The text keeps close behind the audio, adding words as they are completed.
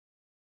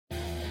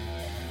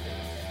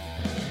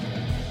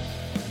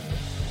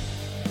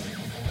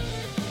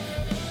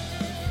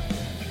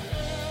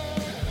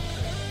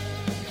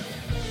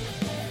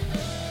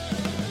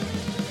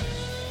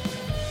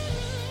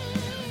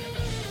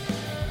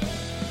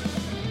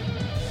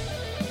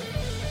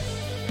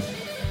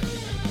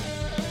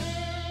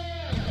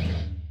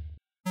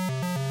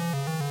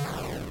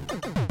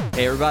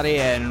Hey everybody,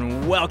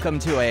 and welcome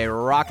to a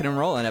rockin' and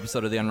rollin'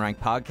 episode of the Unranked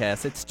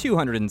Podcast. It's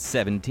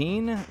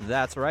 217.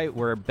 That's right,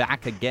 we're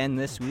back again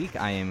this week.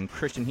 I am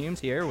Christian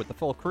Humes here with the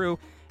full crew.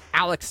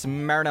 Alex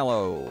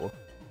Marinello.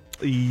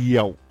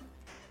 Yo.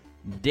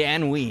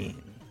 Dan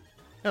Ween.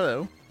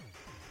 Hello.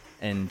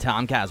 And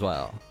Tom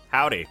Caswell.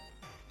 Howdy.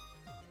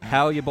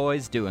 How you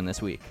boys doing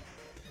this week?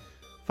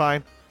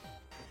 Fine.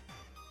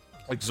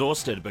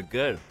 Exhausted, but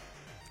good.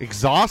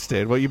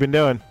 Exhausted? What you been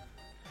doing?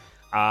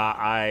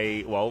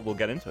 We'll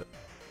get into it.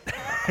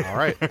 All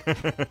right.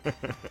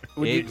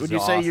 Would you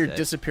say you're Exhausted.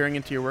 disappearing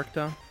into your work,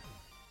 Tom?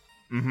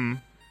 Mm-hmm.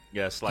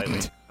 Yeah, slightly.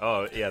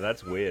 Oh, yeah,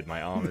 that's weird.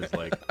 My arm is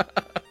like...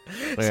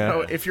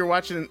 So if you go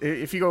watch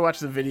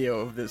the video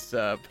of this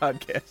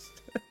podcast,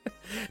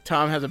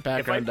 Tom has a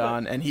background put-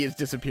 on, and he is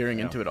disappearing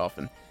into it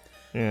often.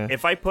 Yeah.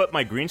 If I put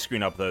my green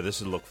screen up, though,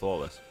 this would look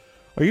flawless.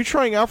 Are you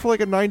trying out for like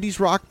a 90s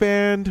rock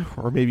band,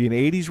 or maybe an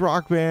 80s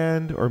rock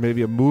band, or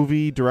maybe a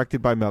movie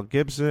directed by Mel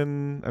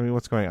Gibson? I mean,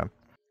 what's going on?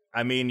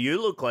 I mean,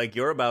 you look like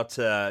you're about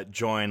to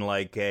join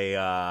like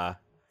a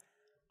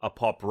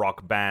pop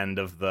rock band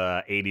of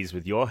the 80s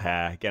with your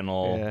hair, getting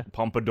all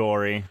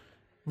pompadour-y.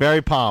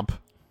 Very pomp.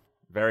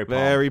 Very pomp.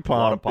 Very A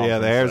lot of pomp. Yeah,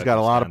 the in hair's got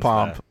a lot of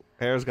circumstance pomp.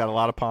 Hair's got a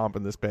lot of pomp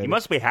in this there. band. You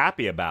must be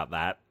happy about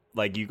that.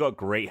 Like, you got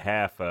great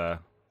hair for...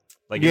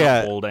 Like, Yeah.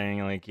 you're not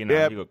balding. Like, you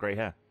Yeah. got great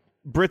hair.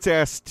 Brit's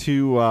asked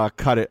to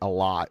cut it a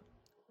lot,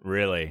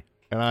 Really?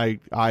 and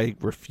I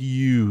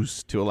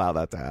refuse to allow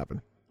that to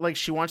happen. Like,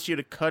 she wants you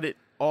to cut it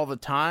all the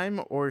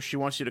time, or she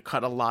wants you to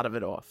cut a lot of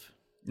it off?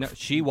 No,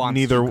 she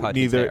wants to cut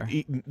his hair.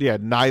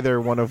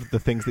 Neither one of the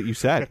things that you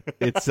said.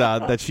 It's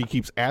that she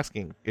keeps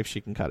asking if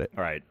she can cut it.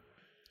 All right.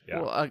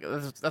 Yeah. Well,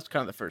 that's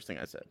kind of the first thing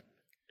I said.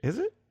 Is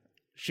it?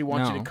 She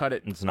wants you No. to cut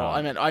it. It's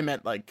not. I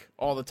meant like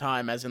all the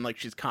time, as in like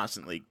she's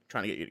constantly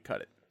trying to get you to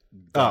cut it.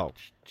 Oh,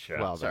 Sure.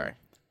 well, Sorry.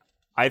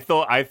 I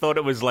thought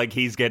it was like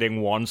he's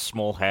getting one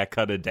small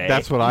haircut a day.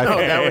 that's what I No, thought.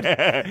 that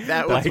would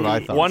That's what I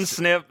be- thought. One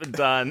snip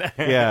done.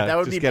 Yeah, That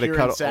would just be get it pure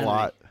cut insanity. a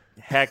lot.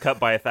 Haircut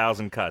by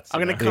 1,000 cuts.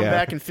 I'm you gonna know? come Yeah.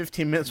 back in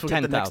 15 minutes. We'll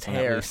get the next 10,000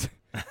 at hair. least.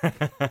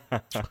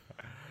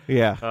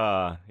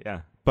 Yeah,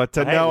 Yeah. but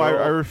Hey, no, I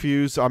well-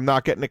 refuse. I'm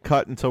not getting it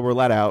cut until we're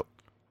let out.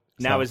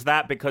 Now, So- is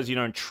that because you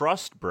don't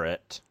trust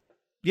Brit?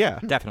 Yeah,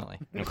 Definitely.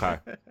 Okay.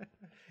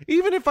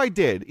 even if I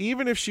did,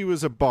 even if she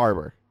was a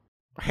barber,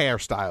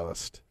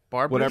 hairstylist,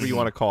 Barbers? whatever you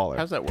want to call her,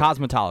 How's that work?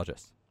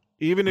 Cosmetologist.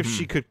 even if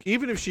she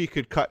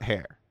could cut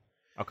hair,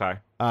 Okay.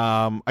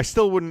 I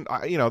still wouldn't.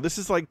 This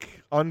is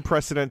like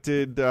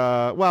unprecedented.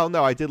 Well,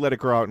 no, I did let it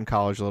grow out in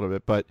college a little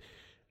bit, but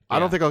I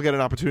don't Yeah. think I'll get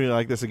an opportunity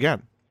like this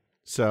again.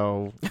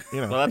 So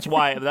Well, that's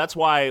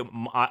why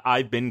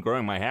I've been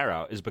growing my hair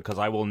out, is because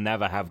I will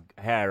never have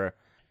hair.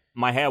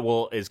 My hair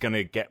is going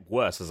to get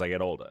worse as I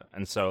get older.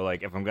 And so,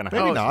 like, if I'm going to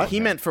have... Maybe not. He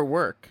meant for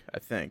work, I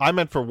think. I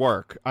meant for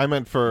work. I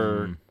meant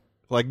for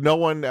like no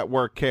one at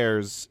work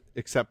cares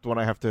except when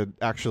I have to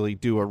actually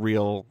do a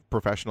real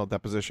professional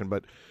deposition.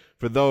 But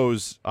for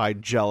those, I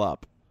gel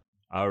up.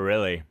 Oh,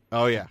 really?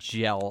 Oh yeah,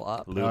 Gel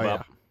up. Lube Oh, yeah.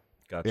 up?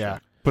 Gotcha. yeah.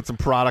 Put some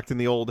product in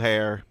the old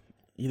hair.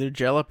 Either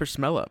gel up or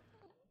smell up.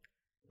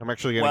 I'm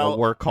actually getting Well- a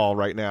work call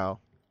right now,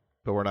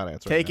 but we're not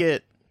answering. Take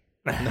it.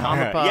 On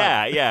the pod.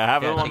 Yeah,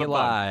 have it Yeah, on take the it pod.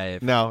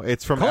 live. No,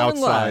 it's from Calling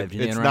outside.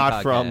 live, It's Unranked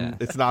not from.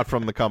 Podcast. It's not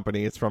from the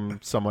company. It's from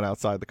someone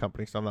outside the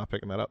company. So I'm not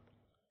picking that up.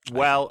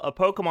 Well, a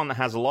Pokemon that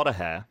has a lot of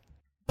hair.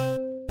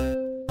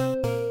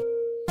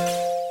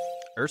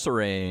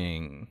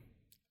 Ursaring.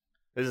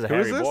 This is a Who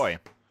is hairy this? boy.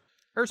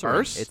 Ursaring.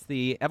 Urs? It's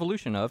the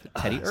evolution of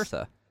Teddy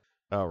Ursa.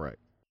 Oh right.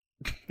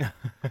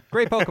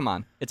 Great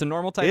Pokemon. It's a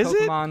normal type Is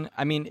it? Pokemon.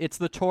 I mean, it's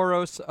the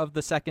Tauros of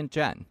the second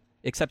gen,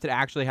 except it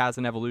actually has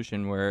an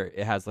evolution where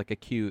it has like a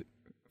cute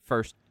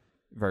first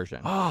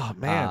version. Oh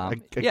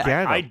man. yeah.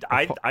 Again,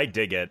 I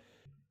dig it.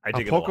 I a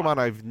dig it a lot. Pokemon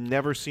I've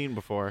never seen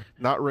before.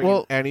 Not ringing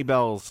Well- any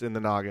bells in the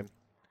noggin.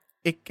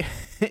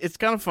 It's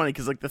kind of funny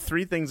because like the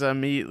three things I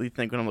immediately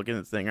think when I'm looking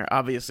at this thing are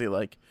obviously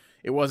like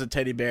it was a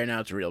teddy bear, now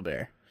it's a real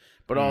bear.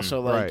 But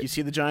also like right. you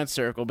see the giant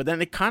circle, but then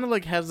it kind of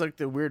like has like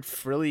the weird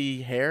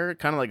frilly hair,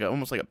 kind of like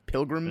almost like a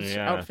pilgrim's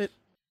Yeah. outfit.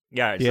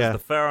 Yeah, it Yeah. says the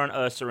fur on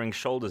Ursaring's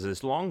shoulders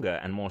is longer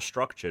and more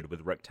structured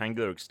with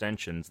rectangular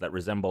extensions that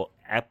resemble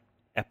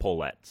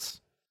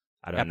epaulettes.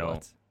 I don't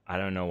Epaulets. know. I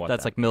don't know what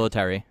That's that... like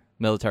military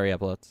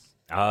epaulets.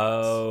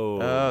 Oh.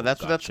 Oh, that's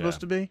what that's gotcha.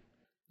 supposed to be.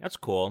 That's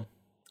cool.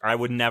 I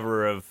would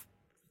never have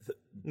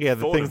Yeah,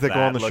 the thought things of that go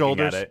on the looking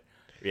at shoulders. it.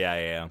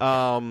 Yeah.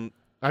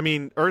 I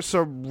mean,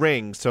 Ursa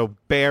ring, so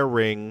bear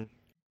ring,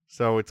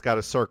 so it's got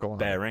a circle on it.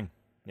 Bearing.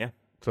 Yeah.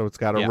 So it's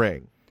got a Yeah.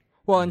 ring.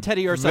 Well, and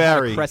Teddy Ursa had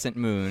Very- a crescent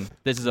moon.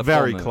 This is a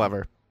Very full moon.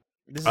 clever.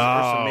 This is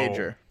Ursa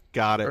Major.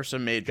 Got it. Ursa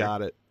Major.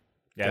 Got it.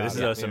 Yeah, Got this is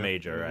it. Ursa Yeah.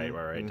 Major,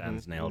 right?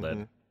 Dan's nailed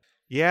it.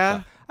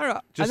 Yeah. I don't know.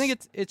 I Just-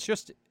 think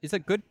it's a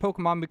good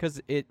Pokemon because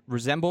it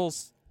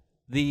resembles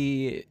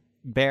the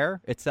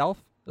bear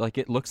itself. Like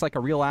it looks like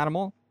a real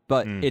animal,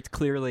 but it's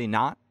clearly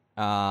not.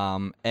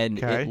 And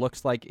Okay. it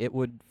looks like it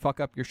would fuck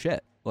up your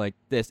shit. Like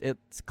this,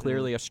 it's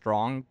clearly a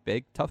strong,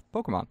 big, tough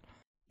Pokemon.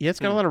 Yeah, it's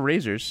got a lot of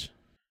razors.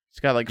 It's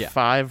got like Yeah.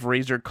 5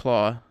 razor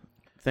claw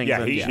things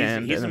Yeah, on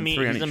Jan, he's a and then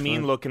 3 on each foot.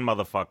 mean-looking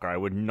motherfucker. I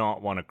would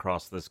not want to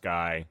cross this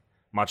guy,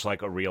 much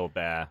like a real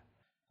bear.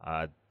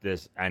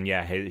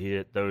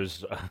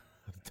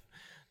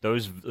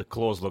 Those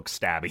claws look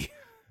stabby.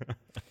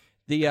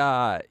 The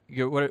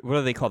what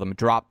do they call them?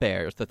 Drop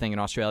bears. The thing in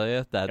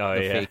Australia that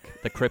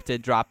the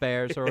cryptid drop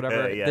bears or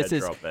whatever. Yeah,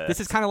 this drop bears.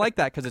 is kind of like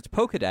that because its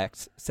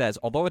Pokedex says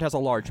although it has a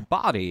large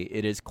body,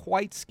 it is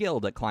quite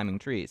skilled at climbing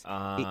trees.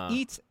 It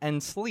eats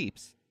and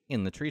sleeps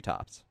in the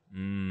treetops.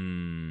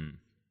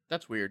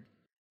 That's weird.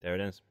 There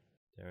it is.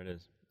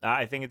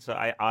 I think it's.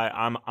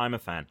 I'm a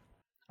fan.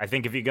 I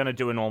think if you're gonna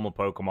do a normal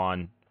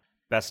Pokemon,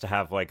 best to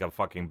have like a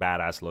fucking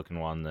badass looking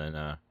one than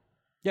a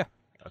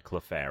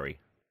Clefairy.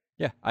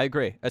 Yeah, I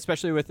agree.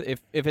 Especially with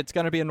if it's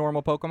going to be a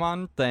normal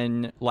Pokemon,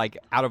 then like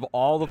out of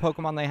all the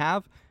Pokemon they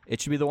have,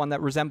 it should be the one that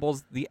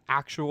resembles the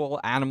actual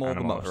animal the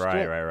most.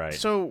 Right.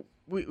 So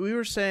we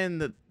were saying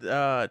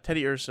that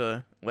Teddy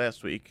Ursa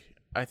last week,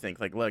 I think,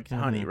 liked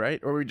honey, right?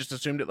 Or we just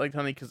assumed it liked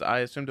honey because I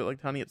assumed it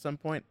liked honey at some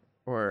point?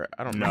 Or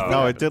I don't know.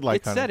 No, it did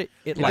like It honey. said it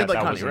It liked did like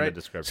that honey, was in the right?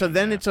 description, So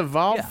then yeah. its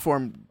evolved Yeah.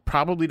 form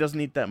probably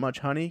doesn't eat that much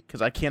honey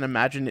because I can't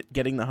imagine it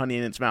getting the honey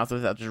in its mouth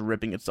without just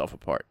ripping itself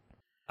apart.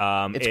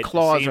 Its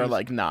claws are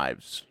like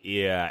knives.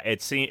 Yeah,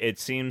 it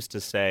seems to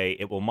say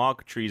it will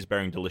mark trees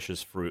bearing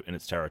delicious fruit in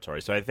its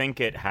territory. So I think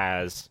it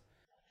has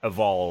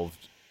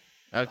evolved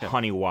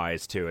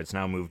honey-wise too. It's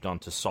now moved on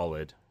to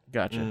solid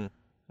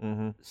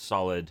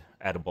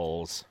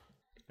edibles.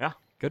 Yeah,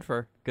 good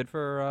for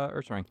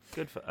Ursaring.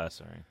 good for us.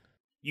 Sorry,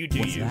 you do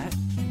What's you. that?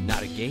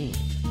 Not a game.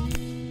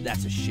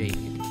 That's a shake.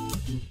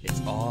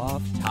 It's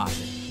off topic.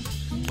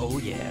 Oh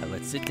yeah,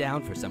 let's sit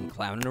down for some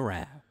clowning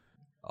around.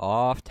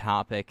 Off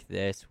topic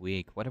this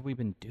week. What have we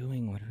been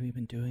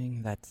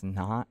doing? That's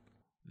not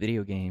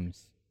video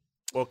games.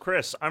 Well,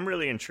 Chris, I'm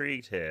really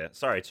intrigued here.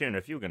 Sorry, Tuna,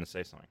 if you were going to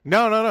say something.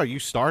 No. You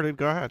started.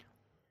 Go ahead.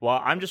 Well,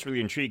 I'm just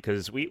really intrigued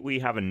because we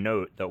have a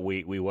note that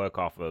we work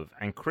off of,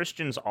 and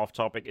Christian's off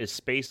topic is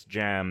Space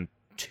Jam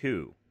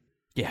 2.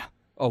 Yeah.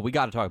 Oh, we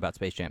got to talk about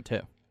Space Jam 2.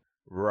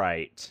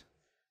 Right.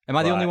 Am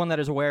I the only one that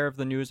is aware of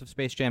the news of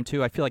Space Jam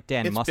 2? I feel like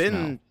Dan It's must been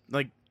know.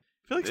 like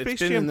I feel like it's Space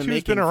been Jam in the 2 has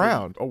making been for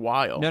around. a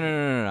while.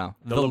 No.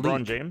 The LeBron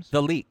leak. James?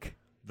 The leak.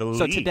 The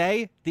So leak.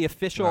 today, the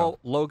official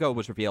logo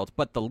was revealed,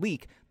 but the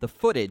leak, the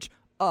footage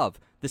of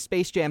the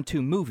Space Jam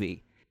 2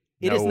 movie,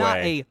 it No is not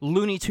way. a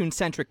Looney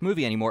Tunes-centric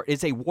movie anymore.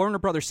 It's a Warner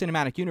Brothers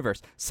cinematic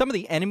universe. Some of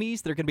the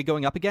enemies that are going to be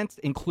going up against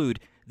include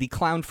the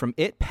clown from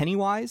It,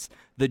 Pennywise,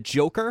 the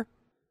Joker,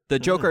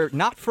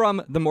 not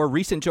from the more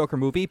recent Joker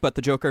movie, but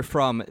the Joker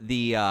from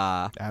the...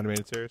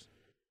 Animated series.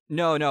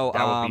 No,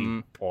 That would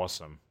be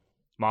awesome.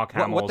 Mark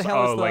Hamill's. what the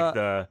hell is like the-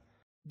 the...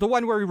 the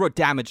one where he wrote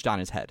Damaged on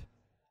his head.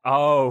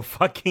 Oh,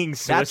 fucking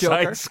That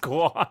Joker. Suicide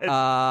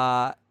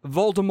Squad.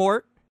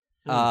 Voldemort.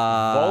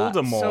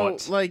 Voldemort.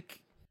 So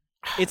like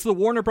It's the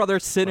Warner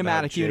Brothers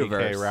cinematic J.K.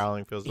 universe.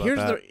 Rowling feels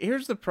about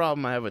here's the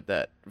problem I have with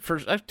that.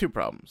 First, I have two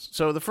problems.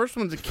 So the first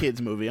one's a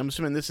kids movie. I'm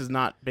assuming this is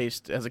not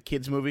based as a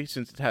kids movie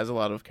since it has a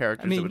lot of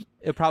characters I that mean, would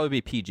it'll probably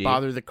be PG.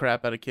 bother the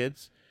crap out of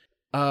kids.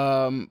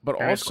 But And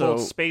it's also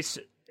called Space.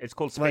 It's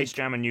called Space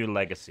Jam: A New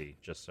Legacy.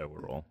 Just so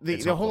we're all.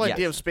 the whole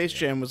idea Yes. of Space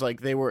Jam was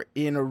like they were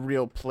in a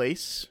real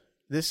place.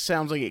 This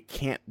sounds like it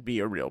can't be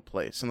a real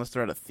place unless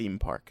they're at a theme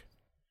park.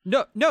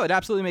 No, it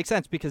absolutely makes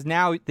sense because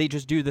now they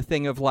just do the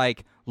thing of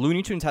like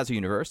Looney Tunes has a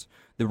universe,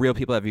 the real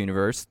people have a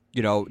universe,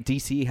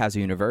 DC has a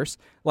universe,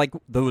 like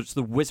the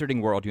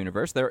Wizarding World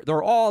universe. There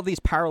are all these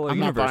parallel I'm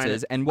not buying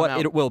universes, it. and what I'm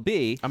out. it will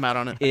be I'm out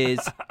on it. is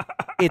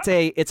it's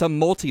a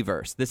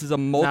multiverse. This is a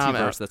I'm multiverse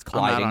out. that's I'm out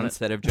colliding on it.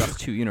 instead of just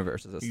two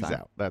universes this He's time.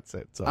 out. That's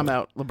it. So I'm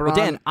out. LeBron. Well,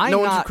 Dan, I'm no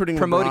one's not recruiting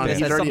promoting LeBron. this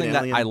He's as already something an that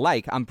alien. I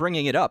like. I'm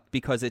bringing it up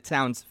because it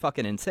sounds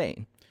fucking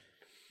insane.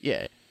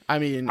 Yeah. I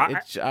mean,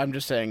 I'm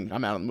just saying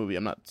I'm out on the movie.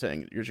 I'm not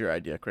saying here's your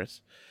idea,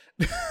 Chris.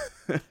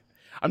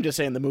 I'm just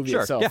saying the movie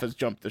Sure, itself yeah. has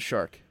jumped the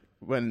shark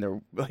when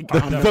they're like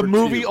on the number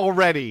movie two.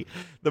 already.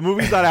 The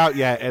movie's not out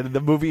yet, and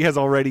the movie has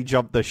already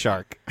jumped the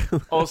shark.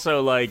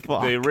 Also, like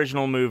Fuck. the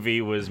original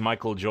movie was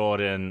Michael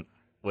Jordan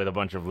with a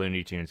bunch of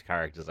Looney Tunes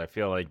characters. I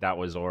feel like that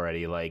was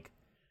already like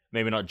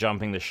maybe not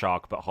jumping the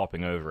shark, but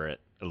hopping over it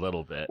a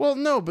little bit. Well,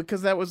 no,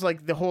 because that was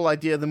like the whole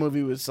idea of the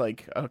movie was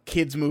like a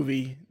kids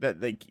movie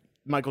that like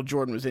Michael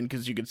Jordan was in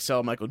because you could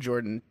sell Michael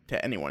Jordan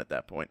to anyone at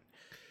that point.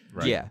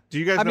 Right. Yeah. Do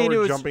you guys I know mean, it where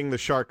was- jumping the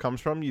shark comes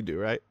from? You do,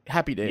 right?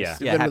 Happy Days. Yeah.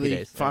 Yeah, Happy Literally,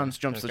 Days. Fonz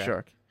jumps the Okay.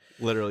 shark.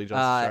 Literally jumps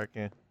the shark.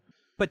 Yeah.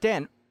 But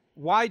Dan,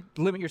 why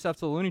limit yourself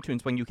to the Looney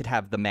Tunes when you could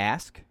have The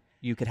Mask,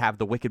 you could have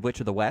The Wicked Witch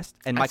of the West,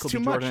 and That's Michael too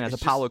B. much. Jordan as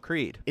It's Apollo just-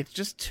 Creed? It's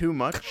just too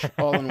much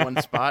all in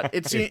one spot.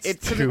 It's too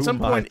at some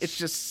point much. it's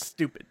just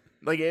stupid.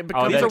 Like it Oh,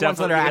 becomes These they're are ones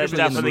that are definitely, actually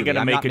they're in the definitely movie. going to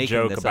I'm make not a making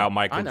joke this about up. I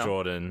Michael know.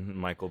 Jordan,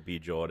 Michael B.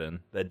 Jordan.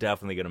 They're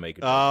definitely going to make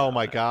a joke. Oh about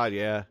my that. God!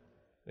 Yeah.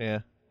 Yeah.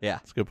 Yeah.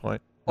 That's a good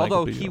point.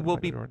 Although Michael B. he Jordan, will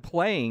Michael be Jordan.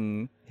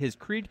 playing his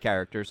Creed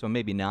character, so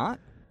maybe not.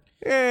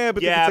 Yeah,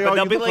 but Yeah, they but could say,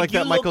 they'll oh, be you look like,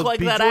 that you Michael look like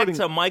B. that Jordan.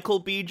 actor, Michael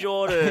B.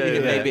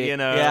 Jordan. Maybe. You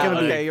know, Yeah, gonna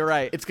be- okay, you're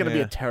right. it's gonna be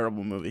Yeah. a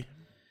terrible movie.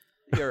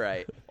 You're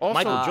right. Also,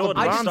 Michael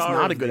Jordan, LeBron's star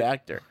not a of good the-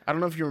 actor. I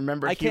don't know if you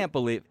remember. I can't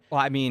believe.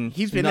 Well, I mean,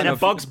 He's been none in And a of,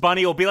 Bugs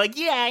Bunny will be like,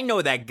 yeah, I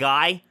know that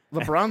guy.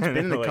 LeBron's been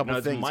in a Like, couple no,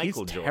 it's things.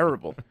 Michael He's Jordan.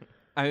 terrible.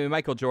 I mean,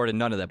 Michael Jordan,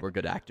 none of them were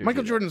good actors.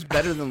 Michael either. Jordan's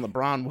better than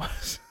LeBron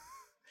was.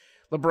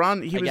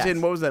 LeBron, he I was guess.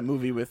 in, what was that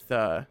movie with,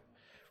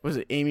 was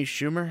it Amy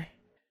Schumer?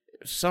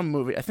 Some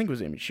movie. I think it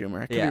was Amy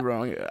Schumer. I could Yeah. be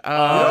wrong. You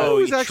know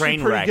who's actually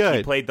pretty Trainwreck. good?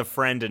 He played the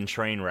friend in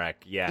Trainwreck.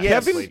 Yeah,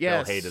 Yes, he played Bill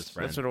yes, Hader's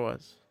friend. that's what it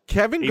was.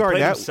 Kevin He played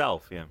Garnett.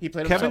 himself. Yeah. He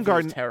played Kevin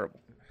himself. He was Garnett- terrible.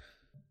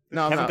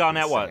 No, Kevin no.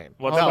 Garnett. What? Insane.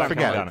 What's Oh, about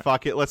forget Kevin it. Garnett?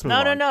 Fuck it. Let's move No,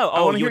 on. no, no. I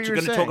Oh, wanna you're hear what you're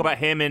going to saying. talk about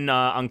him in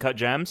Uncut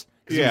Gems?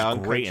 'Cause he Yeah, was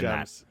Uncut great in that.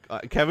 Gems.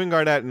 Kevin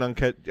Garnett and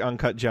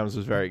Uncut Gems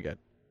was very good.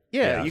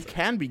 Yeah, Yeah. you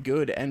can be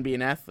good and be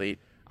an athlete.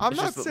 I'm It's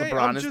not just that saying.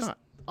 LeBron I'm is just. not.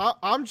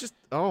 I'm just.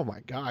 Oh my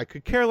god! I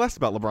could care less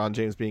about LeBron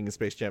James being in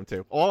Space Jam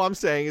 2. All I'm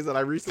saying is that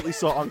I recently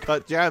saw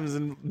Uncut Gems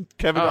and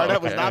Kevin Oh,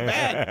 Garnett was okay. not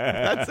bad.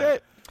 That's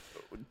it.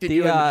 Did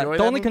you enjoy the that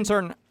only movie?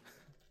 concern.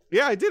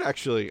 Yeah, I did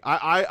actually.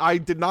 I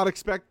did not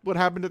expect what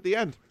happened at the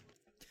end.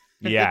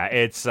 Yeah,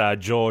 it's a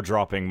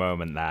jaw-dropping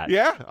moment. That.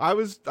 Yeah, I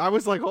was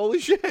like, holy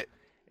shit!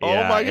 Oh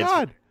Yeah, my it's-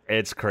 god!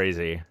 It's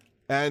crazy.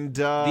 And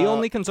The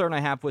only concern I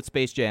have with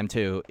Space Jam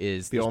 2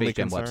 is the only Space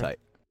Jam concern? website.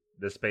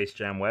 The Space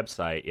Jam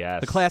website.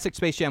 Yes. The classic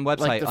Space Jam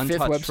website, the fifth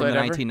untouched from the website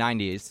ever?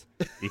 1990s.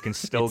 You can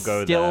still It's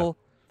go still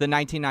the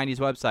 1990s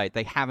website.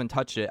 They haven't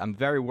touched it. I'm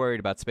very worried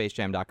about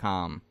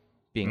SpaceJam.com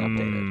being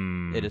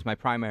updated. It is my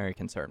primary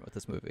concern with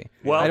this movie.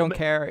 Well, I don't but-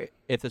 care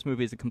if this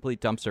movie is a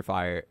complete dumpster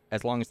fire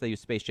as long as they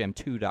use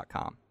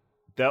SpaceJam2.com.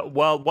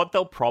 Well, what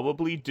they'll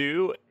probably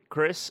do,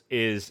 Chris,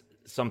 is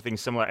something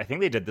similar. I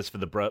think they did this for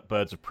the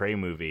Birds of Prey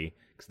movie,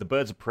 because the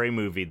Birds of Prey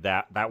movie,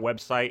 that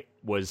website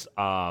was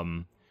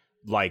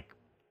like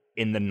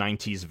in the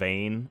 90s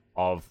vein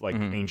of like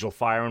Angel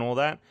Fire and all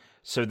that.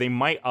 So they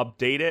might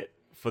update it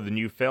for the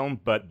new film,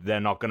 but they're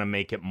not going to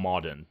make it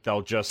modern.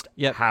 They'll just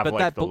have but like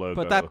that the logo.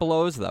 but that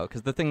blows though,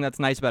 because the thing that's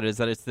nice about it is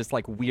that it's this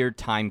like weird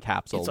time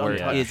capsule It's where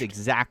untouched. it is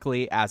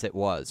exactly as it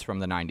was from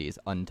the 90s,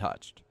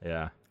 untouched.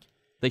 Yeah.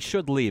 They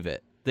should leave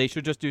it. They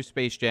should just do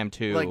Space Jam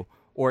 2. Like,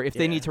 or if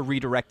they yeah. need to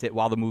redirect it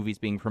while the movie's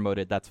being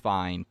promoted, that's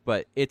fine.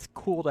 But it's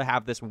cool to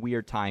have this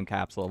weird time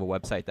capsule of a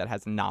website that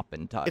has not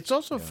been touched. It's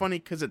also funny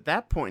because at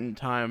that point in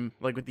time,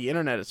 like with the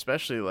internet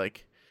especially,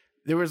 like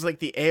there was like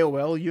the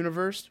AOL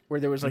universe where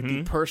there was like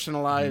the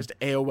personalized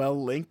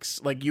AOL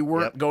links. Like you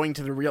weren't going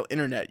to the real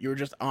internet; you were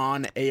just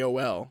on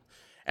AOL.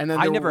 And then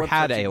I there never were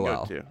had websites you could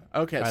AOL. go to.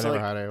 Okay, I so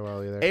never like had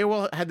AOL either.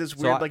 AOL had this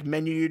So weird I- like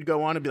menu you'd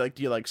go on and be like,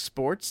 do you like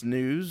sports,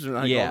 news, and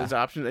like Yeah. all these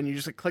options, and you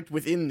just like, clicked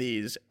within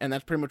these, and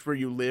that's pretty much where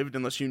you lived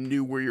unless you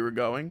knew where you were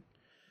going.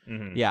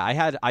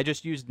 Yeah, I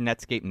just used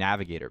Netscape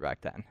Navigator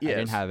back then. I didn't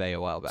Yes. have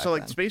AOL back So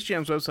like then. Space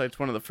Jam's website's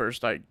one of the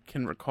first I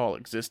can recall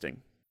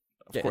existing.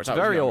 Of Yeah, course, it's I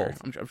was very younger.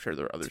 old. I'm sure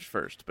there were others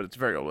first, but it's a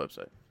very old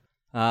website.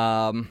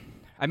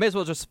 I may as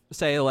well just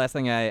say the last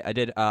thing I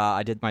did.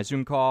 I did my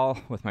Zoom call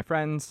with my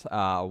friends.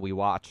 We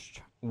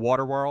watched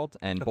Waterworld,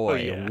 and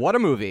boy, yeah. what a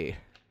movie!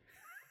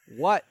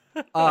 What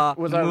a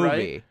Was movie! I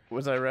right?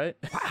 Was I right?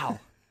 Wow.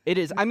 It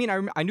is. I mean,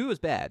 I knew it was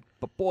bad,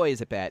 but boy,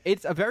 is it bad.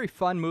 It's a very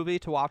fun movie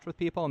to watch with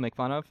people and make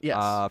fun of.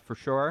 Yes. For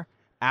sure.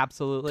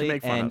 Absolutely. To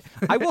make fun and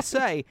of. I will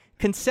say,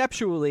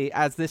 conceptually,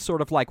 as this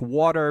sort of like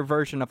water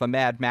version of a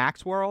Mad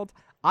Max world,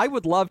 I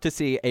would love to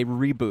see a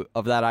reboot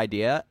of that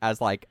idea as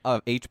like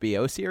a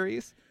HBO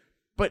series.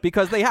 But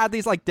Because they had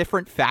these like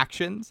different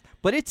factions,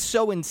 but it's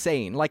so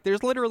insane. Like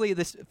there's literally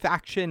this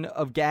faction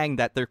of gang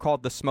that they're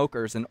called the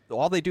Smokers, and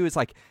all they do is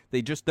like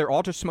they're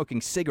all just smoking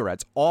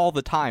cigarettes all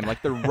the time.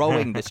 Like they're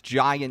rowing this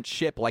giant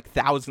ship, like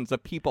thousands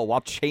of people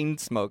while chain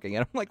smoking.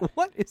 And I'm like,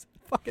 what is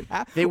fucking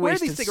happening? they Where are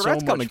wasted these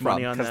cigarettes so coming much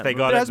money from? on Because that. they movie.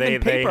 got There it. hasn't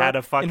been They paper had a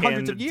in fucking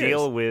hundreds of years.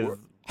 deal with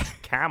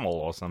Camel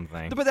or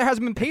something. But there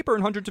hasn't been paper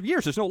in hundreds of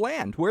years. There's no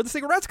land. Where are the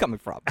cigarettes coming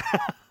from?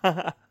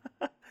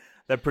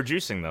 They're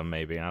producing them,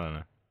 maybe. I don't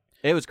know.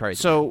 It was crazy.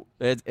 So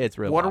it's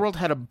really wild. Waterworld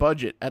had a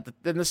budget at the.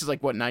 And this is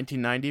like what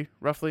 1990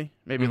 roughly,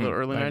 maybe a little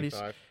early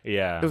 90s.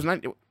 Yeah. It was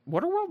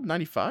Waterworld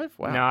 95.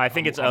 Wow. No, I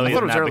think it's I earlier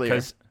thought it than was that earlier.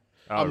 because.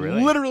 Oh, I'm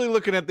really? literally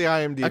looking at the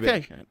IMDb.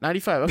 Okay,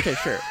 95. Okay,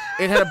 sure.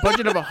 It had a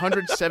budget of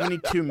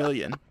 172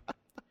 million.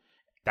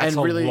 That's and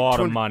a really lot of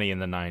 200 money in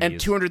the 90s. And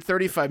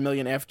 235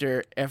 million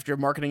after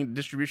marketing and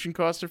distribution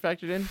costs are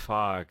factored in.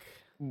 Fuck.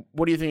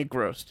 What do you think it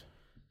grossed?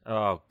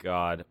 Oh,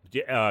 God.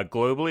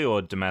 Globally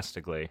or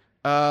domestically?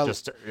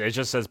 It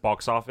just says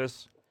box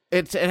office?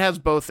 It has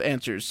both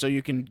answers, so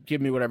you can give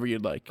me whatever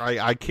you'd like.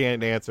 I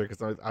can't answer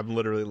because I'm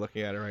literally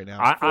looking at it right now.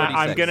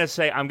 I'm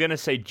 46. gonna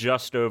say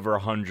just over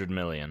 100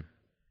 million.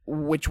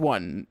 Which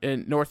one?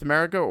 In North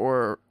America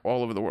or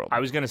all over the world? I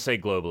was gonna say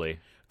globally.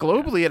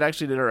 Globally, it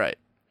actually did all right.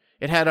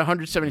 It had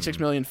 176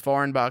 million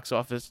foreign box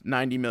office,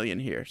 90 million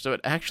here. So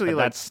it actually But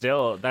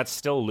that's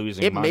still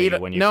losing it money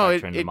made when you no,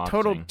 factor in the it marketing.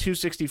 totaled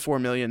 264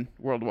 million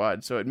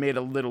worldwide. So it made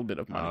a little bit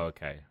of money, Oh,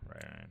 okay,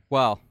 right.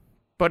 Well,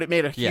 but it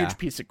made a huge Yeah.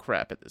 piece of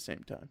crap at the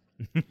same time.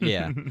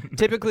 yeah.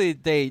 Typically,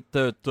 they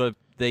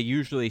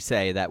usually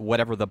say that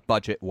whatever the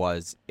budget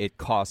was, it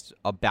cost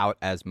about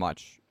as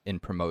much in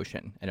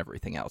promotion and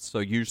everything else. So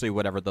usually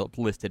whatever the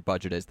listed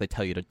budget is, they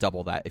tell you to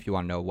double that if you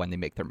want to know when they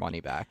make their money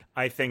back.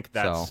 I think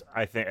that's.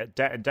 I think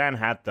Dan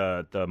had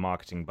the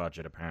marketing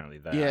budget apparently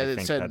there. Yeah, I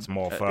think that's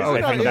more for.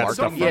 I think that's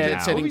stuff. Yeah,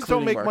 it said movies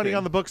don't make money marketing.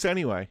 on the books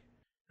anyway.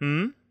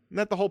 Hmm. Isn't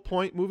that the whole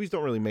point? Movies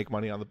don't really make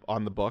money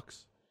on the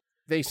books.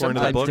 They According to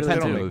the sometimes books, they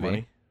depends don't on the make movie.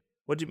 money.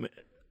 What do you mean?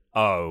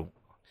 Oh,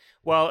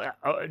 well,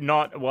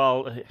 not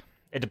well.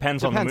 It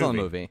depends on the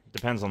movie.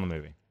 Depends on the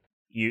movie.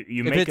 You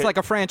if make it's it, like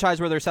a franchise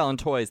where they're selling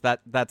toys,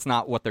 that's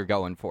not what they're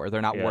going for.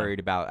 They're not Yeah. worried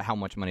about how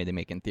much money they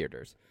make in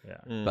theaters.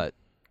 yeah, But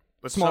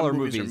But smaller some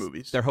movies movies, are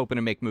movies. they're hoping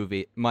to make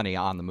money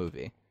on the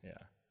movie yeah.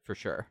 for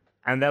sure.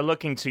 And they're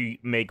looking to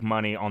make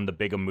money on the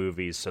bigger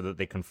movies so that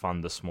they can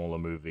fund the smaller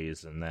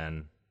movies, and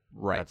then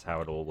Right. that's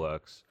how it all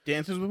works.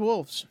 Dances with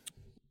Wolves.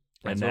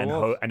 And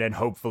then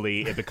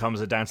hopefully it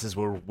becomes a Dances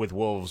with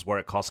Wolves where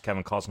it costs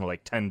Kevin Costner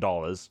like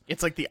 $10,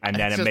 It's like and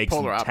then it's it just makes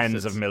polar them tens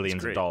opposites. of millions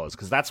It's of great. dollars,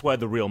 because that's where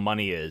the real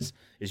money is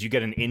you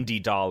get an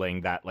indie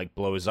darling that like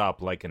blows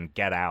up like in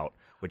Get Out,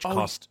 which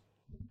cost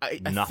I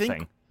nothing.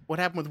 think what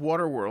happened with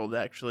Waterworld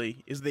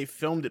actually is they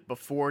filmed it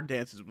before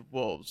Dances with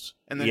Wolves,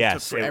 and then it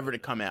Yes, took forever to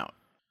come out.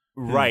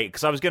 Right,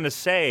 because I was going to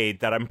say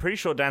that I'm pretty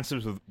sure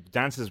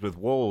Dances with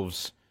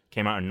Wolves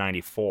came out in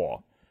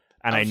 '94,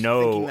 and I was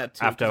know thinking that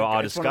too, after 'cause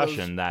our it's one of those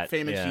discussion that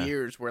famous yeah.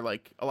 years where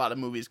like a lot of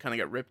movies kind of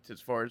got ripped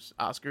as far as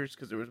Oscars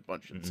because there was a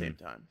bunch at the same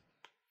time.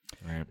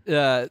 Right. One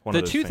The of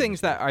those two famous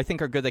things that I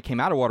think are good that came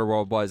out of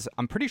Waterworld was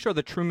I'm pretty sure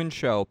the Truman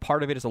Show,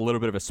 part of it is a little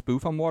bit of a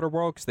spoof on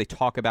Waterworld because they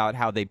talk about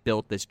how they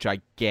built this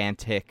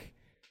gigantic,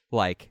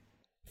 like,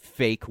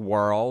 fake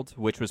world,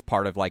 which was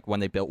part of, like, when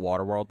they built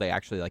Waterworld, they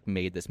actually, like,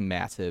 made this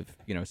massive,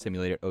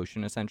 simulated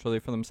ocean, essentially,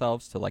 for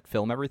themselves to, like,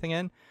 film everything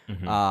in.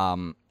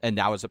 Mm-hmm. And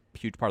that was a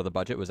huge part of the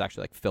budget was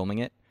actually, like, filming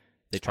it.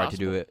 They tried to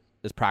do it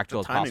as practical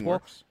as Timing possible.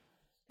 works.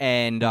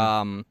 And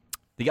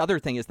the other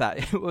thing is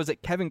that it was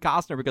that Kevin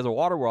Costner, because of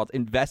Waterworld,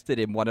 invested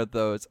in one of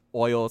those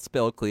oil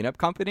spill cleanup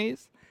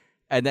companies.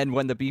 And then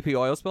when the BP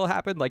oil spill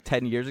happened, like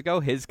 10 years ago,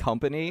 his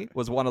company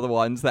was one of the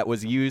ones that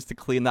was used to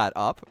clean that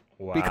up.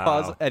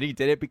 Wow. And he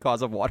did it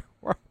because of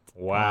Waterworld.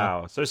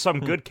 Wow. So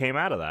some good came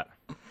out of that.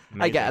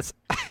 I guess.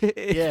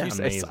 If Yeah. you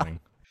say so. Amazing.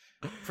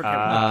 For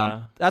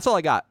Kevin That's all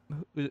I got.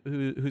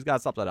 Who's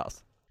got something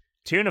else?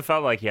 Tuna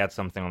felt like he had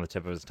something on the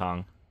tip of his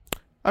tongue.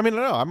 I mean, I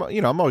don't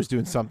know. I'm always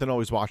doing something,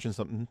 always watching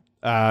something.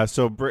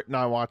 So Britt and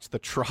I watched The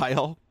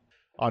Trial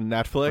on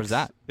Netflix. What's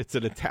that? It's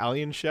an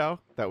Italian show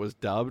that was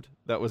dubbed.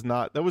 That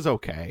was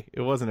okay.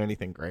 It wasn't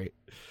anything great.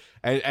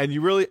 And you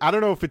really, I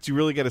don't know if you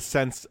really get a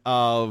sense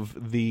of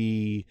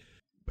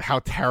how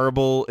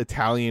terrible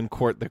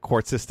the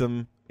court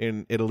system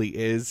in Italy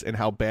is and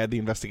how bad the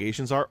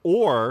investigations are,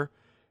 or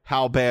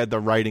how bad the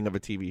writing of a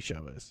TV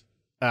show is.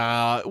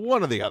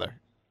 One or the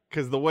other.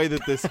 Because the way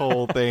that this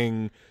whole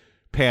thing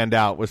panned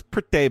out was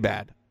pretty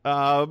bad.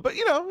 But,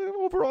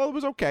 overall it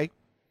was okay.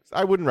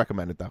 I wouldn't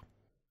recommend it, though.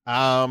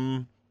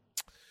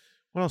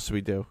 What else did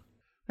we do?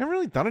 I haven't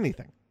really done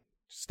anything.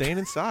 Just staying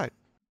inside,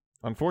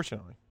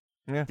 unfortunately.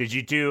 Yeah. Did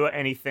you do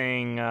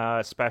anything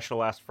special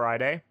last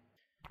Friday?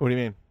 What do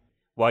you mean?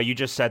 Well, you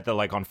just said that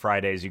like on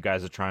Fridays you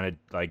guys are trying to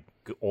like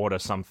order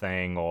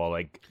something or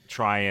like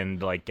try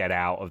and like get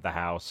out of the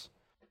house.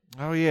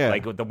 Oh, yeah.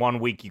 Like the one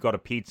week you got a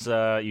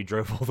pizza, you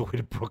drove all the way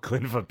to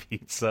Brooklyn for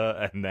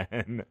pizza, and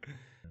then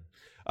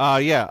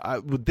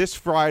this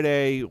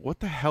Friday,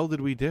 what the hell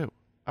did we do?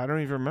 I don't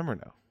even remember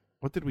now.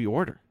 What did we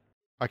order?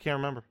 I can't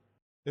remember.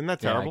 Isn't that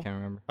terrible? Yeah, I can't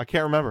remember. I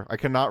can't remember. I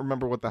cannot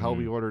remember what the hell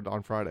we ordered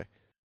on Friday.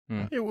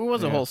 It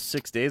was a whole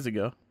 6 days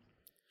ago.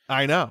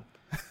 I know.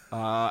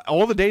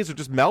 All the days are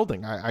just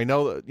melding. I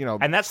know that,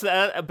 And that's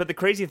but the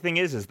crazy thing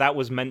is that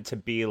was meant to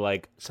be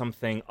like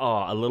something,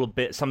 a little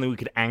bit, something we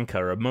could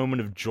anchor, a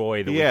moment of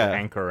joy that we could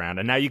anchor around,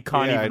 and now you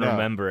can't even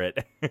remember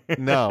it.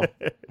 No.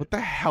 What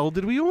the hell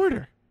did we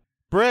order?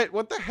 Britt,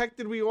 what the heck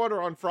did we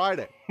order on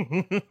Friday?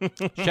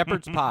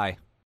 Shepherd's pie.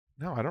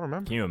 No, I don't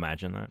remember. Can you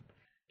imagine that?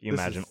 Can you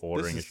imagine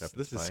ordering a shepherd's pie?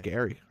 This is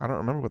scary. I don't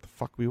remember what the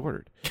fuck we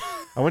ordered.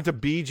 I went to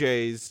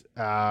BJ's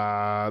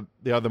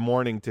the other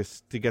morning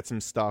to get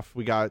some stuff.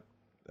 We got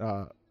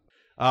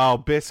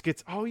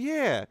biscuits. Oh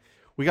yeah,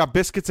 we got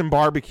biscuits and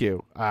barbecue.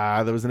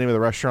 That was the name of the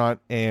restaurant,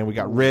 and we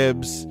got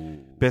ribs,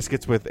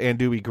 biscuits with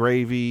andouille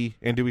gravy,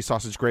 andouille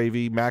sausage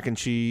gravy, mac and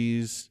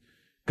cheese,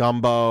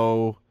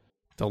 gumbo.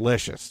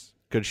 Delicious,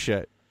 good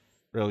shit,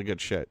 really good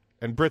shit.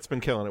 And Britt's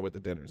been killing it with the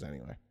dinners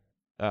anyway.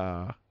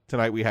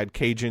 Tonight we had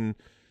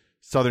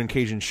Southern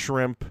Cajun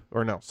shrimp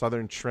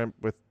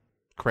with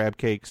crab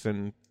cakes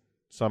and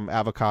some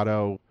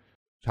avocado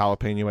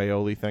jalapeno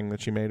aioli thing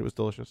that she made. It was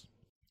delicious.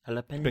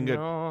 Jalapeno. It's been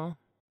good.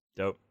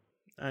 Dope.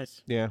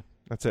 Nice. Yeah,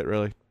 that's it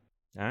really.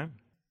 Yeah.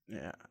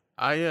 Yeah.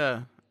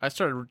 I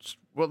started,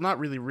 well, not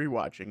really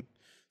rewatching.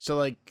 So,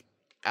 like,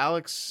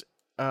 Alex,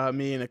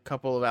 me and a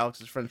couple of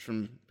Alex's friends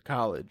from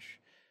college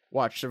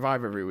watch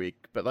Survivor every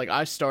week. But, like,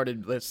 I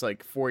started this,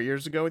 like, 4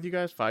 years ago with you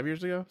guys, 5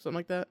 years ago, something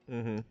like that.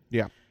 Mm-hmm.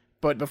 Yeah.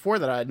 But before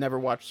that, I had never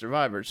watched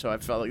Survivor, so I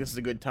felt like this is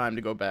a good time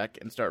to go back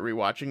and start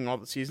rewatching all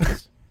the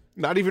seasons.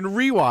 Not even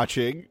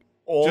rewatching.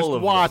 all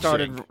of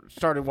them.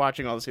 Started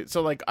watching all the seasons.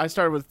 So like I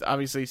started with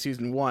obviously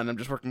season 1. I'm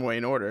just working my way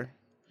in order.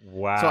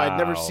 Wow. So I'd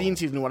never seen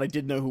season 1. I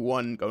did know who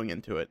won going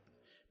into it,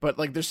 but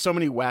like there's so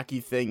many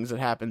wacky things that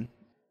happen.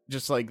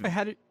 Just like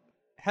how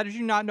did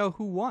you not know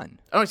who won?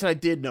 Oh, I said I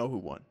did know who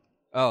won.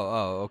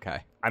 Oh,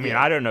 okay. I mean,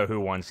 I don't know who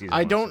won season 1.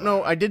 I don't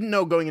know. I didn't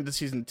know going into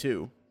season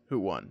 2 who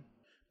won,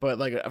 but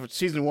like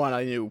season 1,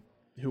 I knew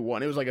who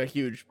won. It was like a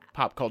huge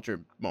pop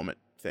culture moment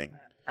thing.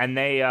 And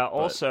they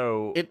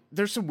also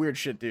there's some weird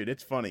shit, dude.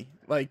 It's funny.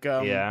 Like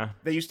they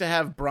used to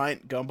have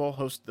Bryant Gumbel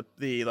host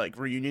the like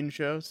reunion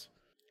shows.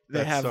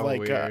 They have so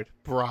like weird.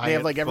 Bryant they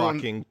have like everyone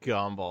fucking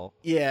Gumbel.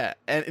 Yeah,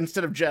 and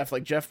instead of Jeff,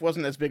 like Jeff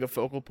wasn't as big a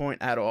focal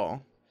point at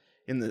all.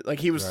 In the like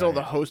he was still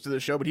the host of the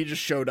show, but he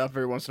just showed up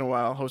every once in a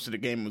while, hosted a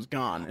game, and was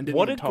gone, and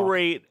didn't even talk.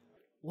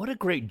 What a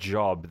great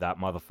job that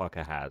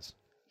motherfucker has.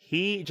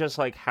 He just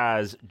like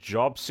has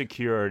job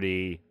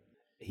security.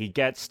 He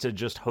gets to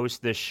just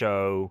host this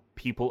show.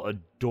 People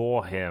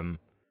adore him.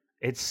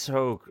 It's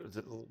so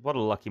what a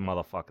lucky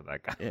motherfucker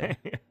that guy.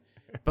 Yeah.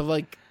 But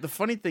like the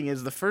funny thing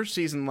is, the first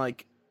season,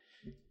 like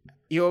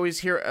you always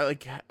hear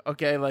like,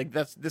 okay, like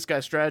that's this guy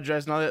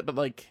strategized and all that, but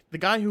like the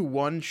guy who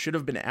won should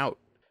have been out.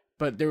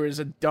 But there was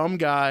a dumb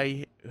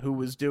guy who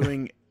was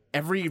doing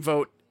every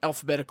vote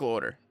alphabetical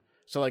order.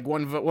 So like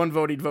one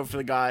vote he'd vote for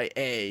the guy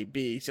A,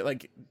 B, so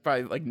like by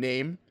like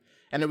name,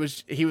 and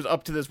he was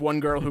up to this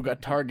one girl who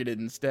got targeted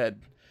instead,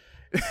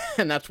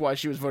 and that's why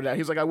she was voted out. He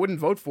was like, I wouldn't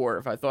vote for her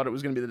if I thought it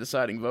was going to be the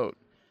deciding vote.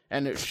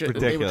 And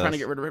they were trying to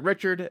get rid of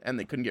Richard, and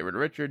they couldn't get rid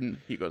of Richard, and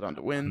he goes on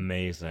to win.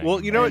 Amazing.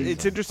 Well, you know,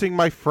 it's interesting.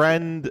 My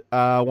friend,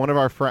 one of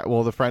our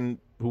the friend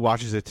who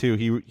watches it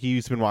too,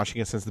 he's been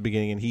watching it since the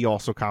beginning, and he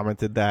also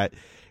commented that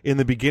in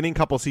the beginning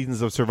couple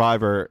seasons of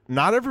Survivor,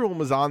 not everyone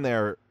was on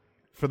there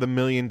for the $1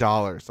 million.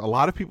 A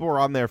lot of people were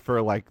on there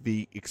for like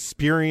the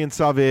experience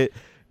of it.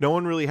 No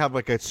one really had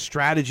like a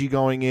strategy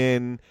going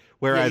in.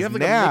 Whereas like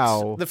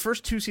now, the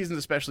first 2 seasons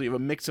especially, you have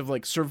a mix of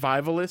like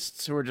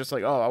survivalists who are just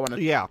like, oh, I want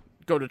to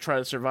go to try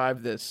to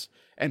survive this,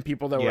 and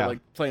people that were like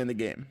playing the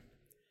game.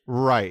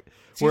 Right.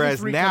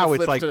 Whereas now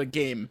it's like a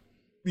game.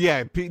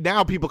 Yeah,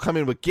 now people come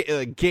in with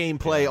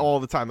gameplay all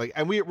the time. Like,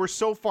 and we're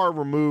so far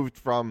removed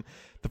from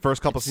the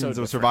first couple seasons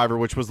of Survivor,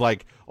 which was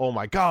like, oh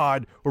my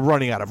God, we're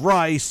running out of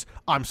rice.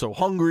 I'm so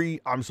hungry.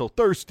 I'm so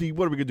thirsty.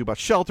 What are we going to do about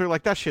shelter?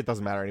 Like, that shit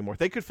doesn't matter anymore.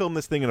 They could film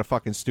this thing in a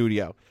fucking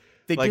studio.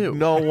 They do.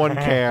 No one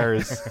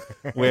cares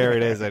where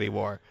it is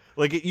anymore.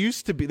 Like, it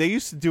used to be, they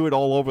used to do it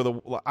all over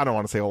I don't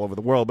want to say all over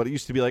the world, but it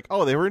used to be like,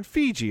 oh, they were in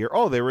Fiji, or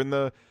oh, they were in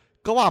the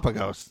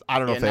Galapagos. I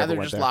don't know if they now ever they're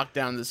went just there. locked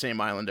down to the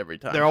same island every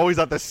time. They're always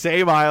at the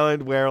same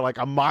island where, like,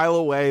 a mile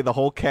away, the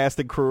whole cast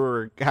and crew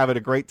are having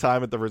a great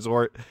time at the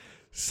resort.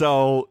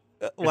 So,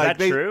 like,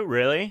 is that true?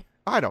 Really?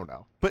 I don't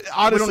know, but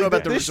honestly, we don't know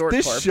about the resort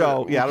this part,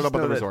 show, I don't know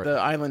about the resort. The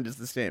island is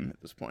the same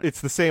at this point. It's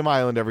the same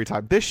island every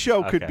time. This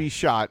show could be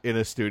shot in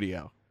a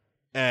studio,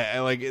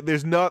 and like,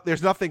 there's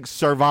nothing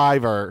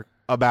Survivor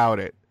about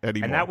it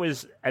anymore.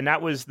 And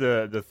that was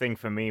the thing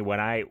for me when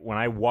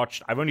I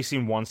watched. I've only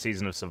seen one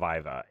season of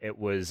Survivor. It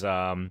was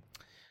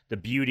the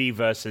beauty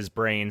versus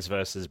brains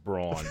versus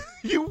brawn.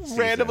 You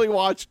randomly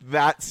watched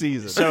that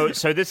season.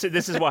 So this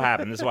is what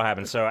happened. This is what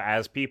happened. So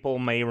as people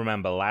may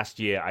remember, last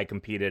year I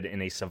competed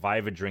in a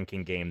Survivor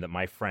drinking game that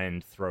my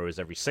friend throws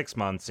every 6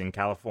 months in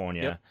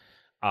California.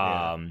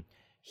 Yep.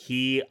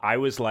 I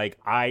was like,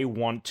 I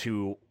want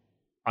to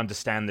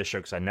understand this show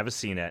because I'd never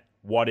seen it.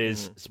 What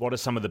are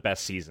some of the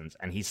best seasons?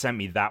 And he sent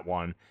me that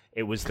one.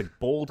 It was the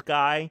bald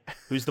guy.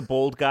 Who's the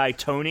bald guy?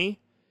 Tony?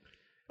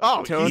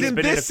 Oh, he's in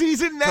this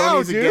season now,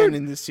 Tony's dude. Again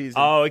in this season.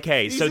 Oh,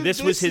 okay. So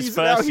this was his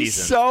first season. He's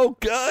so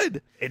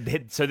good.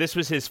 So this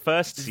was his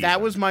first season. That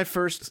was my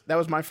first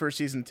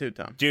season too,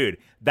 Tom. Dude,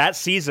 that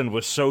season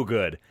was so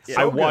good. Yeah.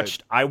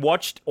 I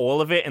watched all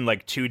of it in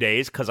like 2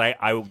 days because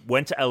I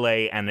went to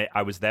LA and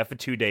I was there for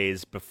 2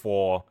 days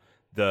before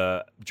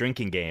the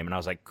drinking game, and I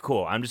was like,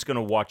 cool. I'm just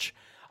gonna watch.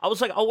 I was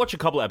like, I'll watch a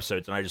couple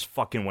episodes, and I just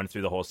fucking went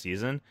through the whole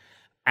season.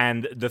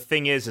 And the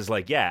thing is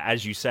like, yeah,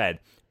 as you said,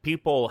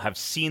 people have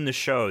seen the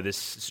show.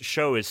 This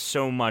show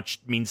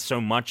means so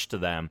much to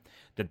them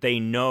that they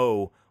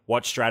know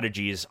what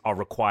strategies are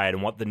required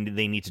and what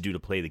they need to do to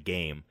play the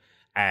game.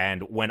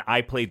 And when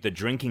I played the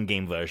drinking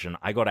game version,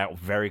 I got out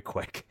very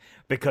quick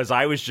because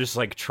I was just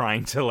like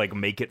trying to like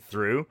make it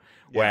through.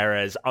 Yeah.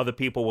 Whereas other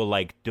people were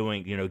like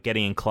doing,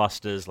 getting in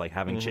clusters, like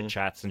having chit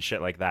chats and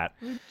shit like that.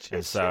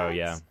 And so,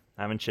 yeah,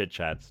 having chit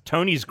chats.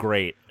 Tony's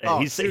great. Oh,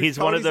 he's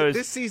one of those.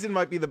 This season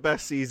might be the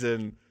best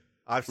season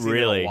I've seen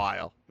in a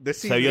while. This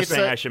season, so you're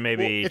saying I should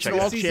maybe check it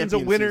out? This season's a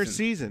winner's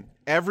season.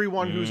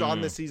 Everyone who's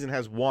on this season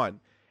has won.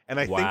 And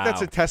I think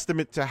that's a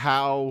testament to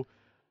how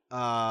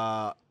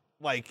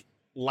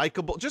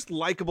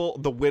likable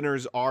the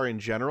winners are in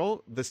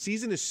general. The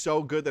season is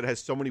so good that it has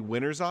so many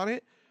winners on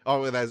it.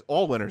 Oh, it has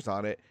all winners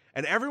on it.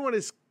 And everyone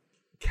is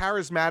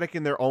charismatic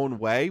in their own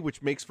way,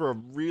 which makes for a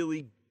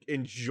really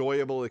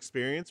enjoyable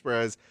experience.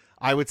 Whereas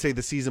I would say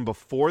the season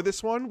before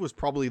this one was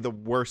probably the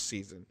worst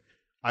season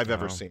I've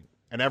ever seen.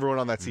 And everyone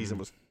on that season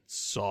was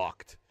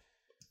sucked.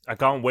 I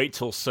can't wait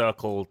till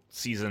Circle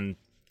season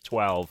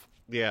 12.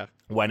 Yeah.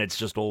 When it's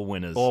just all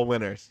winners. All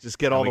winners. Just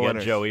get all the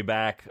winners. Get Joey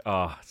back.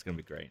 Oh, it's going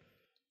to be great.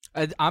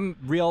 I'm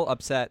real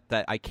upset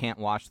that I can't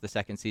watch the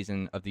second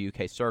season of the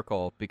UK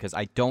Circle because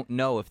I don't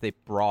know if they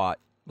brought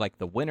like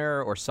the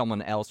winner or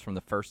someone else from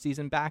the first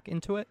season back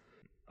into it.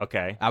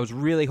 Okay. I was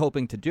really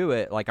hoping to do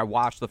it. Like, I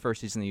watched the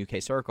first season of the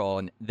UK Circle,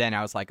 and then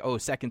I was like, oh,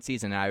 second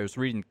season. And I was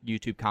reading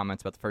YouTube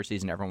comments about the first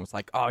season. Everyone was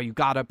like, oh, you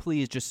gotta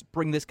please just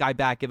bring this guy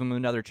back, give him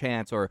another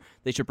chance, or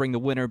they should bring the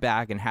winner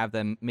back and have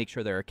them make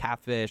sure they're a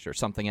catfish or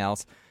something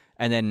else.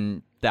 And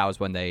then that was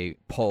when they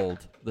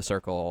pulled the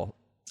Circle,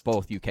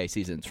 both UK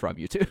seasons, from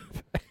YouTube.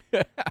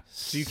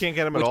 So you can't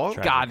get them at all?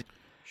 God.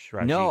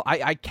 No,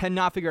 I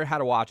cannot figure out how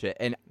to watch it.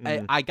 And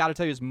I got to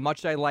tell you, as much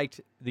as I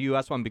liked the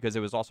US one because it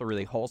was also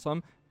really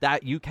wholesome,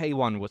 that UK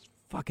one was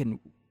fucking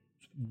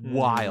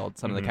wild,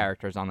 some of the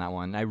characters on that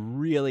one.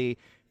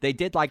 They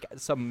did like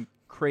some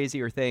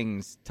crazier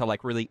things to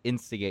like really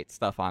instigate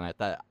stuff on it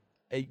that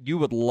you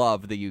would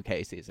love the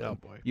UK season. Oh,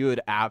 boy. You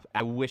would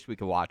I wish we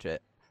could watch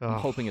it. I'm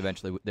hoping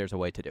eventually there's a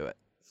way to do it.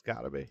 It's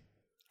gotta be.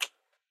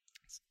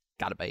 It's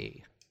gotta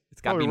be.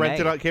 It's gotta be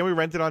made. Can we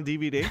rent it on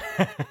DVD?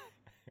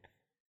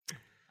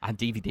 On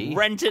DVD?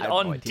 Rent it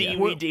on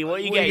DVD.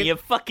 What you get? Your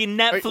fucking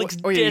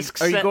Netflix disc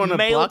are you going to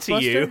mailed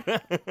to you.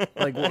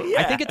 Like,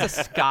 I think it's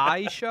a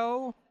Sky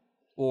show,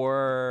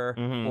 or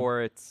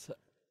it's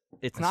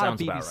not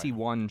a BBC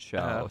One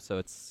show, so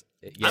it's.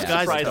 Yeah, I'm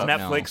surprised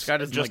Netflix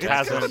just hasn't.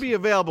 It's going to be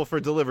available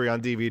for delivery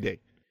on DVD.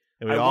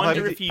 I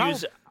wonder if you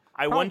use.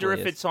 I wonder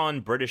if it's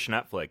on British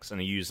Netflix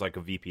and you use like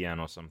a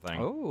VPN or something.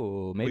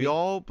 Oh, maybe. We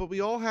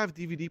all have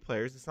DVD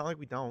players. It's not like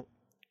we don't.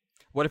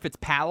 What if it's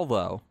PAL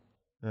though?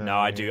 No,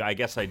 I do. I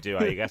guess I do.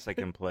 I guess I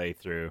can play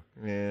through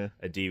a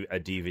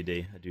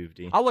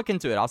DVD. I'll look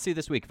into it. I'll see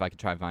this week if I can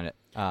try and find it.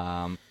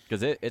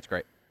 Because it's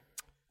great.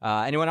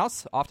 Anyone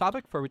else off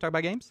topic before we talk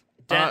about games?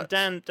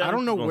 Dan, I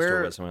don't know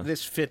where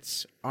this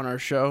fits on our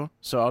show,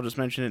 so I'll just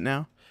mention it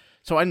now.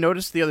 So I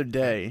noticed the other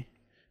day,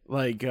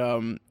 like,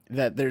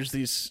 that there's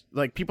these,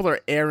 like, people are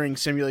airing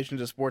simulations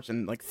of sports,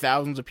 and like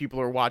thousands of people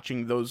are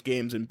watching those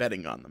games and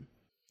betting on them.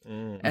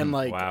 And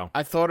like, wow.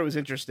 I thought it was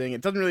interesting.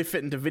 It doesn't really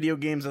fit into video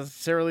games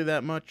necessarily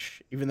that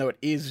much, even though it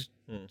is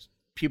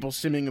people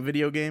simming a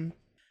video game.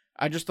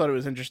 I just thought it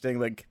was interesting,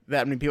 like,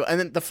 that many people. And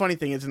then the funny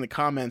thing is, in the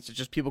comments, it's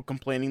just people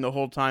complaining the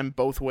whole time,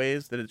 both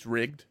ways, that it's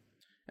rigged.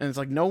 And it's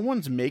like, no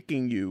one's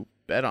making you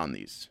bet on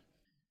these.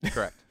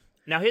 Correct.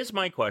 Now, here's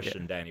my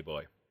question, Danny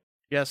boy.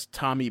 Yes,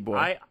 Tommy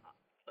boy.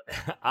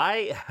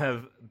 I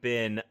have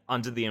been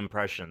under the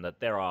impression that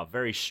there are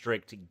very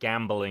strict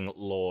gambling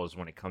laws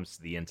when it comes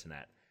to the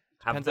internet.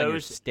 Depends on your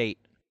state.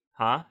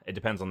 Huh? It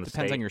depends on the state?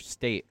 Depends on your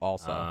state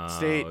also.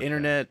 State, okay.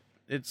 Internet,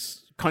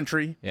 it's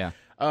country. Yeah.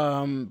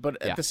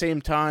 But at the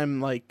same time,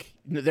 like,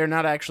 they're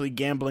not actually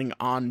gambling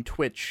on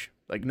Twitch.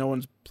 Like, no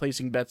one's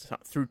placing bets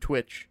through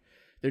Twitch.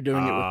 They're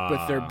doing it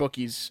with their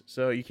bookies,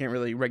 so you can't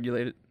really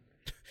regulate it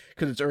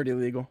because it's already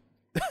illegal.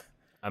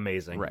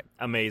 Amazing. Right.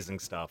 Amazing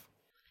stuff.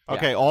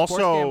 Okay, yeah.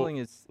 also... gambling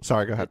is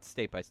sorry, go ahead. It's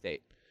state by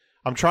state.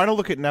 I'm trying to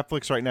look at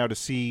Netflix right now to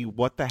see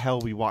what the hell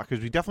we watch,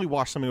 because we definitely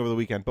watched something over the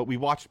weekend, but we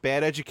watched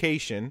Bad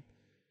Education.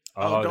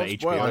 Oh, don't the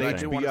spoil HBO it. On I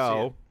do want to see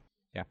HBO. it.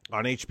 Yeah.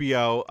 On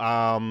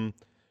HBO,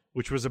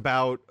 which was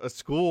about a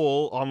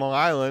school on Long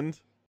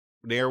Island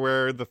near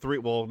where the three,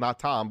 well, not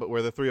Tom, but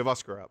where the three of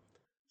us grew up.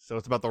 So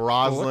it's about the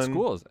Roslyn. What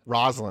school is it?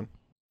 Roslyn.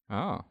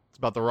 Oh. It's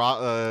about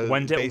the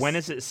when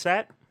is it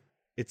set?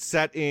 It's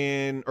set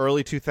in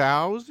early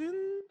 2000s.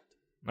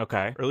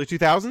 Okay. Early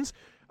 2000s.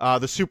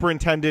 The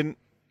superintendent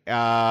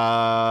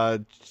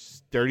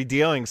dirty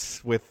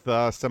dealings with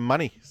some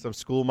money, some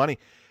school money.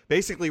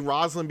 Basically,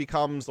 Roslyn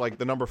becomes like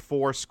the number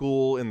 4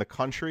 school in the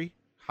country,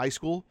 high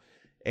school,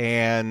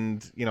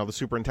 and the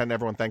superintendent.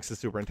 Everyone thanks the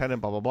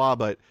superintendent, blah blah blah.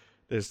 But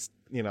there's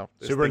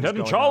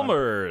Superintendent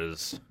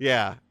Chalmers.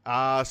 Yeah.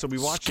 So we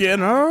watched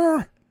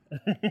Skinner.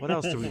 What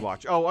else did we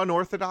watch? Oh,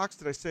 Unorthodox.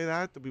 Did I say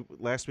that?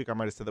 Last week I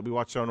might have said that. We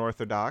watched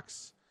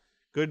Unorthodox.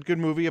 Good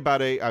movie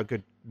about a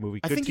good movie.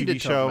 Good I think TV you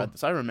did show. talk about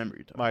this. I remember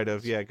you talking. Might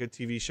have. Yeah, good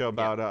TV show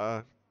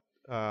about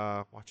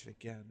watch it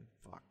again.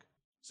 Fuck.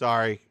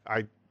 Sorry.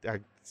 I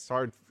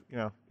started.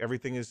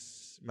 Everything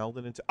is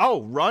melded into.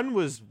 Oh, Run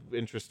was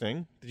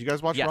interesting. Did you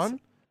guys watch Run?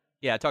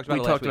 Yeah, I talked about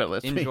it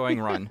last week. Enjoying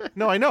Run.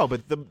 No, I know,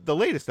 but the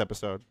latest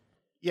episode.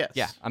 Yes.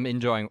 Yeah, I'm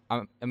enjoying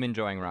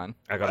Run.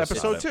 I got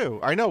episode 2.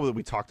 I know that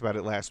we talked about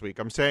it last week.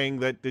 I'm saying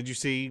that. Did you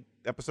see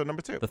episode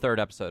number 2? The third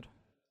episode.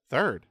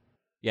 Third.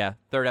 Yeah,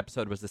 third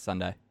episode was this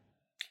Sunday.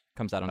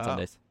 Comes out on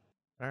Sundays.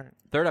 All right.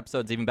 Third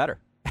episode's even better.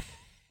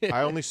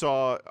 I only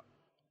saw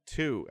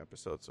 2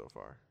 episodes so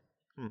far.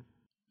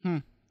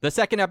 The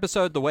second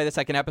episode, the way the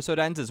second episode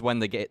ends is when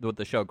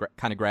the show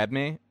kind of grabbed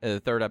me. The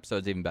third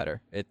episode's even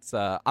better. It's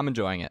I'm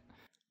enjoying it.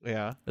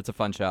 Yeah. It's a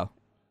fun show.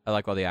 I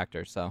like all the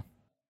actors, so.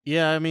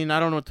 Yeah, I mean, I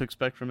don't know what to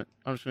expect from it.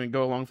 I'm just going to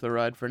go along for the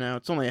ride for now.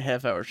 It's only a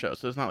half-hour show,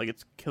 so it's not like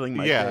it's killing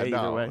my day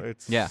either way.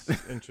 It's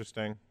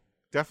interesting.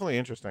 Definitely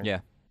interesting. Yeah.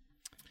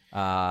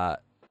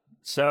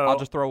 So I'll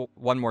just throw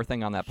one more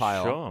thing on that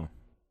pile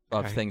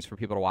of things for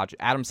people to watch.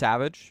 Adam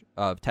Savage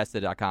of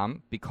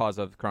Tested.com, because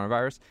of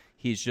coronavirus,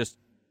 he's just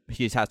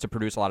he has to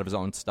produce a lot of his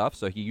own stuff.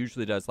 So he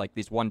usually does like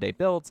these one-day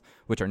builds,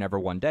 which are never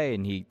one day,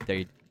 and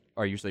they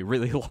are usually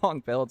really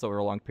long builds over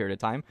a long period of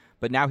time.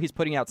 But now he's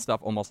putting out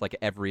stuff almost like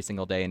every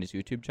single day in his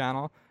YouTube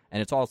channel,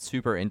 and it's all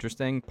super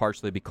interesting,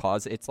 partially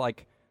because it's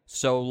like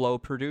so low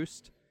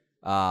produced.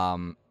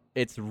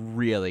 It's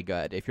really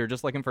good. If you're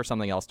just looking for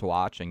something else to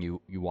watch and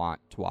you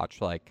want to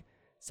watch like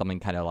something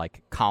kind of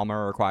like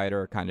calmer or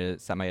quieter, kind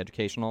of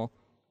semi-educational,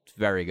 it's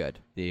very good.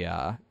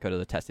 Go to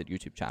the Tested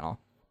YouTube channel.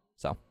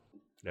 So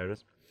there it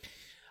is.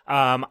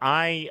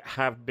 I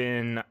have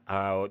been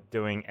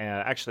doing,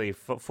 actually,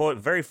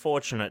 very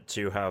fortunate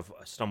to have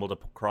stumbled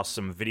across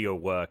some video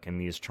work in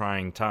these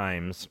trying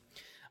times.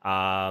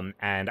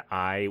 And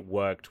I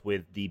worked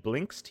with the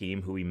Blinks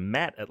team, who we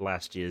met at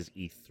last year's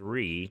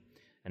E3,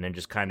 and then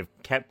just kind of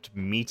kept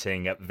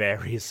meeting at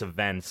various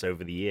events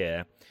over the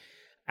year.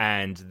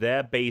 And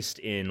they're based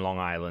in Long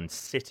Island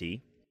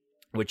City,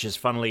 which is,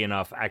 funnily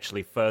enough,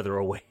 actually further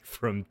away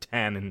from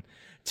Dan and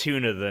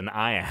Tuna than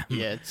I am.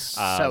 Yeah, it's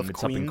South it's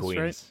Queens, up in Queens.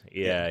 right?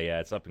 Yeah,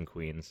 it's up in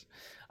Queens.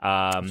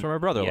 that's where my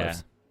brother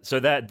lives. So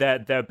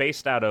they're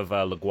based out of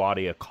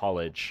LaGuardia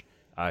College,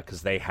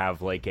 because they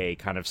have like a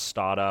kind of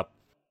startup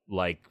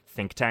like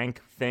think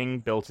tank thing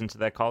built into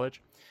their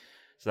college.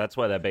 So that's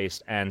where they're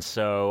based. And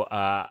so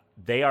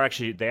they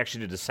actually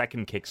did a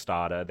second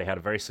Kickstarter. They had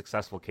a very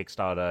successful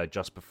Kickstarter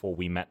just before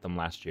we met them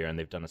last year, and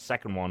they've done a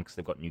second one because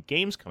they've got new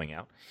games coming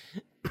out.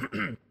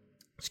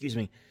 Excuse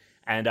me.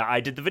 And I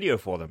did the video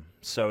for them.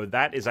 So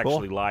that is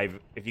actually live.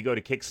 If you go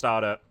to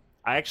Kickstarter,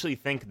 I actually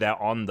think they're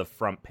on the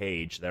front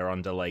page. They're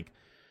under like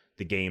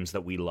the games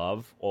that we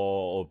love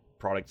or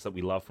products that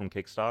we love from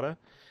Kickstarter.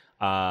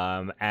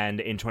 And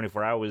in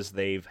 24 hours,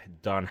 they've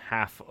done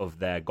half of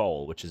their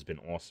goal, which has been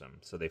awesome.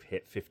 So they've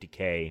hit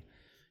 50K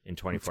in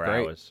 24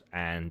 hours.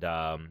 And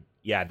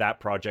that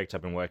project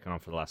I've been working on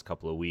for the last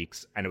couple of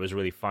weeks. And it was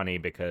really funny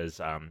because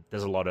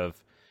there's a lot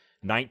of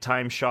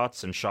nighttime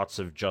shots and shots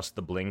of just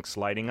the blinks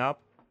lighting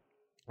up.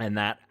 And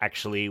that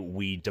actually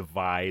we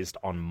devised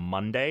on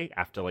Monday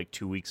after like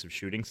 2 weeks of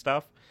shooting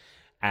stuff.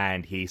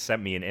 And he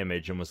sent me an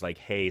image and was like,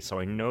 hey, so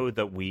I know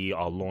that we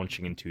are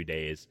launching in 2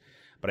 days,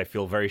 but I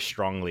feel very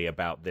strongly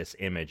about this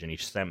image. And he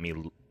sent me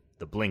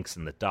the blinks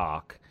in the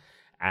dark.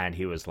 And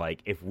he was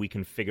like, if we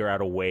can figure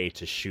out a way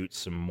to shoot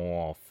some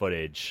more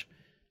footage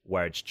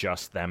where it's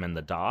just them in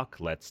the dark,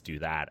 let's do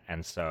that.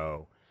 And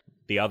so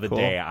the other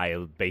day, I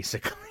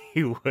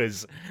basically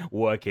was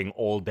working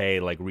all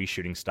day, like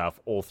reshooting stuff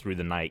all through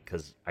the night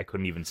because I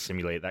couldn't even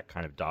simulate that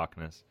kind of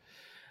darkness.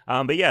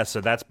 But yeah,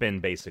 so that's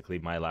been basically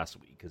my last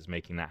week is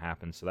making that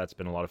happen. So that's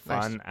been a lot of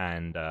fun. Nice.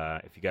 And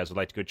if you guys would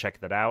like to go check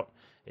that out,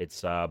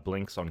 it's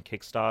Blinks on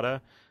Kickstarter.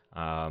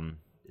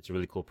 It's a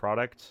really cool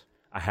product.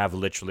 I have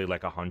literally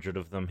like 100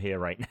 of them here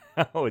right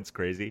now. It's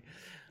crazy.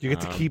 You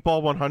get to keep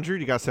all 100?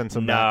 You got to send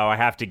some back? No, I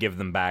have to give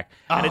them back.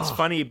 Oh. And it's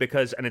funny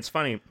because,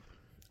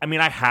 I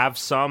mean, I have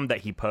some that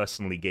he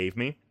personally gave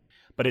me,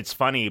 but it's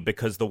funny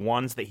because the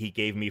ones that he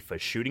gave me for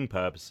shooting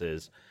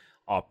purposes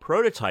are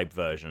prototype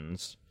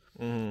versions,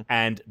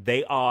 and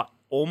they are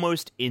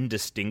almost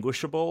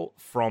indistinguishable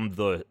from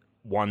the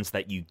ones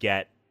that you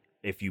get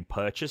if you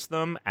purchase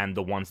them and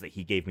the ones that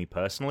he gave me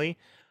personally.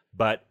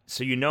 But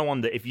so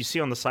if you see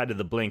on the side of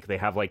the Blink, they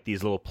have like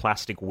these little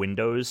plastic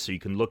windows so you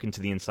can look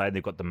into the inside.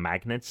 They've got the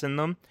magnets in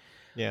them.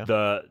 Yeah.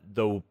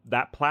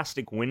 That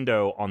plastic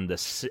window on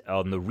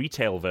the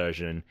retail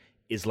version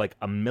is like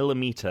a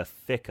millimeter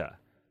thicker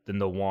than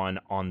the one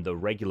on the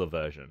regular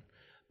version,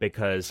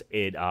 because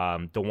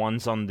the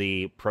ones on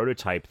the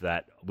prototype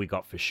that we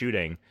got for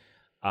shooting,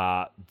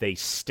 they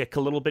stick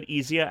a little bit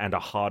easier and are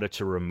harder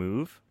to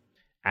remove.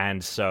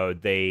 And so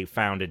they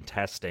found in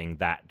testing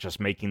that just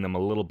making them a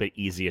little bit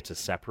easier to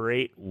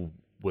separate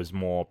was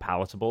more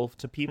palatable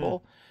to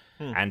people.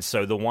 And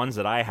so the ones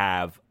that I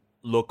have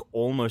look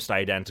almost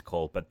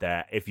identical, but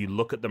if you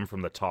look at them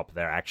from the top,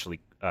 they're actually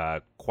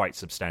quite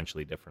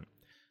substantially different.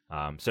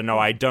 So no,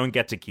 I don't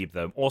get to keep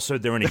them. Also,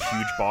 they're in a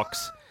huge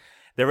box.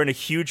 They're in a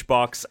huge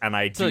box, and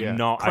I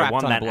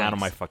want that out of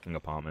my fucking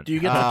apartment. Do you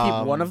get to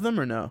keep one of them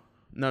or no?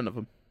 None of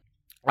them.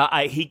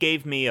 He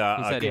gave me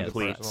a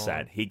complete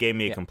set. He gave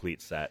me a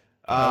complete set.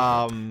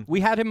 We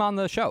had him on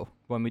the show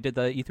when we did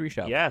the E3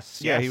 show. Yes.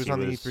 He was on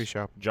the E3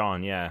 show.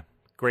 John, yeah.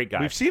 Great guy.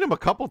 We've seen him a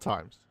couple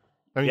times.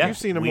 I mean, you've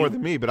seen him more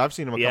than me, but I've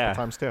seen him a couple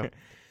times too.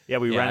 Yeah,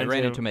 I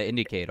ran into him at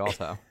Indiecade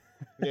also.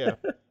 Yeah.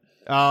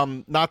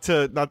 Not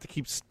to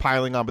keep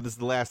piling on, but this is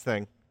the last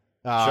thing.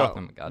 Sure.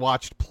 Oh my God.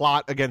 Watched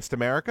Plot Against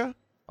America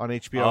on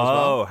HBO as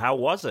well. Oh, how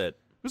was it?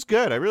 It was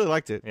good. I really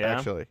liked it,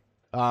 actually.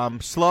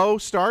 Slow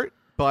start,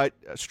 but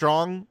a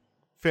strong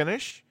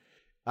finish.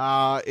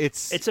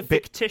 It's a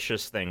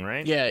fictitious thing,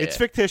 right? Yeah, it's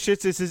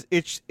fictitious.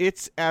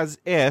 It's as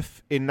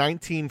if in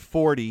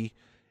 1940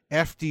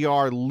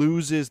 FDR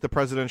loses the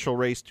presidential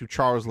race to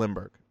Charles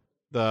Lindbergh,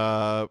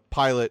 the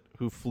pilot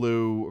who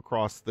flew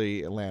across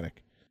the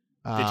Atlantic.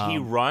 Did he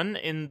run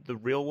in the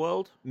real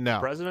world? No.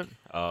 President?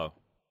 Oh.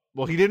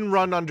 Well, he didn't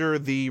run under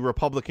the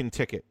Republican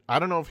ticket. I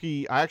don't know if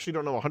I actually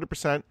don't know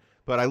 100%,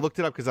 but I looked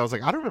it up because I was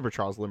like, I don't remember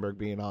Charles Lindbergh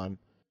being on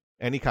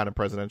any kind of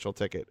presidential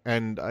ticket.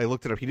 And I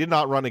looked it up. He did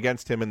not run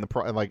against him in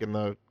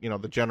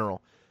the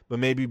general, but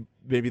maybe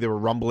there were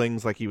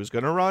rumblings like he was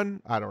going to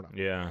run. I don't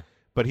know. Yeah.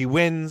 But he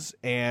wins,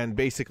 and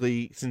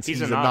basically, since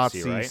he's a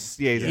Nazi, right?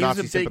 yeah, he's a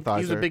Nazi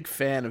sympathizer. He's a big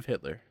fan of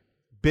Hitler.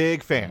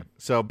 Big fan.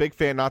 So big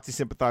fan, Nazi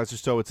sympathizer.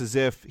 So it's as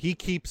if he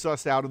keeps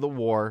us out of the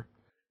war.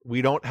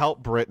 We don't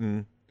help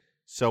Britain.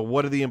 So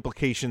what are the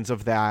implications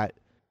of that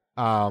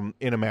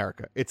in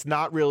America? It's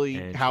not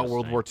really how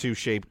World War II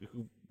shaped.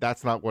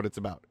 That's not what it's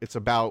about. It's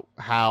about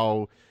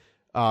how,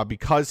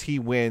 because he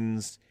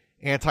wins,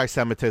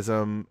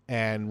 anti-Semitism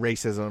and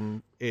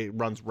racism, it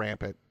runs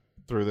rampant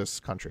through this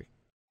country.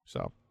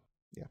 So,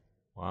 yeah.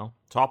 Wow.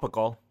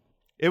 Topical.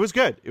 It was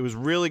good. It was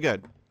really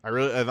good. I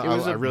really liked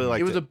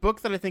it. It was a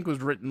book that I think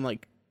was written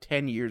like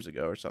 10 years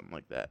ago or something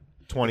like that.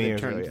 20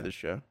 years turned ago. into the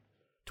show.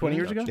 20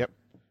 years ago? Yep.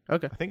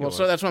 Okay. I think well, it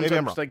so was. that's what I'm Maybe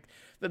saying. I'm It's like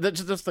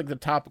that's just like the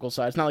topical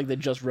side. It's not like they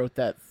just wrote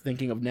that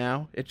thinking of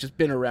now. It's just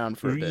been around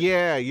for a bit.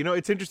 Yeah,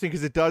 it's interesting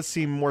because it does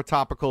seem more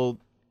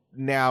topical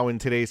now in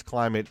today's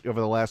climate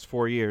over the last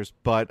 4 years,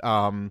 but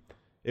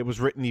it was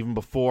written even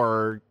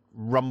before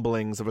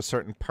rumblings of a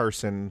certain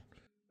person.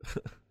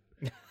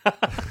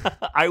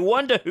 I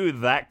wonder who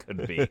that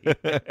could be.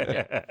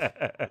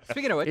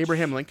 Speaking of which,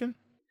 Abraham Lincoln?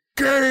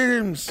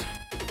 Games!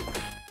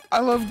 I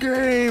love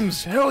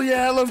games! Hell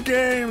yeah, I love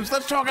games!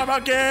 Let's talk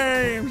about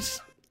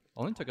games!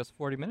 Only took us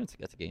 40 minutes to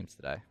get to games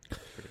today.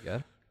 Pretty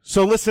good.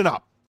 So listen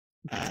up.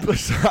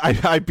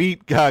 I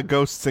beat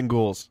Ghosts and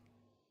Ghouls.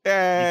 You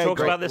talked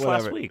about this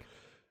last week.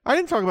 I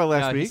didn't talk about it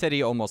last He week. said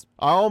he almost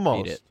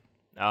beat it.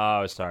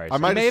 Oh, sorry. I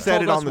might may have said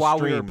told it us on the while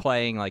stream. we were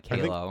playing like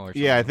Halo or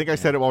something. Yeah, I think I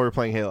said it while we were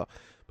playing Halo.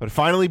 But I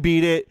finally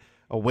beat it.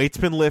 A weight's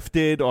been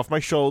lifted off my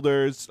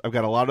shoulders. I've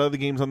got a lot of other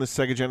games on this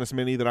Sega Genesis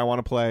Mini that I want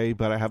to play,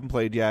 but I haven't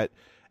played yet.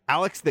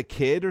 Alex the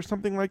Kid or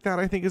something like that,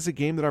 I think, is a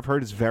game that I've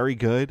heard is very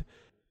good.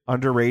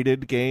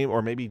 Underrated game,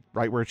 or maybe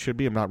right where it should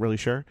be. I'm not really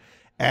sure.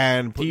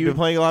 And been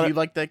playing a lot. Do you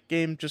like that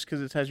game just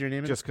because it has your name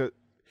in it? Just because.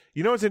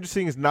 You know what's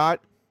interesting is not.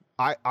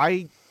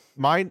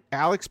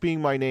 Alex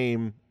being my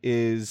name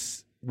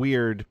is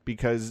weird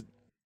because,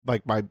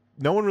 like,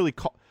 no one really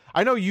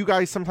I know you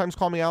guys sometimes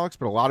call me Alex,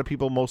 but a lot of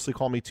people mostly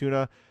call me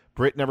Tuna.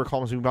 Britt never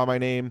calls me by my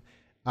name.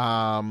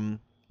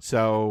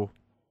 So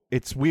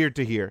it's weird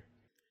to hear.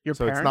 Your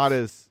so parents? It's not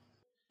as.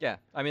 Yeah,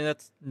 I mean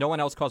no one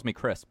else calls me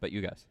Chris, but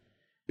you guys.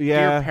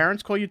 Yeah. Do your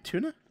parents call you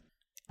Tuna?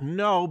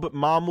 No, but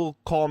mom will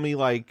call me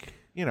like,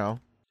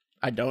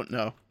 I don't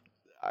know.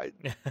 Hi.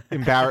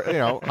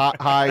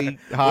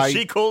 Will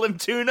she call him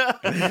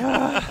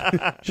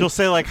Tuna? She'll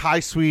say like, hi,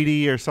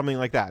 sweetie, or something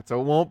like that. So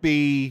it won't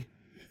be.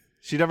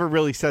 She never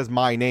really says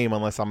my name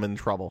unless I'm in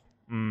trouble.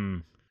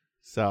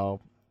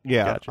 So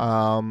yeah,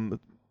 Gotcha.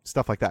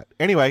 Stuff like that.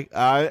 Anyway,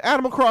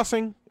 Animal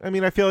Crossing. I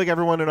mean, I feel like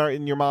everyone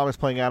in your mom is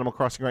playing Animal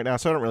Crossing right now,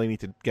 so I don't really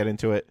need to get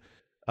into it.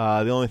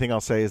 The only thing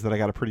I'll say is that I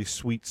got a pretty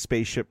sweet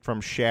spaceship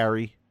from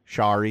Shari,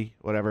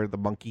 whatever, the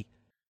monkey,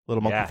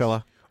 little monkey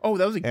fella. Oh,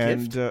 that was a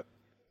gift?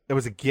 It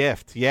was a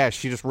gift. Yeah,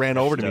 she just ran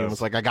over to me and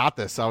was like, I got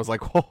this. I was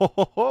like,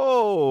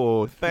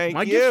 ho, thank you.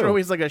 My gifts are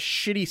always like a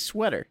shitty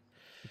sweater.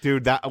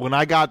 Dude, when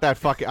I got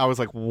that I was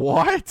like,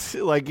 what?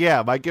 Like,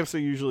 yeah, my gifts are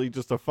usually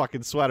just a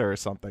fucking sweater or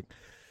something.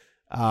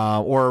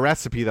 Or a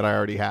recipe that I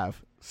already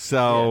have.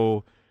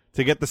 So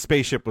to get the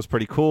spaceship was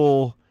pretty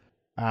cool.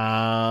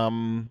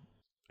 And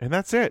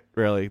that's it,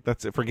 really.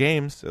 That's it for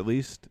games, at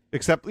least.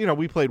 Except,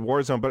 we played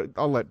Warzone, but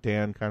I'll let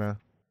Dan kind of...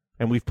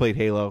 And we've played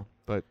Halo,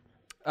 but...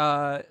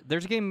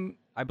 There's a game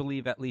I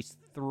believe at least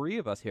 3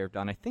 of us here have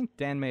done. I think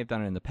Dan may have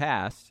done it in the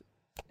past.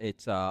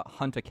 It's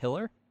Hunt a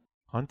Killer.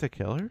 Hunt a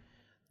Killer?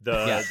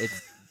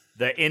 It's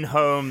the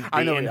in-home,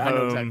 I know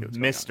exactly what's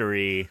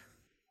mystery.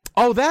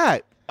 Oh,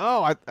 that!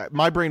 Oh,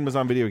 my brain was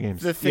on video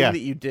games. The thing that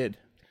you did.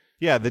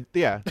 Yeah,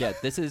 Yeah,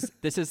 this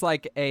is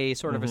like a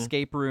sort of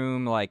escape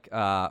room, like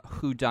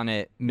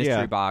whodunit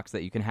mystery box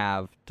that you can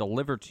have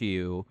delivered to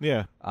you.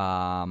 Yeah.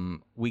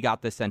 We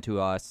got this sent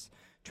to us.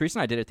 Teresa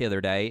and I did it the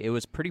other day. It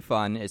was pretty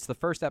fun. It's the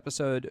first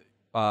episode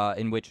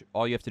in which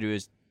all you have to do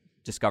is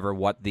discover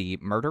what the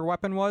murder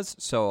weapon was.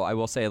 So I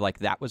will say, like,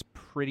 that was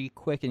pretty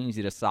quick and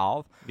easy to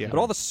solve. Yeah. But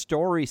all the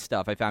story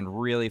stuff I found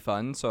really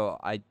fun. So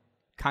I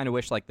kind of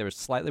wish like there was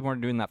slightly more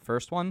to do in that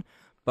first one.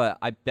 But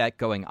I bet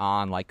going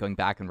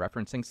back and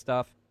referencing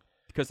stuff,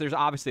 because there's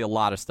obviously a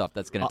lot of stuff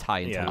that's going to tie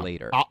into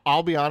later.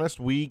 I'll be honest.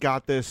 We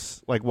got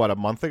this like a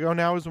month ago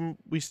now is when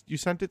you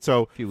sent it.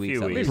 So a few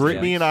weeks. At least,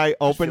 Brittany and I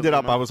opened it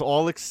up. I was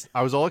all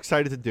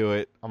excited to do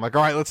it. I'm like,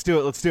 all right, let's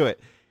do it.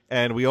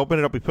 And we open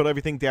it up. We put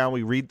everything down.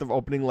 We read the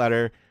opening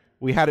letter.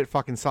 We had it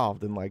fucking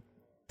solved in like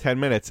 10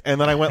 minutes.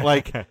 And then I went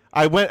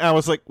I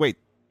was like, wait.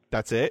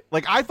 That's it.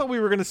 Like, I thought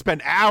we were going to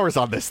spend hours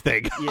on this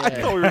thing. Yeah. I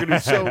thought we were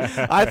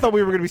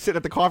going to be sitting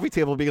at the coffee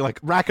table, being like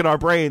racking our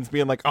brains,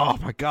 being like, "Oh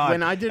my god!"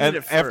 When I did and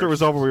it at after it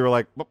was first- over, we were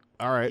like, well,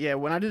 "All right." Yeah,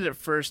 when I did it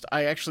first,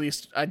 I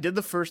did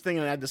the first thing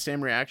and I had the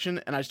same reaction,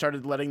 and I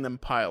started letting them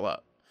pile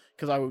up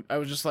because I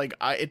was just like,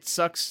 it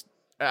sucks.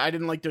 I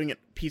didn't like doing it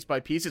piece by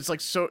piece. It's like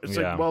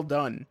like well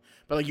done,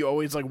 but like you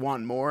always like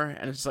want more,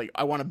 and it's like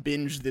I want to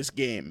binge this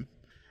game.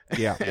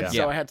 Yeah. And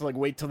so I had to like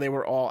wait till they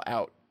were all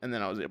out and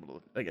then I was able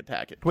to like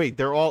attack it. Wait,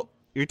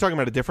 you're talking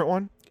about a different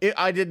one?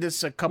 I did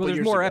this a couple there's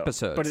years more ago.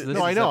 episodes. But This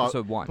No, I is know.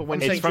 episode 1. But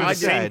when It's from the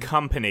same said,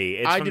 company.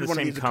 It's I from did the one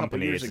of same these a couple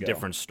company. years It's a ago.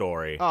 different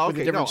story. oh, with a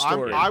okay. different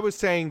story. I was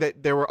saying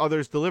that there were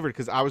others delivered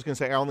because I was going to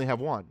say I only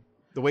have one.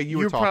 The way you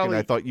were You're talking, probably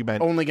I thought you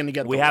meant. only going to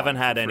get. We the haven't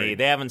one had for any. free.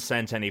 They haven't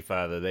sent any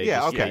further. They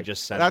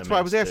just sent That's them why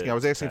I was in asking. I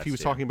was to asking if he was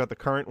test, yeah. talking about the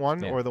current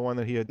one or the one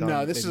that he had done.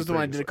 No, this maybe is the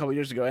one I did a previously. couple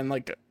years ago, and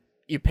like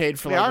you paid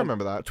for Yeah, like I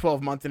remember that.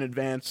 12-month in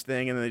advance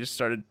thing, and then they just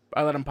started.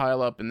 I let them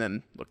pile up, and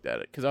then looked at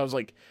it because I was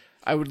like,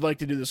 I would like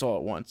to do this all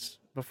at once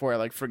before I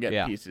like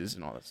forget pieces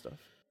and all that stuff.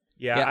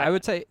 Yeah, I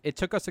would say it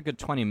took us a good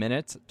 20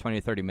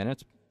 to 30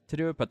 minutes to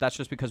do it, but that's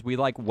just because we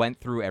like went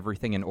through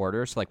everything in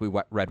order. So like we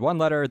read one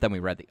letter, then we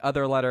read the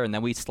other letter, and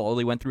then we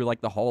slowly went through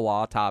like the whole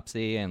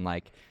autopsy, and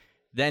like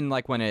then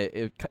like when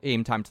it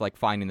came time to like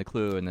finding the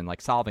clue and then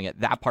like solving it,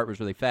 that part was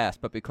really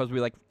fast. But because we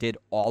like did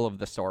all of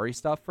the story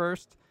stuff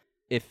first,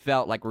 it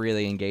felt like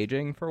really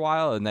engaging for a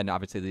while, and then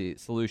obviously the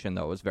solution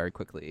though was very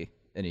quickly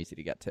and easy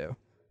to get to,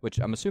 which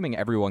I'm assuming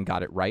everyone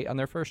got it right on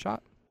their first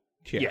shot.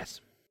 Yeah.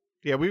 Yes.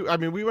 Yeah,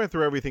 we went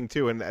through everything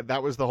too, and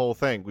that was the whole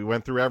thing. We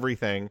went through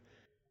everything,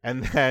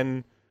 and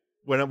then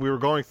when we were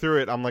going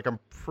through it, I'm like, I'm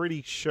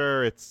pretty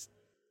sure it's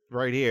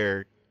right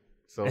here.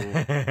 So, all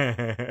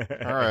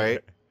right,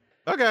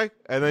 okay.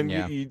 And then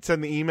you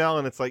send the email,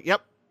 and it's like,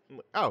 yep.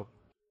 Oh,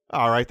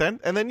 all right then.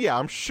 And then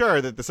I'm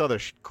sure that this other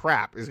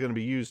crap is going to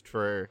be used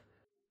for.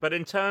 But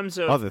in terms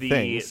of other the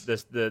things.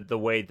 the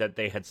way that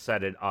they had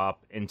set it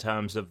up, in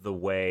terms of the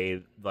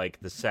way like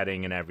the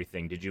setting and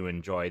everything, did you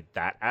enjoy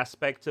that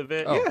aspect of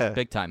it? Oh, Yeah.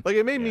 big time. Like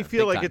it made me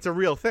feel big like time. it's a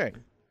real thing.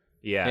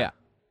 Yeah.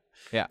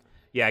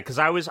 Because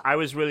I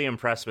was really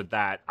impressed with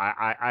that.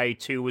 I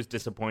too was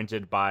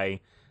disappointed by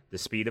the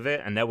speed of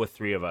it, and there were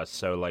 3 of us,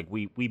 so like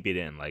we beat it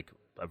in like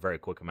a very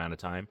quick amount of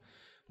time.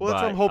 Well,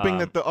 that's what I'm hoping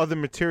that the other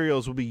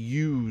materials will be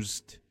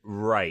used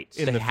right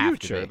in They the have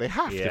to future. be. They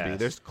have to be. Yes.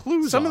 There's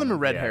clues. Some of on them are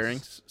red yes.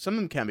 herrings. Some of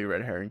them can be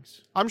red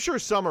herrings. I'm sure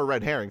some are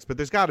red herrings, but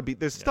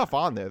there's stuff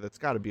on there that's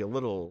got to be a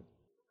little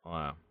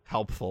Wow.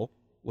 helpful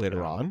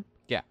later on.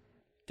 Yeah,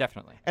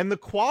 definitely. And the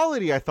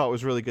quality I thought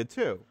was really good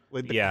too.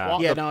 Like the Yeah.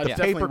 Yeah, the no, it's paper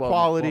definitely well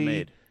quality.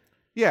 made.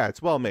 Yeah,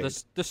 it's well made.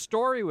 The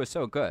story was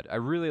so good. I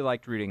really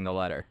liked reading the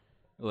letter.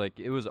 Like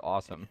it was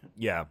awesome.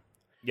 Yeah.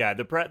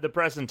 The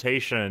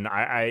presentation.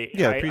 I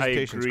the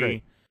presentation's agree.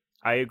 great.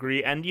 I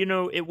agree, and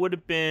it would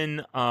have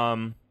been.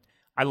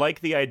 I like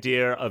the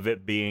idea of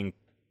it being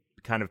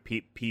kind of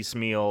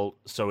piecemeal,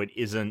 so it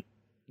isn't.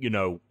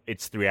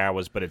 It's 3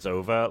 hours, but it's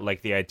over.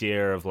 Like the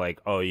idea of like,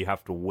 oh, you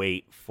have to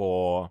wait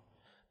for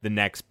the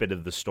next bit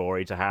of the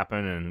story to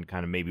happen, and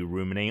kind of maybe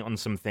ruminate on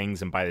some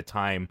things, and by the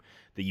time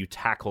that you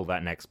tackle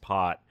that next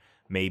part,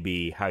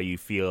 maybe how you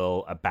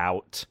feel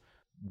about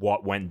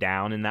what went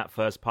down in that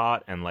first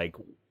part, and like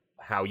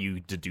how you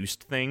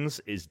deduced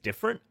things is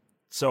different.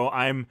 So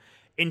I'm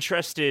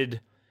interested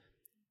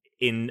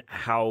in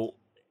how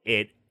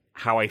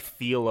I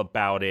feel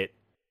about it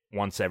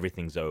once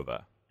everything's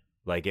over.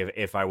 Like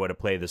if I were to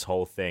play this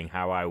whole thing,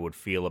 how I would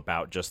feel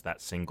about just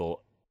that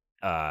single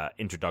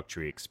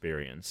introductory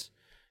experience.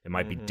 It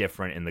might be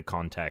different in the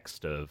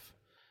context of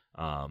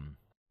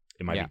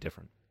it might be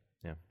different.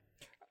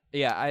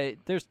 Yeah,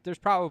 there's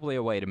probably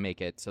a way to make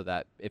it so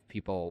that if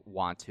people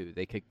want to,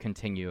 they could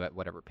continue at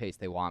whatever pace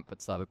they want,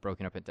 but still have it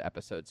broken up into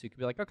episodes. So you could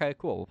be like, okay,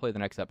 cool, we'll play the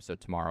next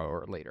episode tomorrow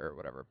or later or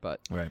whatever.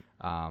 But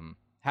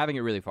having it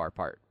really far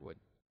apart would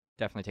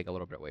definitely take a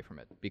little bit away from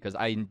it because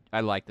I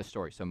like the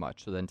story so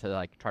much. So then to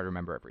like try to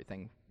remember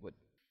everything would.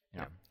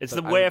 It's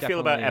but the way I would feel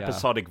about definitely,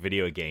 episodic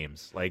video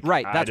games. Like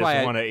right, that's I why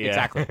just wanna,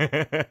 exactly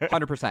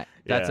 100%.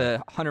 That's Yeah.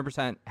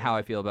 100% how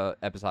I feel about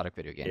episodic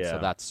video games. So Yeah.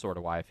 that's sort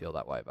of why I feel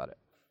that way about it.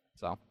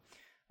 So,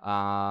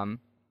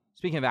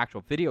 speaking of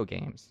actual video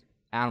games,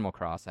 Animal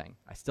Crossing.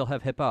 I still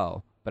have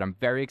Hippo, but I'm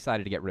very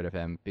excited to get rid of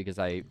him because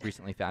I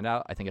recently found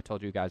out. I think I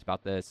told you guys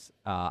about this.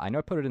 I know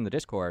I put it in the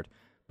Discord,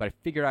 but I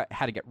figured out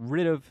how to get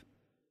rid of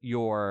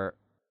your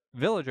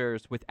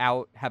villagers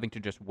without having to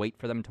just wait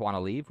for them to want to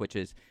leave, which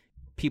is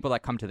people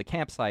that come to the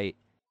campsite.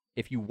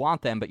 If you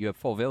want them, but you have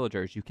full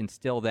villagers, you can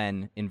still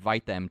then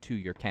invite them to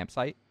your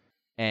campsite,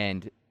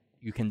 and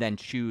you can then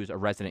choose a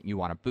resident you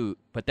want to boot.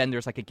 But then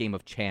there's like a game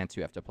of chance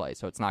you have to play,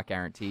 so it's not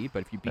guaranteed.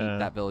 But if you beat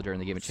that villager in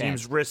the game of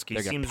chance, seems risky.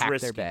 they're gonna Seems pack their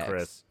risky, bags.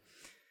 Chris.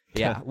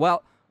 Yeah.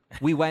 Well,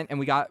 we went and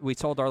we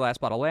sold our last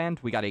plot of land.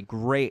 We got a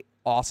great,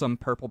 awesome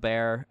purple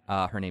bear.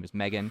 Her name is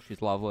Megan.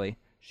 She's lovely.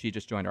 She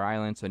just joined our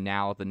island, so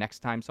now the next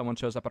time someone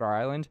shows up at our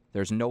island,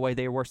 there's no way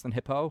they're worse than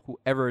Hippo.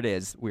 Whoever it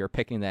is, we are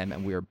picking them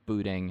and we are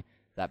booting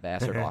that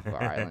bastard off of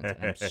our island.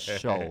 And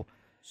I'm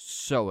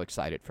so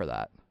excited for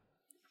that.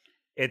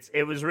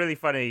 It was really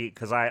funny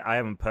because I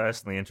haven't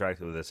personally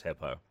interacted with this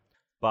hippo,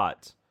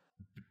 but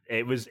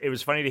it was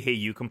funny to hear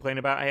you complain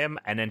about him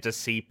and then to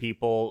see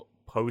people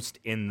post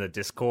in the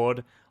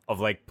Discord of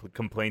like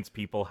complaints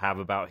people have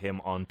about him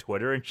on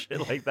Twitter and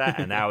shit like that,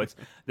 and now it's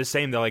the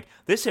same. They're like,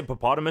 this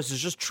hippopotamus is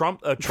just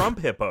a Trump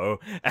hippo,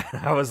 and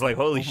I was like,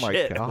 holy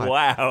shit, God.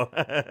 wow.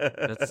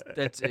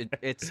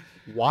 It's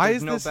Why there's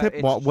is no this ba-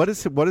 hippo?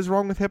 it's- What is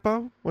wrong with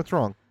Hippo? What's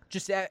wrong?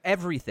 Just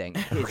everything.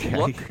 His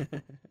look,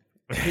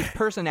 his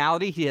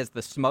personality. He has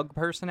the smug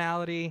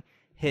personality.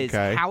 His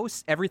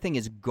house, everything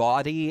is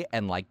gaudy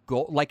and like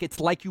it's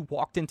like you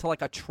walked into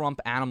like a Trump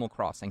Animal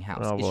Crossing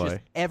house. Oh, it's boy.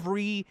 just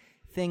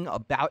everything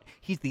about.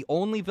 He's the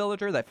only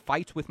villager that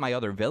fights with my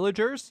other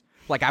villagers.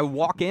 Like I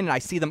walk in and I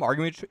see them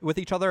arguing with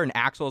each other, and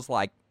Axel's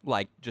like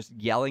just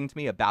yelling to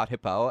me about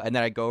Hippo, and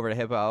then I go over to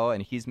Hippo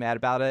and he's mad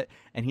about it,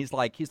 and he's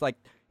like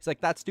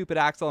that stupid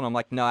Axel, and I'm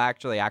like, no,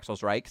 actually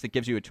Axel's right, because it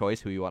gives you a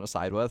choice who you want to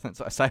side with, and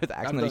so I side with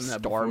Axel, and he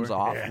storms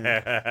off.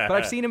 But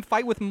I've seen him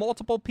fight with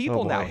multiple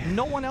people now.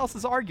 No one else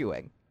is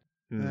arguing.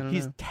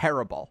 He's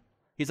terrible.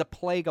 He's a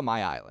plague of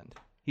my island.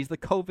 He's the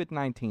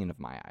COVID-19 of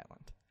my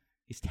island.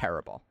 He's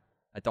terrible.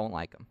 I don't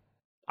like him.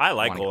 I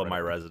like all of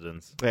my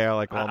residents. Yeah, I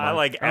like all. I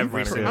like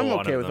every single one of them. I'm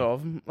okay with all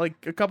of them.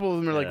 Like a couple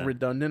of them are like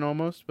redundant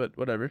almost, but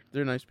whatever.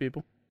 They're nice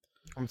people.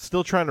 I'm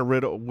still trying to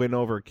win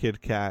over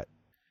Kid Cat.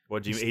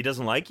 What do you mean? He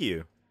doesn't like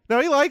you? No,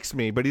 he likes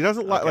me, but he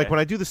doesn't like when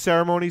I do the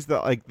ceremonies.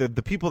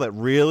 The people that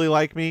really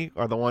like me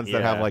are the ones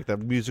that have like the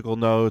musical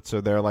notes,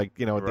 or they're like, at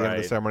the end of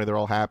the ceremony they're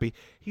all happy.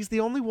 He's the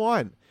only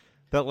one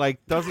that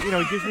like doesn't, he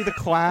gives me the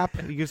clap.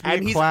 He gives me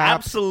and a clap.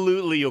 He's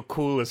absolutely your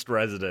coolest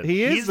resident.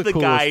 He's the coolest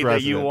guy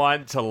resident that you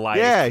want to like.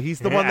 Yeah, he's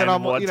the one that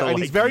I'm. And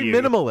he's very you.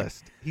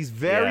 minimalist. He's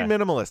very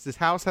minimalist. His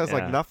house has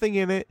like nothing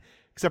in it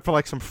except for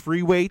like some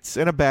free weights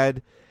and a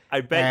bed. I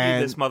bet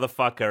you this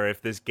motherfucker,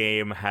 if this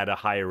game had a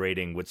higher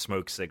rating, would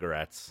smoke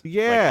cigarettes.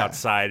 Yeah, like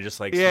outside, just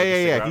like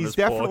yeah. He's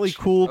definitely porch.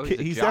 cool.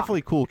 He's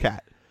definitely cool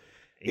cat.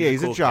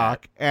 He's a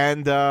jock,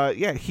 and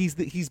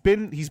he's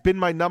been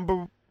my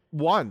number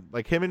one.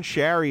 Like him and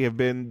Sherry have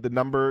been the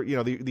number,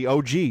 the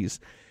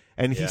OGs,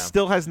 and he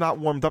still has not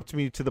warmed up to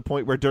me to the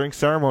point where during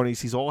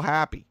ceremonies he's all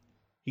happy.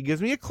 He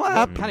gives me a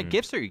clap. What kind of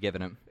gifts are you giving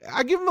him?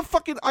 I give him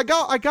I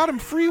got him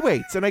free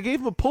weights, and I gave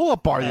him a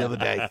pull-up bar the other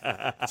day.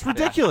 It's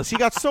ridiculous. He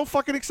got so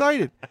fucking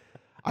excited.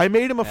 I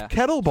made him a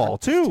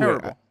kettleball too.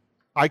 Terrible.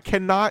 I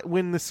cannot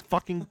win this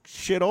fucking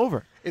shit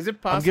over. Is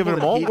it possible? I'm giving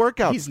him all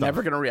workout He's stuff.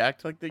 never gonna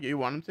react like that. You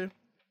want him to?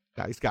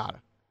 Yeah, he's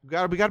gotta. We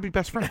gotta be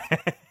best friends.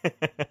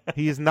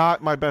 He is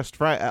not my best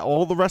friend.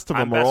 All the rest of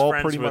them are all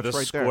pretty much right there. I'm best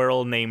friends with a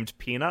squirrel named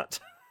Peanut.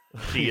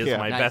 She is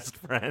my best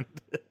friend.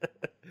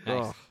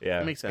 Nice. Yeah,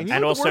 that makes sense. And you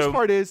know what the worst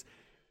part is?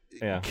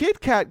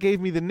 Kid Cat gave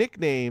me the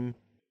nickname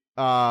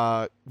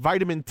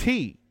Vitamin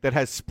T that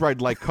has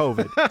spread like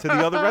COVID to the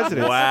other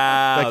residents.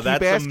 Wow, that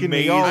keep that's asking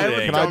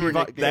amazing.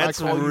 Me, that's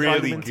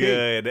really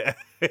good.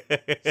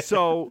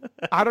 So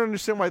I don't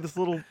understand why this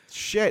little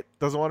shit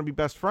doesn't want to be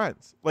best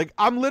friends. Like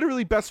I'm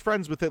literally best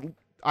friends with it.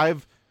 How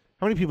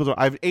many people do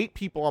I have? 8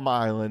 people on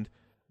my island.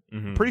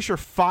 Mm-hmm. Pretty sure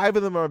 5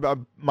 of them are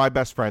my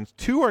best friends.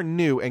 2 are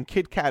new, and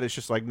Kid Cat is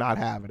just like not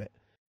having it.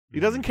 He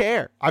doesn't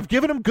care. I've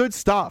given him good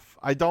stuff.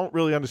 I don't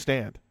really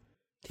understand.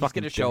 He's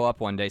going to show up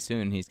one day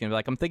soon. He's going to be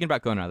like, I'm thinking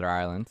about going to other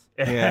islands.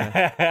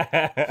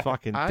 Yeah.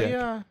 Fucking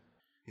dick.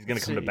 He's going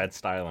to come to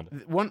Bed-Stuy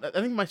Island.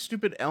 I think my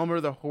stupid Elmer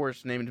the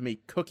horse named me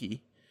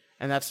Cookie,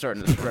 and that's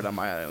starting to spread on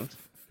my island.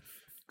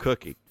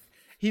 Cookie.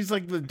 He's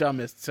like the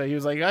dumbest, so he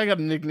was like, I got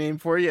a nickname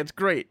for you. It's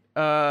great.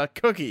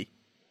 Cookie.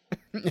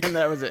 And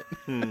that was it.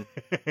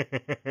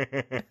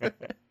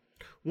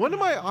 One of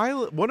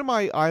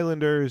my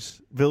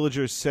islanders,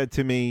 villagers said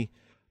to me,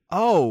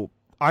 "Oh,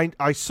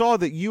 I saw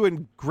that you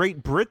and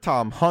Great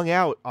Britom hung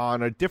out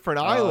on a different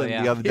island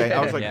the other day."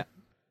 Yeah.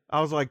 I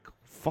was like,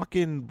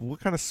 fucking, what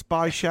kind of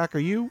spy shack are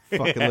you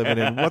fucking living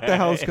in? What the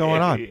hell is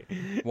going on?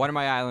 One of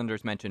my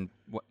islanders mentioned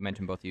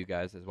both of you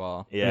guys as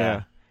well.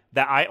 Yeah.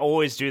 That I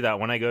always do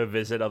that when I go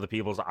visit other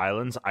people's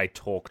islands. I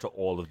talk to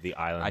all of the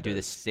islanders. I do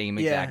the same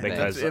exact thing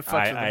because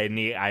I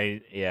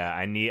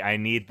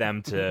need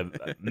them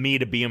to me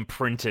to be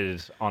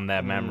imprinted on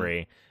their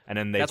memory, and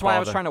then that's why I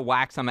was trying to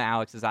whack some of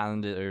Alex's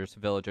islanders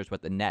villagers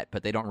with the net,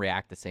 but they don't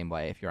react the same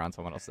way if you're on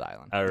someone else's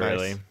island. Oh,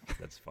 really?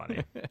 That's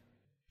funny.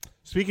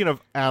 Speaking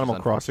of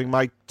Animal Crossing,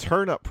 my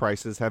turnip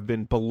prices have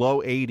been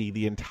below 80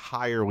 the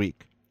entire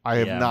week. I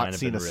have not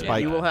seen a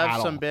spike. You will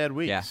have some all. bad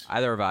weeks. Yeah,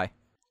 either have I.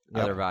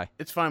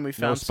 It's fine. We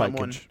found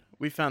someone.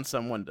 We found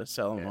someone to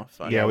sell them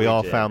off. Yeah, we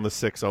all found the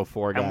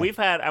 604 guy.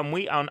 And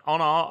we on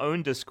our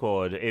own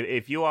Discord.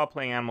 If you are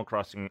playing Animal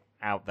Crossing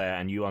out there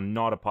and you are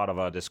not a part of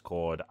our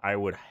Discord, I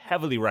would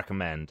heavily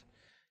recommend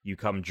you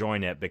come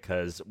join it,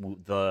 because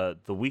the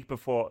week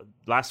before,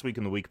 last week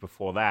and the week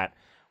before that,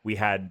 we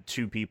had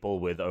 2 people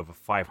with over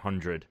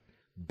 500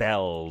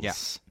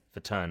 bells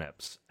for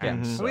turnips. Yeah,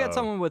 and so, we had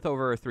someone with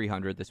over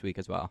 300 this week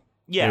as well.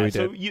 Yeah,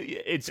 so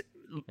it's.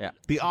 Yeah,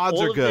 the odds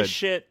are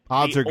good.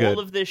 All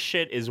of this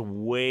shit is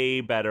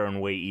way better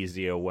and way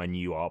easier when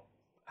you are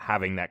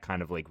having that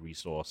kind of like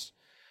resource.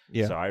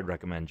 Yeah. So I'd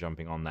recommend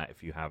jumping on that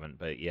if you haven't.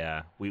 But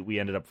yeah, we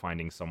ended up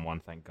finding someone,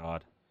 thank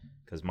God,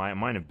 because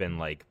mine have been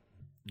like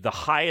the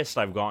highest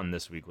I've gotten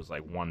this week was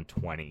like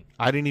 120.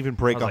 I didn't even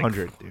break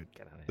 100, dude.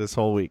 This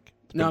whole week.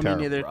 No, me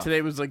neither. Rough.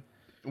 Today was like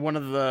one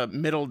of the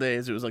middle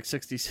days. It was like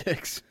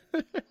 66.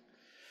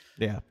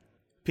 Yeah.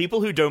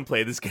 People who don't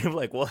play this game are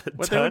like, what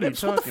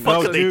turnips? What the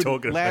fuck are they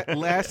talking about?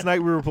 Last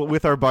night we were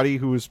with our buddy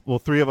who was,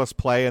 3 of us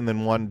play and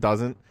then one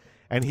doesn't.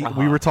 And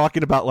we were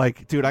talking about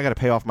like, dude, I got to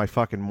pay off my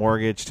fucking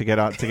mortgage to get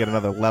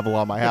another level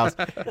on my house.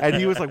 And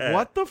he was like,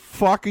 what the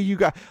fuck are you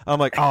guys? I'm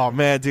like, oh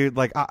man, dude,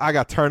 like I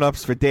got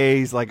turnips for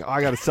days. Like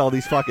I got to sell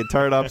these fucking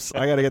turnips.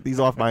 I got to get these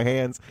off my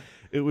hands.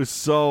 It was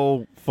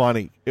so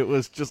funny. It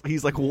was just,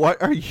 he's like,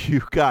 what are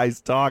you guys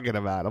talking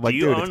about? I'm like,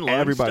 dude, it's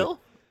everybody. Still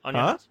on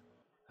your house?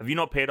 Have you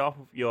not paid off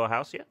your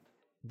house yet?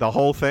 The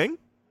whole thing?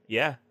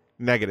 Yeah.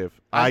 Negative.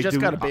 I just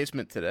got a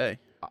basement today.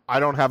 I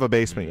don't have a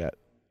basement yet.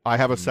 I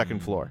have a second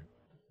floor.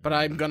 But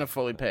I'm going to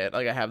fully pay it.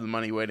 Like, I have the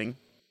money waiting,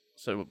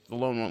 so the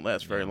loan won't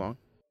last very long.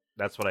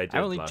 That's what I did. I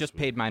only just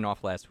paid mine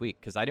off last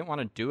week because I didn't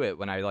want to do it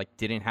when I like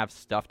didn't have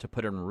stuff to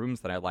put in rooms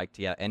that I liked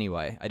yet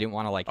anyway. I didn't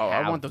want to like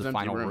have I want those the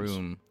final rooms.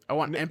 room. I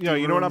want empty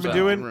you know what I've been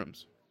doing?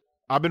 Rooms.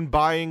 I've been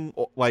buying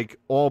like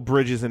all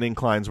bridges and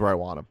inclines where I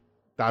want them.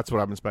 That's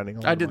what I've been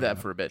spending. I did that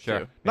for a bit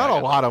too. Not a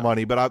lot of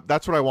money, but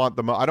that's what I want.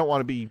 I don't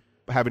want to be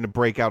having to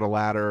break out a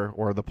ladder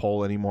or the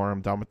pole anymore.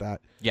 I'm done with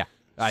that. Yeah.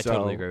 I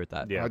totally agree with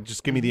that. Yeah,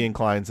 just give me the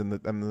inclines and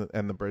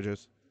the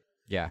bridges.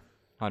 Yeah,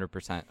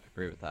 100%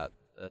 agree with that.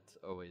 That's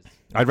always.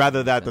 I'd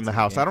rather that than the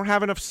house. I don't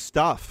have enough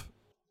stuff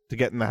to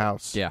get in the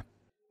house. Yeah,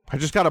 I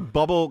just got a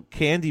bubble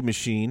candy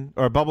machine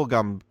or a bubble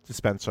gum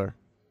dispenser.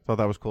 Thought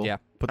that was cool. Yeah,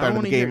 put that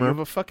in the game room. You have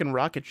a fucking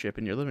rocket ship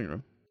in your living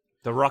room.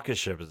 The rocket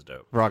ship is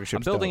dope. Rocket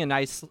ship's I'm building dope. a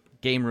nice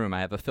game room.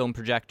 I have a film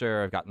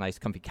projector. I've got nice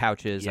comfy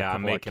couches. Yeah, I have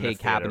I'm a couple making arcade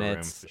a theater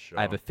cabinets. room for sure.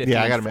 I have a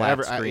 50-inch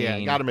flat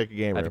screen. Gotta make a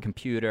game I have a room.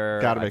 computer.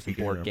 Gotta I have make a some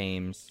game board room.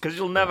 games. Because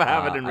you'll never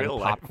have it in I have real a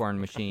life. popcorn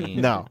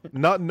machine. No,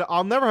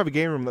 I'll never have a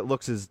game room that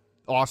looks as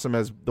awesome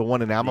as the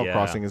one in Animal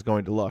Crossing is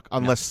going to look,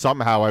 unless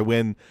somehow I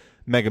win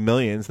Mega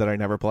Millions that I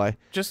never play.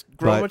 Just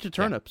grow a bunch of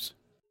turnips.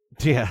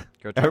 Yeah,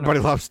 everybody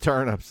loves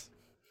turnips.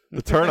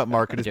 The turnip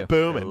market is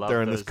booming They love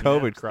during this those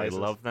COVID nips. crisis. They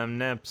love them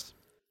nips.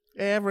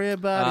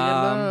 Everybody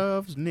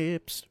loves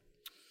nips.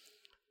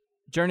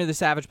 Journey to the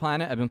Savage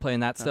Planet. I've been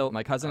playing that still with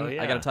my cousin. Oh,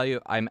 yeah. I got to tell you,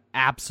 I'm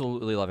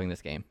absolutely loving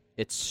this game.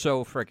 It's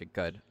so freaking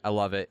good. I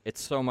love it. It's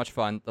so much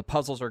fun. The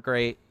puzzles are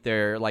great.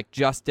 They're like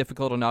just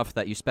difficult enough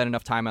that you spend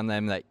enough time on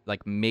them that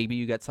like maybe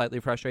you get slightly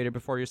frustrated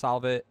before you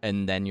solve it,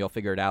 and then you'll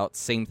figure it out.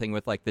 Same thing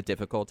with like the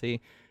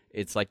difficulty.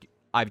 It's like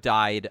I've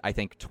died, I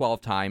think,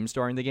 12 times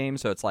during the game,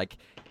 so it's like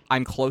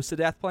I'm close to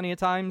death plenty of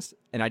times,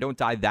 and I don't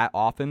die that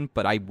often,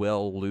 but I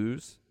will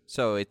lose.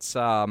 So it's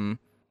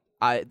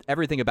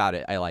everything about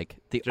it I like.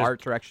 The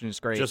art direction is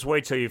great. Just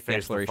wait till you face the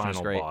exploration is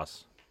final great.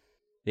 boss.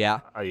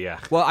 Yeah. Yeah.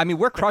 Well, I mean,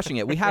 we're crushing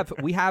it. We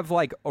have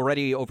like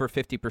already over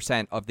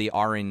 50% of the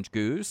orange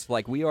goose.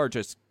 Like we are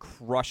just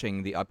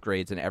crushing the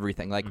upgrades and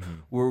everything. Like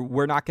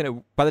we're not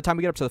gonna. By the time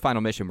we get up to the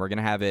final mission, we're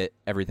gonna have it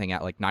everything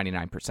at like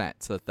 99%.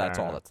 So that's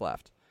all that's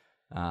left.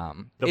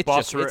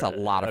 It's a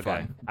lot of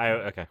fun.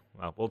 Okay.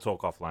 Well, we'll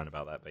talk offline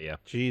about that. But yeah.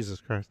 Jesus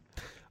Christ.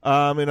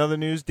 In other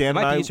news, It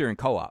might be easier in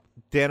co-op.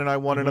 Dan and I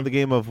won another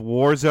game of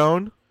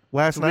Warzone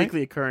last It's a night.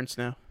 weekly occurrence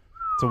now.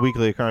 It's a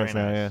weekly occurrence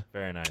Very now. nice. Yeah.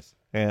 Very nice.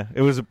 Yeah,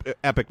 it was an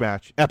epic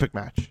match. Epic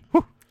match.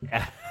 Whew.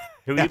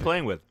 Who are you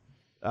playing with?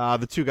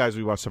 The two guys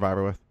we watched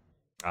Survivor with.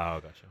 Oh,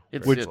 gotcha.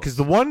 Because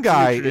the one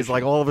guy is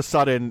like all of a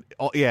sudden,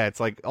 it's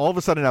like all of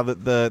a sudden now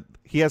that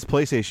he has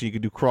PlayStation, you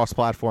can do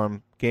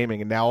cross-platform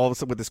gaming, and now all of a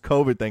sudden with this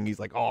COVID thing, he's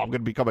like, oh, I'm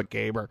gonna become a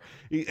gamer.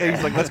 He's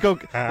like, let's go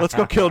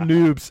kill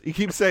noobs. He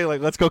keeps saying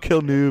like, let's go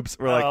kill noobs.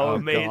 We're like, oh,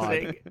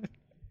 amazing. God.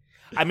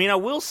 I mean, I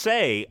will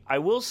say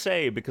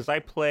because I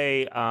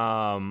play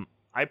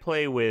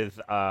with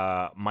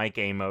Mike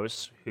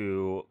Amos,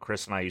 who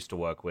Chris and I used to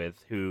work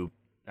with,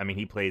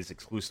 he plays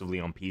exclusively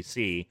on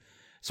PC,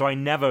 so I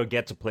never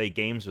get to play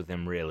games with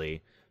him,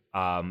 really.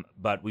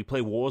 But we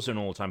play Warzone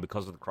all the time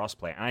because of the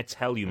crossplay. And I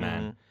tell you,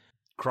 man,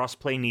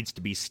 crossplay needs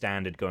to be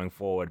standard going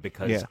forward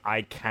because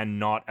I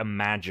cannot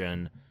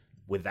imagine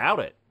without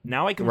it.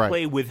 Now I can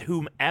play with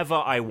whomever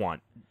I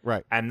want.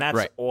 Right. And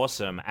that's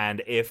awesome.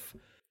 And if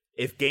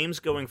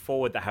games going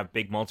forward that have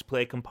big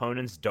multiplayer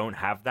components don't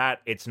have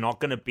that, it's not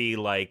going to be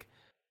like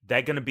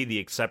they're going to be the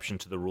exception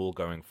to the rule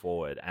going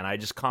forward. And I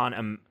just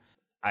can't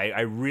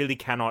I really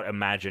cannot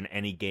imagine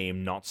any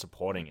game not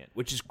supporting it,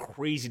 which is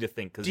crazy to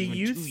think because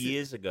even 2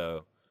 years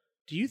ago.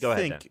 Do you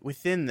think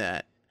within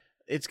that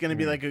it's going to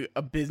be like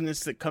a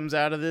business that comes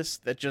out of this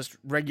that just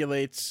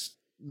regulates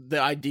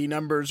the ID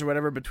numbers or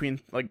whatever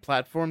between like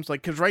platforms?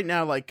 Like, because right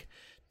now, like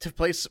to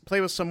play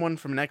with someone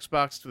from an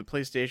Xbox to the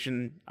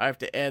PlayStation, I have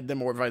to add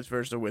them or vice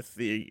versa with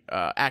the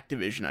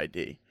Activision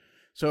ID.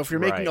 So if you're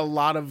making a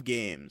lot of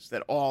games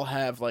that all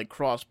have like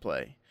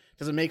crossplay,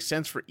 does it make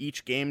sense for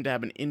each game to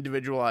have an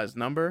individualized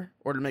number,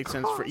 or does it make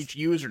sense for each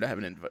user to have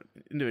an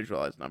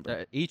individualized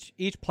number? Each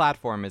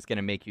platform is going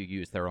to make you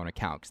use their own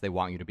account because they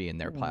want you to be in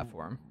their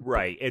platform.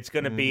 Right. It's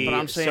going to be. But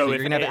I'm saying so you're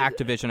going to have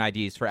Activision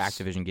IDs for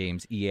Activision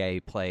games, EA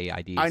Play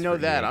IDs. I know for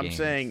that. EA I'm games.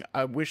 saying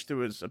I wish there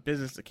was a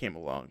business that came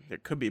along. There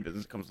could be a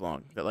business that comes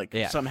along that like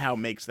somehow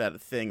makes that a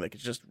thing. Like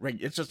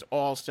it's just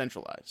all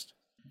centralized.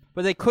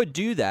 But they could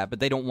do that,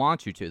 but they don't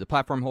want you to. The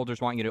platform holders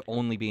want you to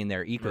only be in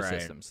their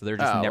ecosystem, so they're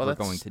just never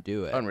going to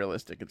do it.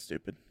 Unrealistic and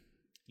stupid.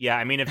 Yeah,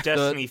 I mean, if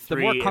Destiny 3...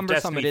 The more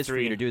cumbersome it is for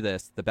you to do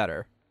this, the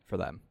better for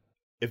them.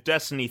 If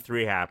Destiny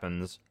 3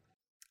 happens,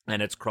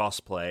 and it's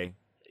crossplay,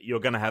 you're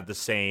gonna have the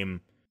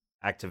same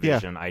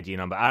Activision ID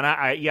number. And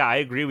I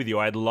agree with you.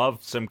 I'd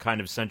love some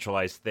kind of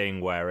centralized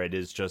thing where it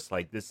is just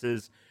like, this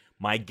is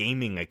my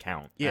gaming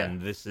account,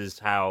 and this is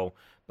how.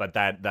 But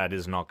that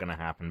is not going to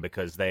happen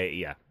because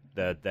they're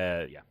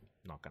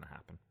not going to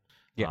happen.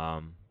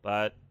 Yeah.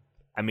 But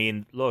I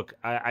mean, look,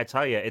 I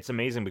tell you, it's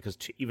amazing because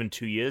even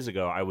 2 years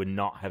ago, I would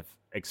not have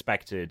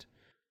expected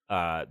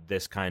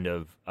this kind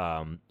of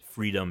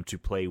freedom to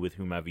play with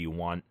whomever you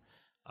want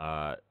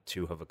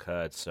to have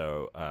occurred.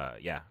 So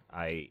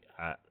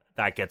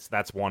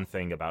that's one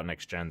thing about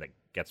next gen that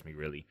gets me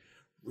really,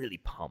 really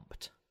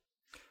pumped.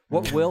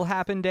 What will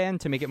happen, Dan,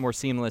 to make it more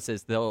seamless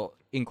is they'll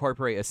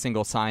incorporate a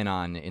single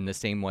sign-on in the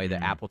same way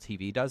that Apple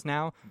TV does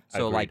now.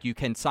 So, like, you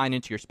can sign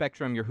into your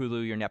Spectrum, your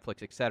Hulu, your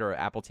Netflix, etc.,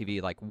 Apple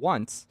TV, like,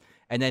 once,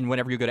 and then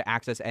whenever you go to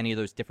access any of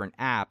those different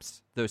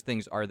apps, those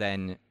things are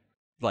then,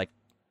 like,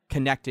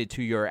 connected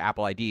to your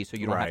Apple ID, so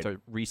you don't have to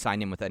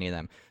re-sign in with any of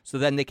them. So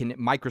then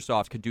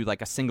Microsoft could do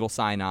like a single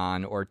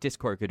sign-on, or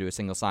Discord could do a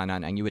single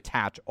sign-on, and you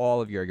attach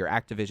all of your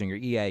Activision, your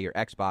EA, your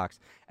Xbox,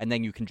 and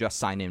then you can just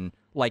sign in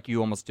like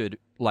you almost did,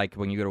 like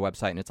when you go to a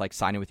website and it's like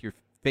sign in with your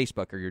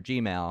Facebook or your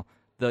Gmail.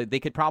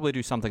 They could probably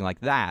do something like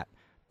that,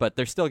 but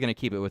they're still going to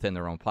keep it within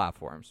their own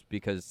platforms,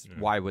 because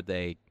why would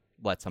they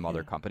let some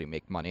other company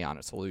make money on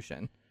a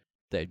solution?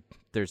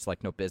 There's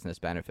like no business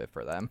benefit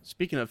for them.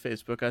 Speaking of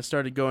Facebook, I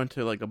started going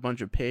to like a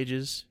bunch of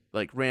pages,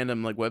 like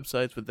random like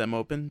websites with them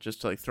open,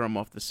 just to like throw them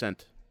off the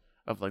scent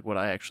of like what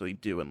I actually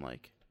do and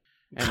like.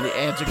 And the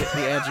ads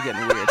are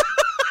getting weird.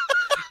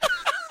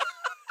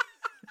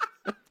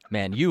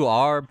 Man, you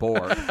are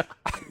bored.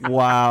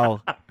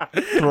 Wow.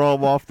 Throw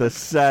them off the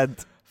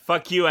scent.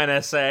 Fuck you,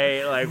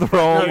 NSA. Like,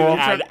 throw them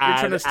off. You're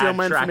trying to steal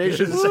my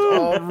information. It's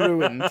all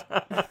ruined.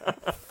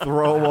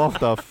 Throw them off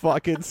the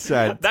fucking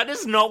scent. That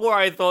is not where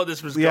I thought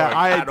this was going. Yeah,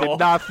 I did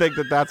not think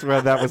that that's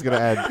where that was going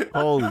to end.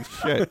 Holy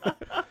shit.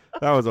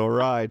 That was a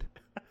ride.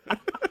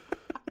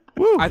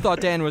 Woo. I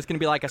thought Dan was going to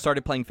be like, I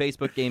started playing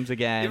Facebook games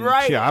again.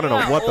 Right. Yeah, I don't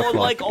know what the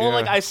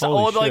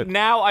fuck. Like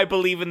now I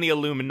believe in the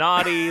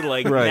Illuminati.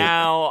 Like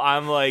now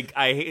I'm like,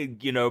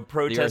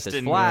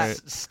 protesting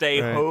stay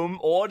home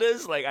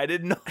orders. Like I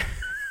didn't know.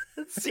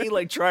 See,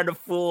 like trying to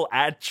fool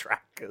ad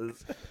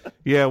trackers.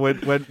 Yeah,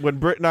 when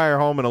Britt and I are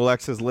home and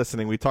Alexa's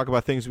listening, we talk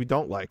about things we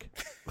don't like.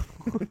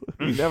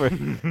 We never,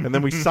 and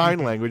then we sign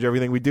language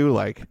everything we do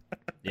like.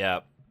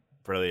 Yeah,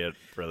 brilliant.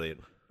 At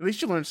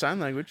least you learned sign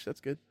language. That's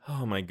good.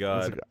 Oh my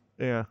god.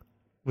 Yeah,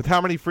 with how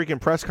many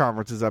freaking press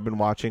conferences I've been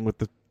watching with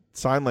the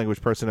sign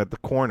language person at the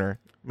corner,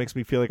 makes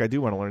me feel like I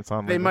do want to learn sign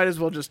language. They might as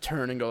well just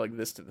turn and go like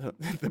this to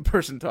the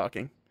person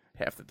talking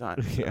half the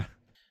time. Yeah.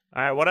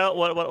 All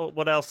right,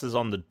 what else is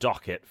on the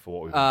docket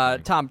for?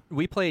 Tom,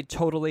 we played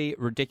Totally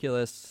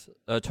Ridiculous,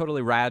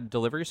 Totally Rad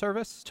Delivery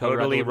Service.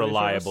 Totally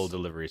Reliable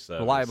Delivery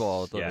Service.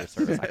 Reliable Delivery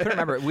Service. I couldn't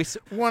remember.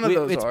 One of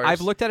those. I've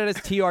looked at it as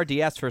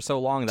TRDS for so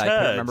long that I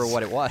couldn't remember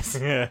what it was.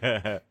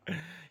 Yeah,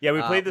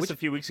 we played this a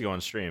few weeks ago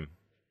on stream.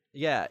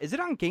 Yeah, is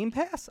it on Game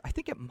Pass? I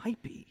think it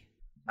might be.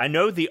 I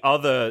know the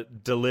other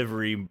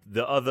delivery,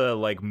 the other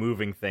like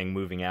moving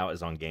out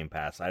is on Game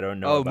Pass. I don't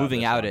know. Oh,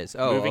 moving out is.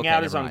 Oh, moving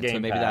out is on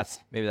Game Pass.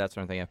 Maybe that's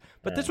what I'm thinking of.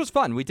 But this was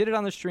fun. We did it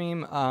on the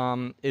stream.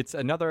 It's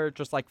another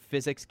just like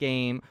physics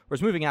game.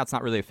 Whereas moving out's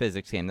not really a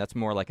physics game. That's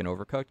more like an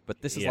Overcooked.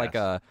 But this is like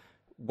a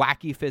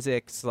wacky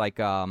physics. Like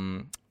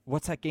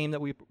what's that game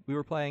that we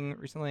were playing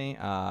recently?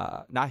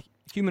 Not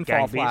Human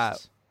Fall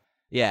Flat.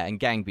 Yeah, and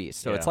Gang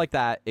Beasts. So it's like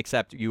that,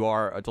 except you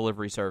are a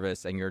delivery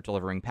service and you're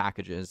delivering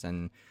packages,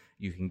 and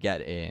you can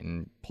get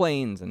in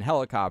planes and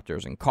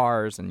helicopters and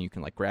cars, and you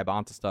can like grab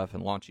onto stuff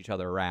and launch each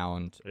other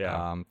around.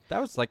 Yeah,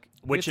 that was like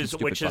which is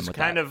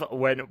kind of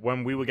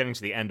when we were getting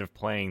to the end of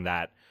playing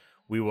that,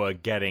 we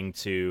weren't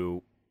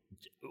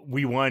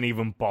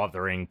even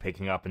bothering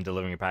picking up and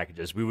delivering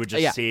packages. We were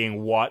just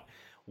seeing what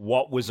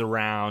was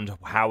around,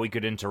 how we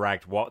could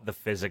interact, what the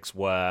physics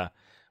were.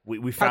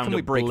 We found how can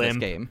we break blimp.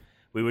 This game?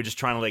 We were just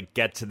trying to like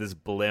get to this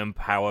blimp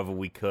however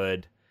we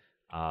could.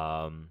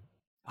 And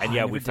I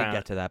never did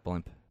get to that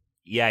blimp.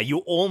 Yeah, you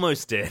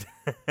almost did.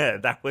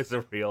 That was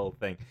a real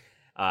thing.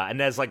 And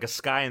there's like a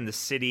sky in the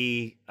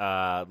city,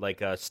 like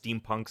a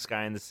steampunk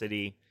sky in the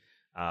city.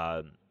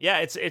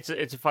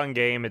 It's a fun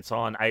game. It's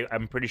on.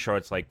 I'm pretty sure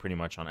it's like pretty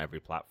much on every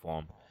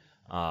platform.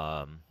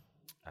 I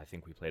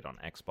think we played on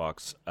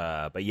Xbox.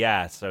 But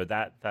yeah, so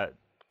that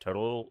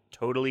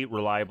totally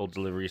reliable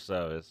delivery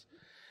service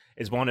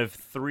is one of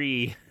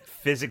 3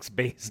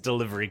 physics-based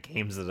delivery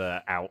games that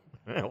are out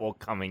or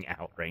coming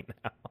out right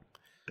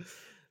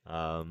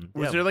now.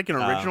 Was there like an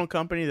original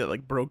company that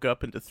like broke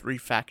up into 3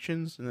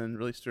 factions and then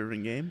really started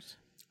in games?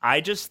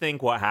 I just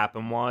think what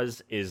happened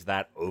is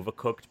that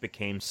Overcooked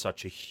became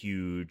such a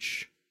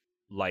huge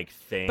like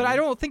thing. But I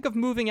don't think of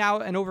Moving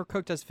Out and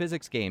Overcooked as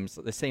physics games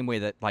the same way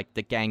that like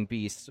the Gang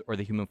Beasts or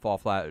the Human Fall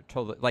Flat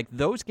totally, like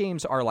those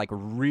games are like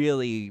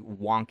really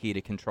wonky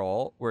to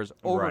control, whereas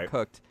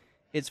Overcooked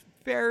is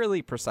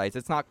fairly precise.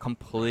 It's not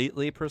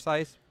completely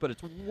precise, but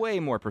it's way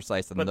more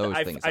precise than those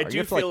things are. I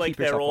do feel like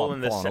they're all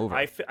in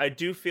the I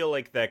do feel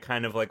like they're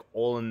kind of like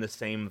all in the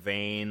same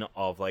vein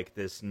of like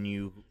this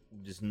new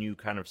this new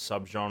kind of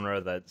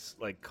subgenre that's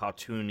like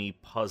cartoony,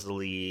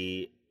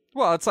 puzzly.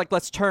 Well, it's like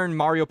let's turn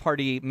Mario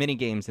Party mini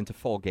games into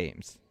full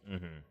games.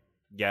 Mm-hmm.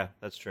 Yeah,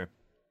 that's true.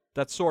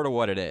 That's sort of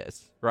what it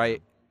is,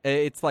 right?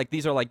 It's like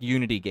these are like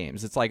Unity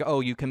games. It's like, oh,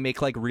 you can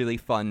make like really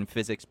fun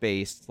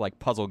physics-based like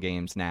puzzle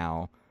games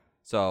now.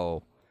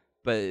 So,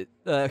 but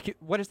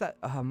what is that?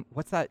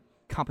 What's that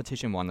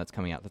competition one that's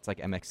coming out? That's like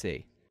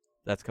MXC.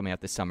 That's coming out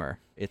this summer.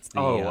 It's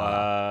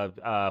the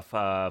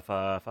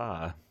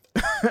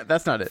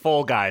That's not it.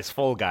 Fall Guys.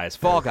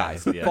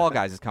 Yeah. Fall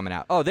Guys is coming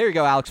out. Oh, there you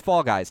go, Alex.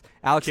 Fall Guys.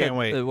 Alex Can't said,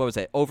 wait. What was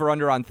it? Over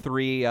under on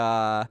three.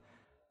 The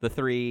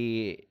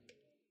three.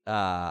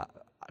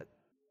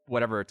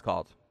 Whatever it's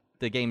called.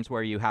 The games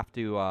where you have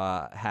to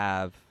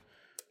have,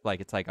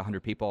 like, it's like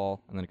 100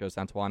 people and then it goes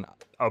down to one.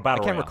 Oh,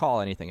 Battle I can't Royale.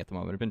 recall anything at the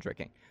moment. I've been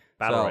drinking.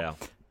 Battle Royale.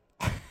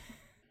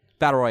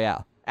 Battle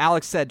Royale.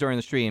 Alex said during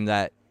the stream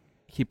that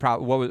he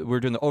we're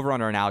doing the over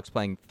under and Alex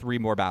playing 3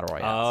 more Battle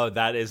Royales. Oh,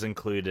 that is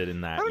included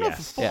in that. I don't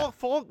Yes. know.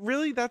 Fall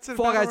really? That's a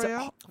Fall Battle Guys.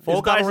 Royale?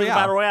 Fall Guys is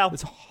Battle Royale.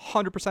 It's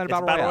 100% a It's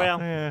Battle Battle Royale. Royale.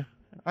 Yeah,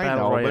 I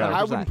Battle know, but Royale.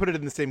 I wouldn't put it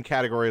in the same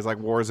category as like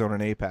Warzone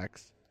and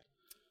Apex.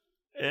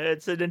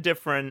 It's in a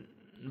different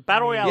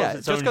Battle Royale. Yeah, is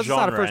its just own 'cause it's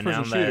not a genre,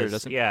 first-person and now shooter there's-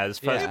 doesn't- Yeah, it's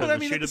Yeah. first-person But I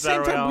mean, at shooter the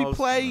same Battle time,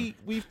 Royales.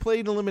 we've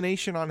played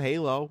Elimination on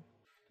Halo.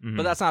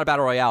 But that's not a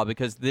Battle Royale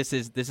because this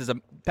is a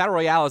Battle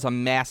Royale is a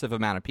massive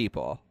amount of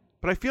people.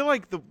 But I feel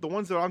like the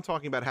ones that I'm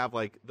talking about have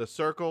like the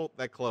circle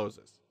that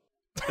closes.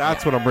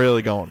 That's what I'm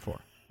really going for.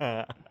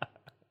 A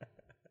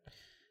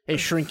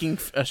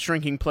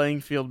shrinking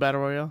playing field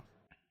battle royale.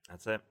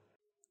 That's it.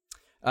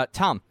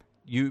 Tom,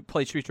 you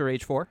played Streets of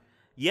Rage 4?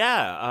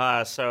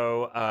 Yeah,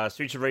 so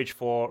Streets of Rage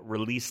 4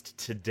 released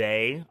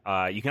today.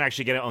 You can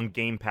actually get it on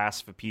Game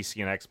Pass for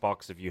PC and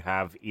Xbox if you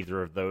have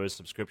either of those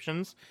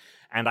subscriptions.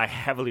 And I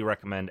heavily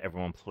recommend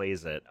everyone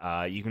plays it.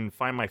 You can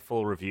find my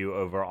full review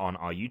over on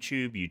our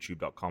YouTube,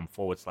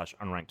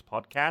 youtube.com/unranked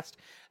podcast.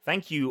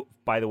 Thank you,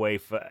 by the way,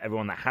 for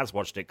everyone that has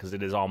watched it, because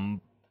it is the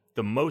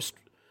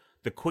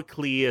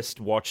quickest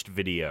watched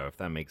video, if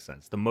that makes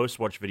sense. The most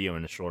watched video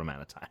in a short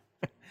amount of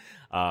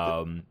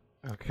time.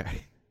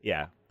 Okay.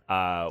 Yeah.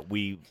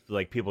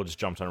 People just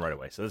jumped on it right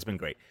away. So that's been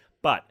great.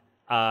 But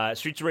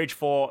Streets of Rage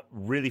 4,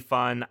 really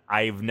fun.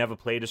 I've never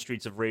played a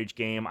Streets of Rage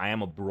game. I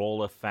am a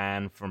Brawler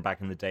fan from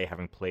back in the day,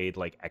 having played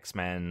like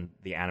X-Men,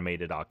 the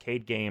animated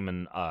arcade game,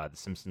 and the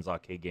Simpsons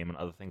arcade game, and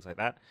other things like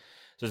that.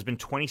 So it's been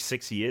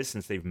 26 years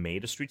since they've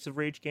made a Streets of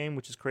Rage game,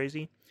 which is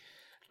crazy.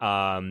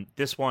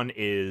 This one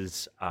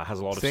has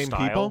a lot of Same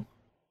style. people?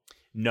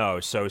 No,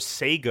 so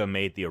Sega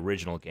made the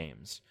original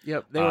games.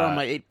 Yep, they were on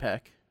my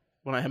 8-pack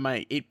when I had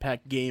my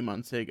 8-pack game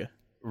on Sega.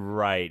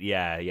 Right,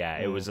 yeah.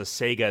 It was a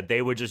Sega.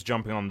 They were just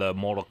jumping on the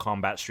Mortal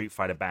Kombat Street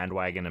Fighter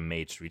bandwagon and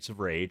made Streets of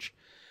Rage.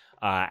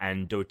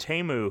 And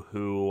Dotemu,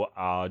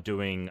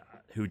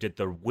 who did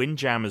the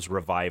Windjammers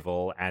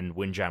revival and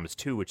Windjammers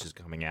 2, which is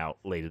coming out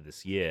later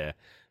this year,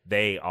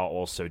 they are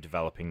also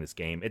developing this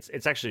game.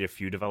 It's actually a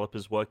few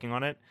developers working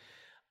on it.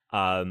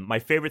 My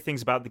favorite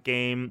things about the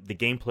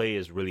gameplay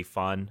is really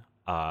fun.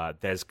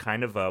 There's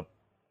kind of a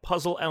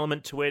puzzle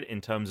element to it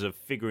in terms of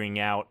figuring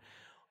out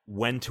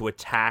when to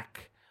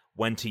attack,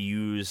 when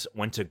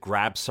to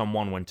grab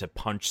someone, when to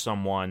punch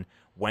someone,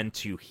 when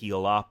to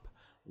heal up,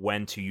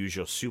 when to use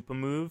your super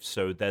move.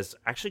 So there's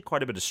actually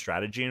quite a bit of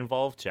strategy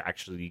involved to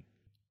actually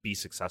be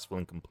successful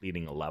in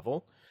completing a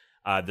level.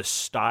 The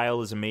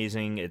style is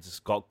amazing. It's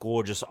got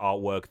gorgeous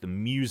artwork. The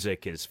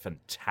music is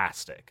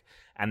fantastic.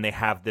 And they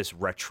have this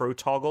retro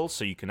toggle,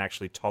 so you can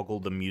actually toggle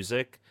the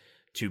music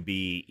to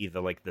be either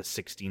like the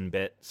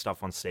 16-bit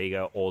stuff on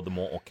Sega or the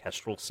more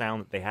orchestral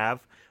sound that they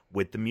have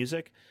with the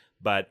music.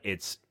 But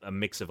it's a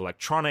mix of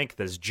electronic.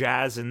 There's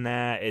jazz in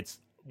there.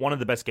 It's one of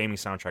the best gaming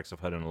soundtracks I've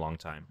heard in a long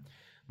time.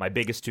 My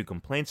biggest 2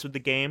 complaints with the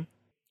game,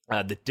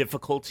 the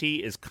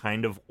difficulty is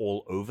kind of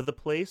all over the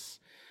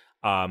place.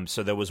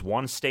 So there was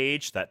one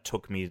stage that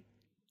took me...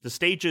 The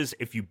stages,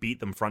 if you beat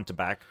them front to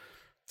back,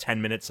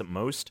 10 minutes at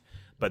most.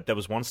 But there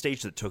was one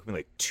stage that took me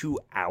like 2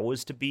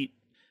 hours to beat.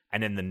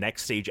 And then the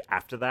next stage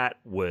after that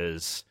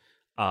was...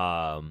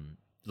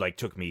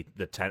 took me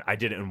the 10... I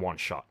did it in one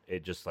shot.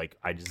 It just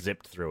I just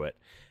zipped through it.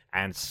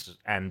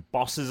 And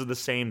bosses are the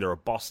same. There are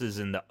bosses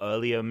in the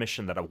earlier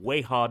mission that are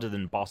way harder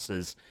than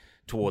bosses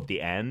toward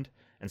the end.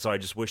 And so I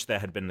just wish there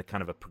had been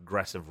kind of a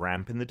progressive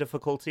ramp in the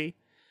difficulty.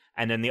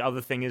 And then the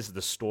other thing is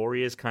the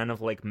story is kind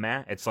of like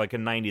meh. It's like a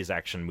 90s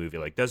action movie.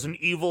 Like, there's an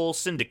evil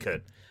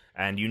syndicate,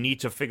 and you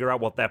need to figure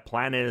out what their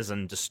plan is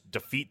and just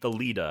defeat the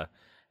leader.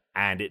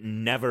 And it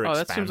never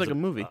expands. That seems like a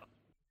movie.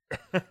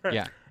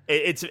 Yeah.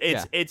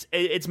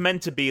 It's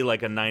meant to be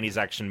like a 90s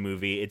action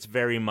movie. It's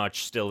very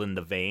much still in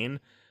the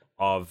vein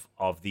of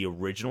the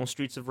original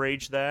Streets of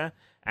Rage there.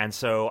 And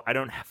so I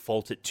don't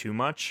fault it too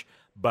much,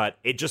 but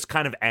it just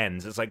kind of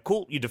ends. It's like,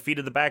 cool, you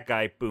defeated the bad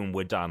guy, boom,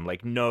 we're done.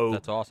 Like, no...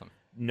 That's awesome.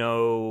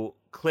 No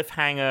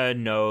cliffhanger,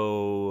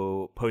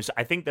 no post.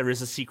 I think there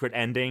is a secret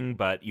ending,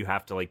 but you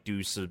have to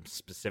do some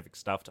specific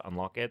stuff to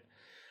unlock it.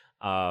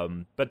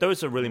 But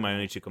those are really my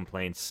only 2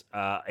 complaints.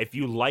 If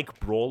you like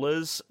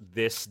brawlers,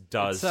 this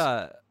does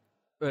it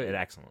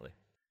excellently.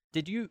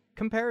 Did you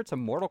compare it to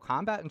Mortal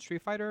Kombat and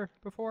Street Fighter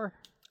before?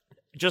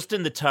 Just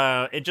in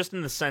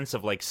the sense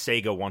of like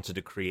Sega wanted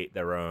to create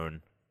their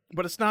own.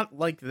 But it's not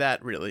like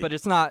that, really. But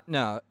it's not.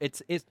 No,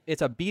 it's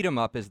a beat 'em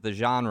up is the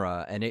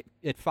genre, and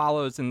it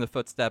follows in the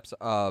footsteps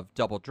of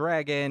Double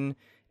Dragon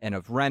and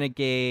of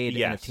Renegade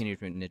and of Teenage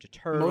Mutant Ninja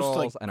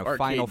Turtles and of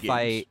Final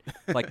Fight.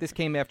 Like this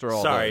came after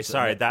all. Sorry.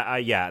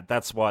 Those,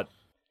 that's what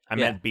I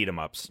meant. Beat 'em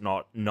ups,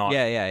 not.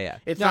 Yeah.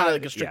 It's not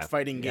like a strict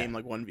fighting game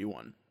like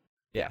 1v1.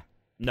 Yeah.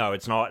 No,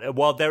 it's not.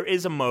 Well, there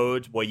is a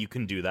mode where you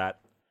can do that.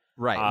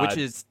 Right, which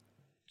is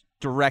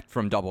direct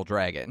from Double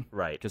Dragon.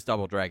 Right. Because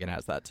Double Dragon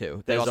has that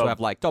too. They also have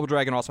Double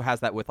Dragon also has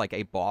that with like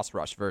a boss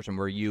rush version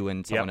where you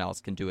and someone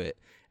else can do it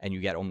and you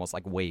get almost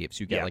like waves.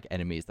 You get like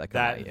enemies that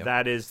come at you.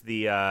 That is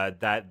the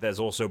that there's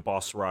also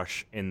boss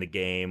rush in the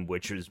game,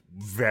 which is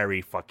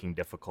very fucking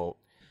difficult.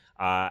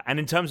 And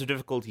in terms of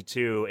difficulty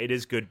too, it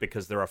is good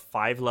because there are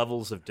 5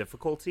 levels of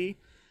difficulty.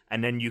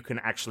 And then you can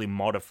actually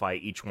modify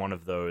each one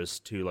of those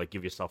to like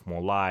give yourself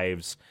more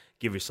lives,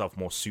 give yourself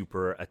more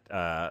super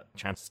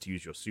chances to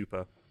use your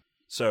super.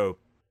 So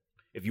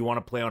if you want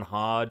to play on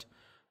hard,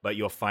 but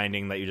you're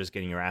finding that you're just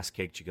getting your ass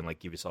kicked, you can like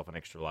give yourself an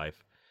extra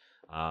life.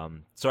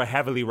 So I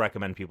heavily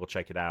recommend people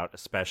check it out,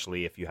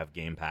 especially if you have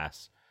Game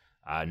Pass.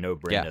 No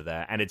brainer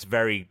there, and it's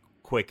very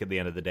quick at the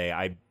end of the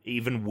day.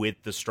 Even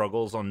with the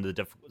struggles on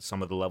the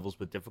some of the levels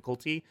with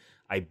difficulty,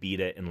 I beat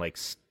it in like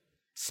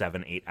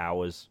 7-8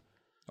 hours.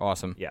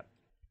 Awesome. Yep.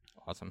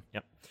 Awesome.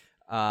 Yep.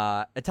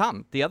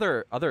 Tom, the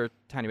other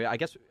tiny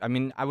bit, I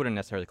mean, I wouldn't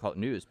necessarily call it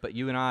news, but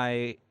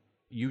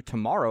you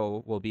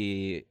tomorrow will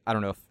be, I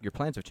don't know if your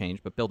plans have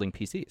changed, but building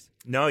PCs.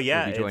 No,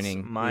 yeah. You'll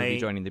be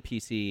joining the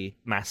PC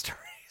master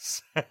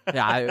race.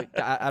 Yeah,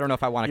 I don't know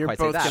if I want to quite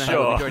say that. Sure.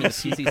 You'll be joining the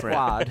PC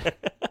squad.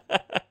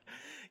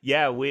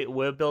 Yeah,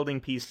 we're building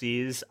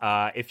PCs.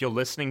 If you're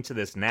listening to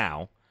this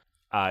now,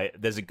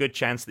 there's a good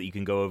chance that you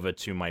can go over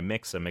to my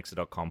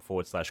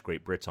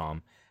mixer.com/Great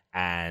Britom,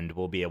 and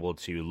we'll be able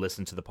to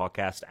listen to the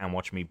podcast and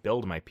watch me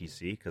build my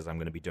PC, because I'm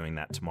going to be doing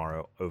that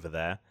tomorrow over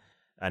there.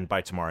 And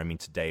by tomorrow, I mean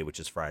today, which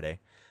is Friday.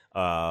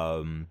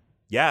 I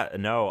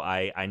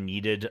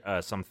needed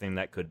something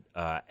that could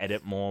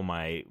edit more.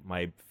 My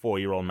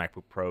 4-year-old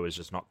MacBook Pro is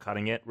just not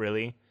cutting it,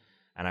 really.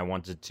 And I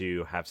wanted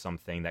to have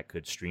something that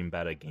could stream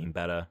better, game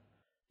better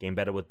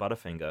with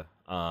Butterfinger.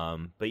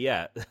 But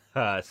yeah,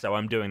 so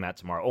I'm doing that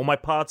tomorrow. All my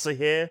parts are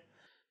here.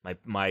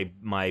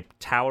 My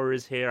tower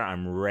is here.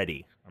 I'm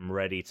ready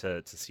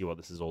to see what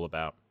this is all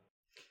about.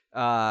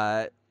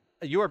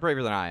 You are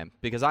braver than I am,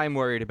 because I am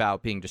worried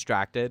about being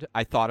distracted.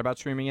 I thought about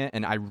streaming it,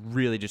 and I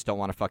really just don't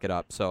want to fuck it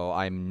up, so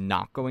I'm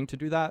not going to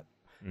do that.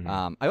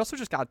 Mm-hmm. I also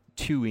just got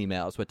 2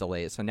 emails with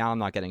delays, so now I'm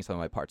not getting some of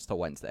my parts till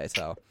Wednesday,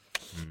 so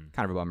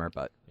kind of a bummer,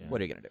 but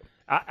what are you going to do?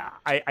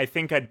 I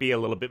think I'd be a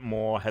little bit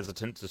more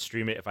hesitant to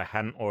stream it if I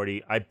hadn't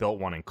already. I built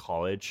one in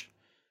college,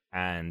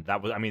 and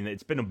that was, I mean,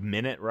 it's been a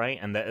minute, right?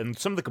 And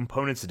some of the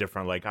components are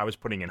different. Like, I was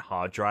putting in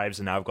hard drives,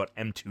 and now I've got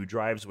M2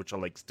 drives, which are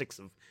like sticks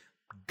of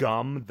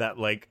gum that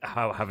like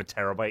have a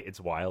terabyte. It's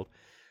wild.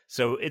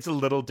 So it's a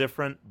little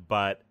different,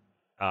 but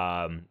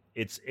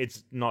it's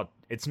not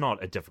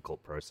a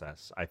difficult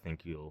process. I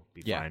think you'll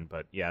be fine.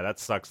 But yeah, that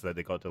sucks that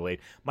it got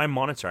delayed. My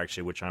monitor,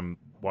 actually, which I'm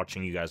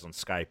watching you guys on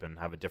Skype and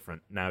have a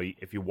different, now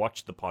if you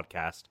watch the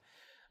podcast,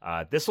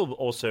 this will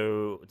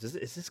also, is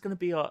this going to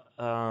be a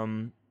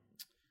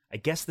I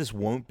guess this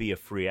won't be a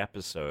free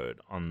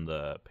episode on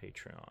the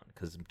Patreon,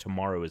 because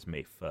tomorrow is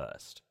May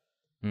 1st.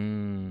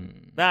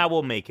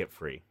 We'll make it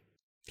free.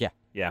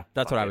 Yeah,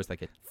 that's what I was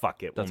thinking.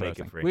 Fuck it, we'll make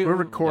it free. We're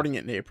recording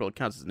it in April. It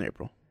counts as in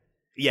April.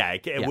 Yeah,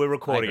 we're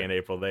recording in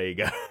April. There you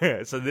go.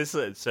 So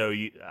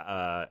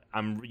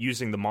I'm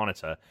using the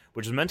monitor,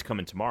 which was meant to come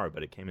in tomorrow,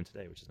 but it came in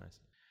today, which is nice.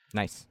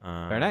 Nice,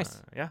 very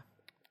nice. Yeah,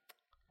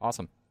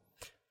 awesome.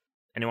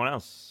 Anyone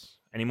else?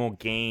 Any more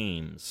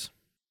games?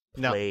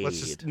 No, played? let's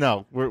just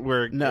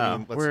we're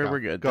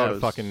good. Go to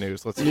fucking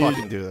news. Let's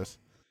fucking do this.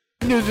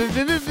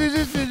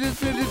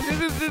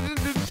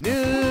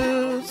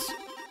 News.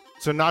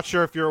 So, not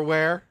sure if you're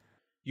aware,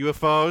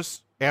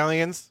 UFOs,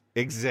 aliens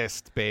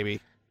exist, baby.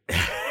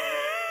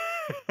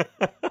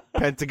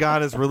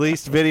 Pentagon has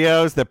released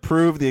videos that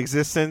prove the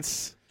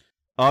existence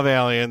of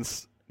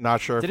aliens.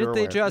 Not sure if you're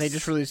aware. They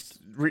just released.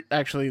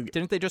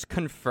 Didn't they just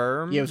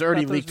confirm? Yeah, it was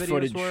already leaked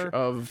footage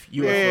of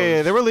UFOs.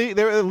 Yeah, they were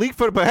leaked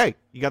footage. But hey,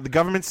 you got the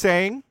government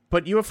saying.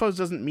 But UFOs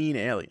doesn't mean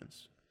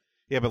aliens.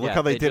 Yeah, but look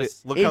how they did it.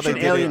 Look how they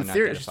did alien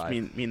theorists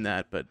mean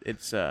that, but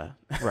it's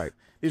right.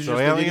 These so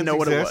aliens didn't know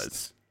what it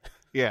was.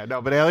 Yeah,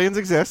 no, but aliens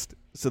exist.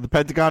 So the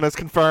Pentagon has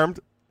confirmed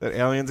that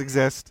aliens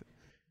exist.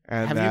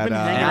 And have that, you been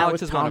hanging out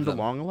with Tom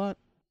DeLonge a lot?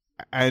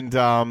 And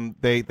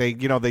they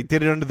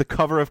did it under the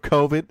cover of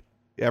COVID.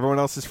 Everyone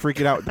else is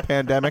freaking out with the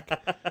pandemic,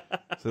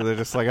 so they're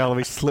just like, "Oh, let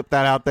me slip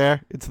that out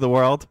there into the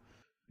world.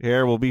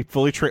 Here, we'll be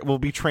we'll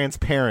be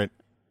transparent.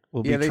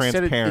 We'll be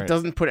transparent. Said it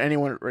doesn't put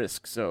anyone at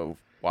risk, so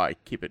why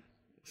keep it?"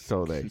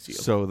 So they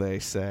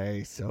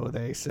say.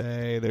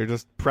 They're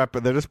just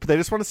prepping. They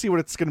just want to see what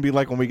it's going to be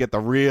like when we get the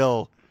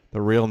real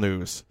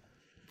news.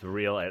 The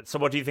real. So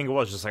what do you think it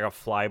was? Just like a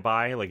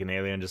flyby, like an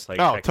alien, just like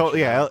totally.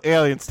 Yeah,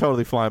 aliens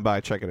totally flying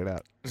by, checking it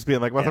out, just being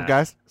like, "What's up,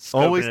 guys?"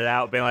 Scoping it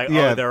out, being like,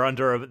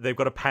 "Oh, they've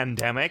got a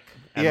pandemic,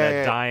 and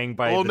they're dying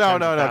by." Well, no,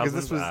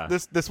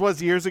 because this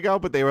was years ago,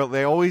 but they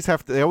always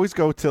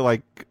go to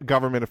like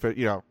government,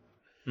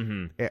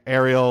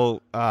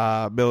 aerial,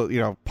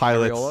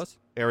 pilots,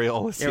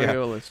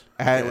 aeriolus,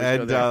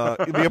 and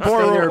the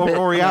Aurora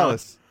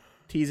Borealis.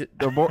 Tease it.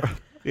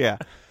 Yeah.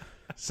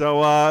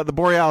 So the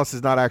Borealis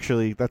is not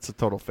actually, that's a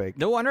total fake.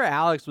 No wonder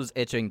Alex was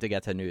itching to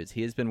get to news.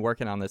 He's been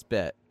working on this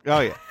bit. Oh,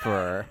 yeah.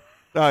 For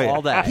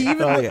all day.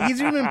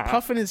 He's even been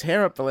puffing his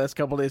hair up the last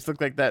couple of days. Look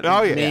like that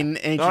main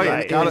ancient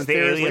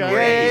alien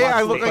guy. Yeah,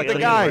 I look like the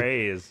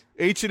guy.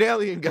 Ancient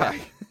alien guy.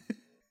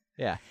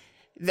 Yeah.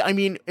 I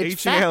mean,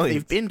 it's fact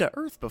they've been to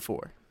Earth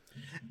before.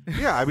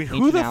 Yeah, I mean,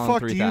 who the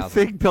fuck do you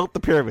think built the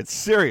pyramids?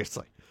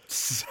 Seriously.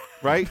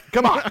 Right?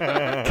 Come on.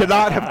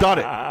 Cannot have done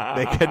it.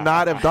 They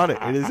cannot have done it.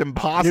 It is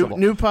impossible.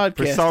 New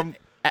podcast.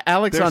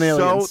 Alex on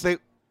aliens.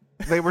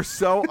 They were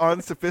so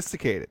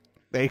unsophisticated.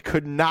 They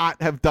could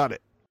not have done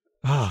it.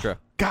 True.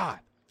 God.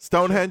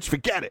 Stonehenge,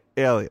 forget it.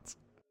 Aliens.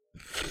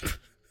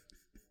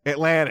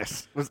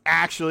 Atlantis was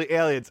actually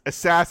aliens.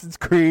 Assassin's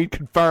Creed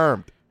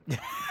confirmed.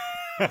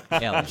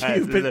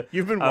 Aliens.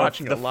 You've been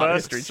watching a lot of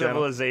History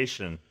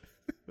civilization.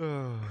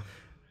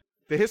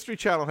 The History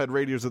Channel had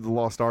Raiders of the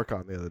Lost Ark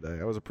on the other day.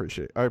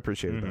 I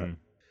appreciated that.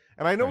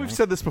 And I know we've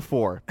said this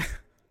before,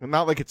 and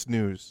not like it's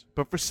news,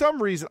 but for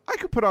some reason, I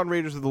could put on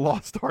Raiders of the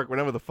Lost Ark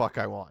whenever the fuck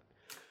I want.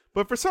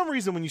 But for some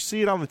reason, when you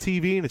see it on the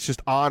TV and it's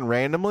just on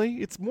randomly,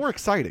 it's more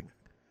exciting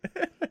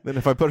than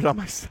if I put it on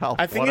myself.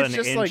 I think it's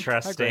just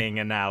interesting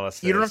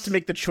analysis. You don't have to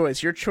make the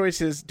choice. Your choice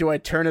is, do I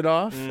turn it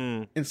off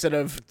instead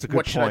of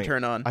what should I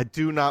turn on? I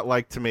do not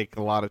like to make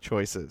a lot of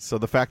choices. So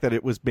the fact that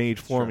it was made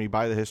for me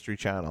by the History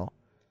Channel.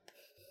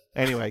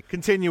 Anyway,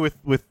 continue with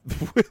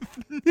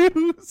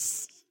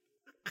news.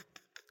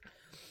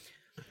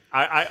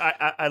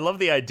 I love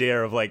the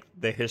idea of like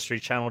the History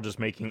Channel just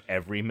making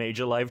every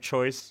major life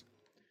choice.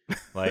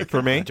 Like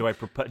for me, do I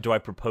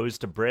propose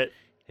to Brit?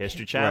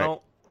 History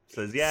Channel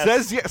says yes.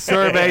 Says yes.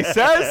 Survey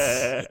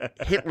says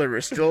Hitler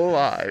is still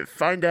alive.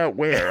 Find out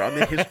where on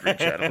the History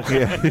Channel.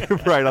 Yeah,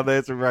 right on the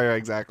History. Right,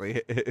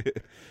 exactly.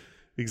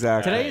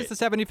 Exactly. Today is the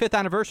 75th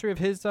anniversary of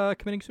his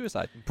committing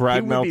suicide.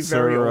 Brad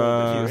Meltzer. Be very old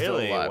if he was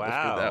really? still alive,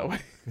 Wow. that way.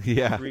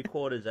 Yeah.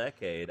 3/4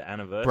 decade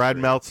anniversary. Brad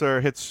Meltzer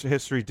hits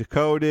History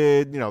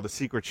Decoded. The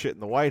secret shit in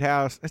the White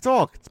House. It's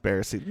all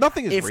conspiracy.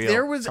 Nothing is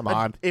real. Come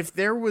on. If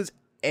there was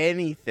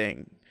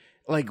anything,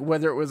 like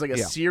whether it was like a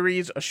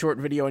series, a short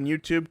video on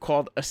YouTube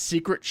called "A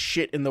Secret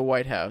Shit in the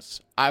White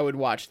House," I would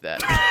watch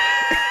that.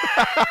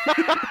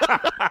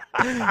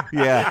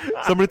 Yeah,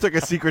 somebody took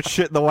a secret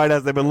shit in the White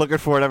House. They've been looking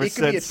for it ever since.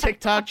 It could be a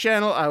TikTok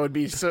channel. I'd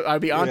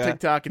be on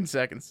TikTok in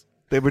seconds.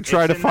 They would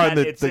try to find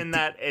It's in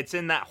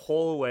that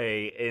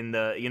hallway in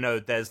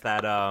the there's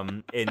that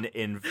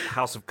in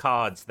House of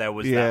Cards there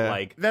was that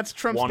like that's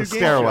Trump's one new game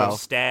stairwell show.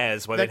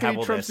 Stairs where they have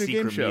all their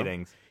secret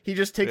meetings. He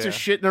just takes a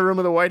shit in a room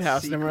of the White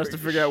House and everyone has to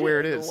figure out where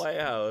it is. The White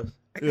House.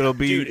 It'll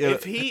be Dude,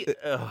 if he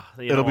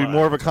it'll be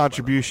more of a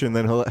contribution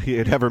than he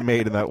had ever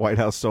made in that White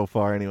House so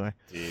far. Anyway,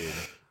 dude,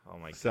 oh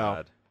my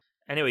god.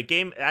 Anyway,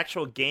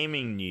 actual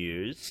gaming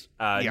news.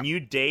 New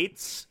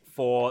dates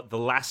for The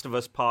Last of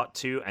Us Part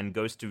 2 and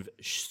Ghost of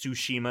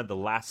Tsushima, the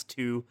last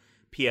two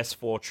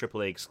PS4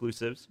 AAA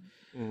exclusives.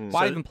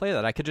 Why even play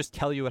that? I could just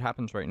tell you what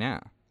happens right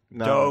now.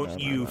 Don't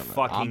you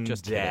fucking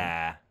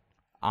dare.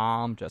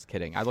 I'm just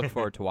kidding. I look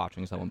forward to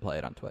watching someone play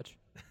it on Twitch.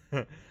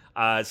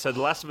 So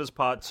The Last of Us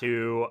Part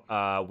 2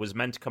 was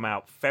meant to come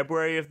out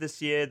February of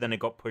this year, then it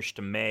got pushed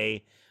to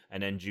May,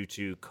 and then due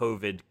to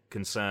COVID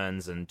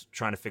concerns and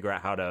trying to figure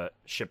out how to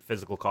ship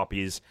physical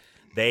copies,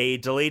 they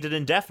delayed it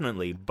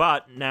indefinitely.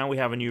 But now we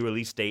have a new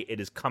release date. It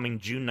is coming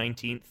June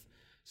 19th,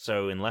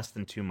 so in less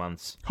than 2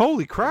 months.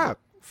 Holy crap.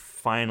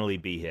 Finally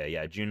be here.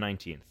 Yeah, June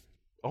 19th.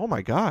 Oh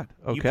my god.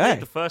 Okay. You played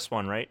the first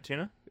one, right,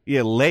 Tuna?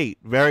 Yeah, late.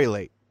 Very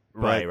late.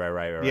 Right.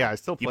 Yeah, I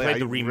still played. You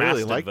played the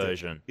remastered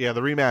version. Yeah,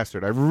 the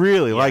remastered. I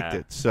really liked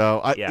it.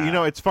 So,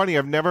 it's funny.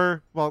 I've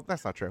never... Well,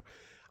 that's not true.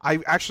 I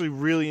actually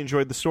really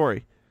enjoyed the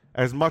story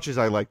as much as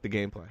I liked the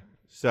gameplay.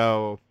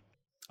 So...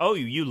 Oh,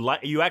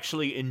 you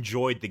actually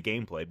enjoyed the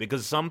gameplay,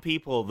 because some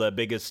people, the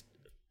biggest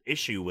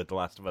issue with The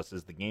Last of Us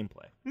is the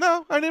gameplay.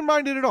 No, I didn't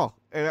mind it at all,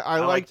 and I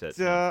liked it.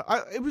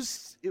 It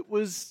was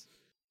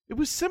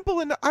simple,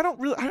 and I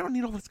don't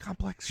need all this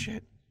complex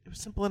shit. It was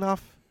simple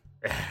enough.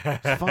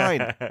 It's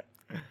fine.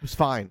 It was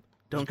fine.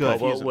 Don't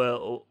confuse them.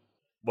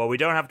 Well, we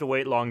don't have to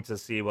wait long to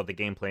see what the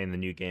gameplay in the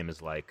new game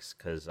is like,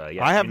 because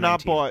I have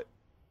not bought.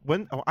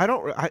 I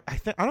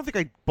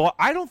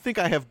don't think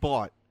I have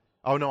bought.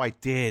 Oh no, I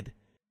did.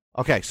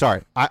 Okay,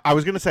 sorry. I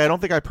was going to say I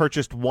don't think I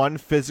purchased one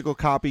physical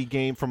copy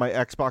game for my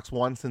Xbox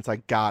One since I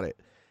got it.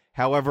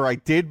 However, I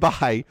did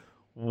buy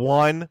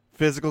one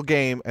physical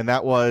game, and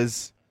that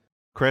was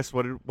Chris.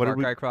 What did Far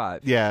we? Cry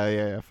 5.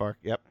 Yeah. Far.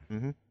 Yep.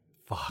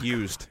 Mm-hmm.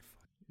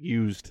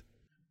 Used.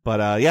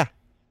 But yeah.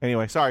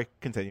 Anyway, sorry.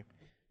 Continue.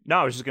 No,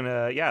 I was just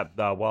gonna.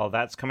 Well,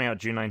 that's coming out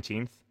June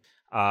 19th.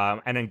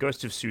 And then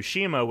Ghost of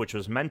Tsushima, which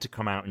was meant to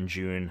come out in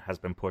June, has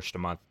been pushed a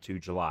month to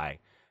July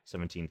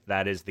 17th.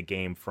 That is the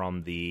game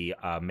from the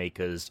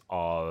makers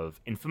of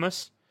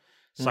Infamous,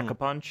 Sucker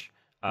Punch.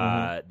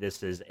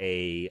 This is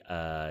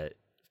a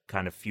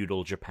kind of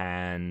feudal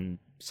Japan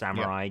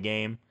samurai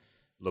game.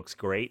 Looks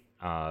great.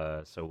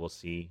 So we'll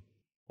see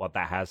what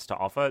that has to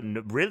offer.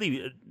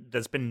 Really,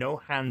 there's been no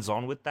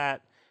hands-on with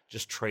that,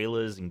 just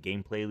trailers and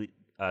gameplay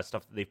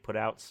stuff that they've put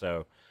out.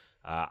 So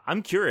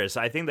I'm curious.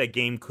 I think that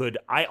game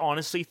I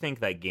honestly think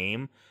that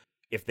game,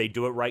 if they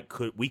do it right,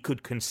 we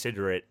could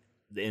consider it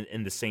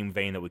in the same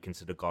vein that we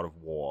consider God of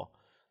War.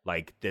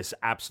 Like this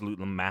absolute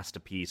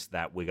masterpiece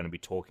that we're going to be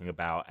talking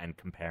about and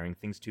comparing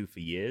things to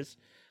for years.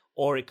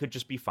 Or it could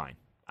just be fine.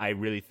 I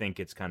really think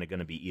it's kind of going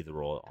to be either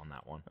or on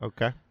that one.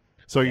 Okay.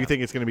 So you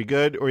think it's going to be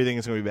good or you think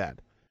it's going to be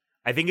bad?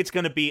 I think it's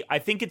going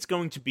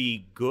to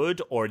be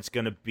good, or it's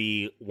going to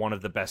be one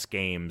of the best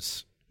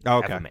games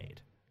ever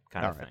made,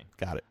 kind of thing.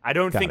 Got it. I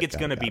don't think it's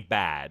going to be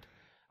bad.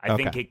 I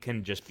think it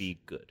can just be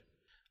good.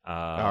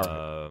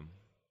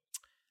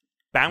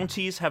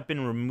 Bounties have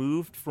been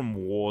removed from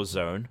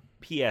Warzone.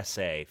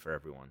 PSA for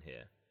everyone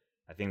here.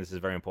 I think this is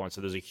very important.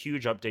 So there's a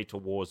huge update to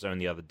Warzone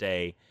the other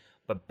day,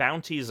 but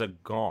bounties are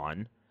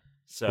gone.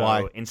 So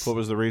why? What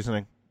was the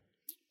reasoning?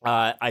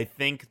 I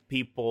think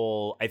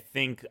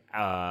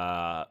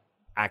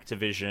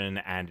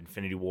Activision and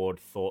Infinity Ward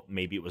thought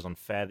maybe it was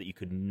unfair that you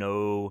could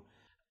know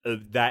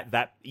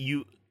that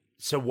you.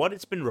 So what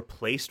it's been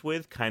replaced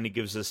with kind of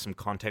gives us some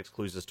context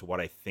clues as to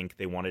what I think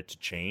they wanted to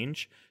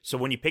change. So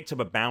when you picked up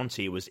a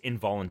bounty, it was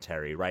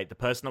involuntary, right? The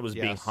person that was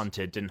being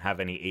hunted didn't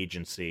have any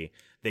agency.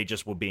 They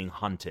just were being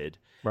hunted.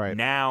 Right.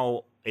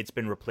 Now it's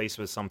been replaced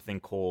with something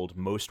called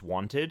Most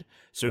Wanted.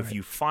 So if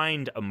you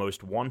find a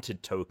Most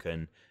Wanted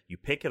token, you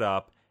pick it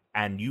up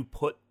and you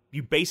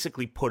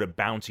basically put a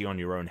bounty on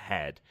your own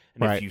head.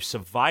 And if you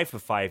survive for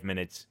 5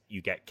 minutes,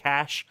 you get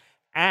cash,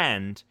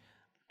 and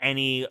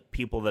any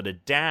people that are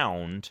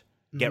downed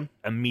get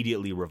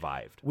immediately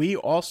revived. We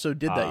also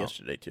did that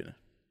yesterday, Tuna,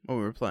 when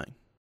we were playing.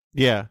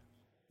 Yeah.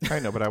 I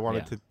know, but I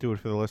wanted to do it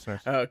for the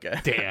listeners. Okay.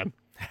 Damn.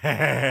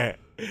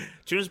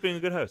 Tuna's being a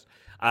good host.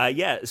 Well,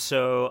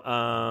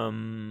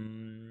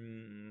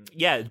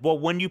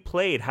 when you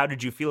played, how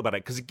did you feel about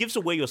it? Because it gives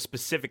away your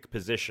specific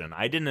position.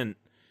 I didn't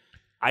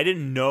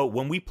know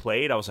when we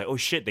played. I was like, oh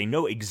shit, they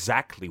know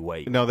exactly where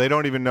you are. No, they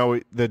don't even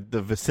know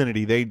the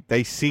vicinity.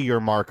 They see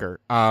your marker.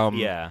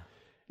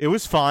 It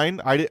was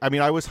fine. I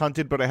mean, I was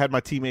hunted, but I had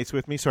my teammates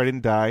with me, so I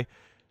didn't die.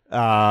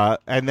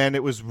 And then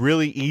it was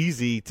really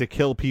easy to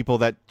kill people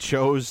that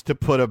chose to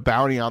put a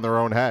bounty on their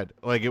own head.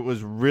 Like, it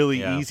was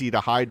really easy to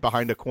hide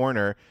behind a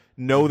corner,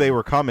 know they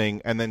were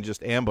coming, and then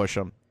just ambush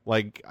them.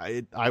 Like,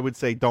 I would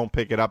say don't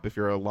pick it up if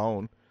you're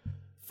alone.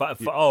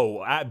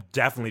 I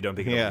definitely don't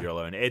pick it up if you're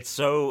alone.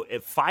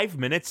 5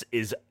 minutes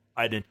is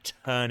an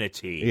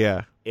eternity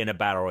in a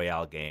Battle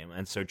Royale game.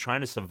 And so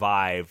trying to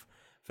survive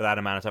for that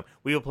amount of time.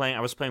 I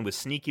was playing with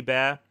Sneaky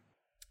Bear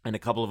and a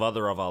couple of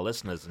other of our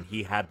listeners, and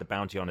he had the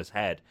bounty on his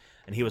head.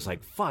 And he was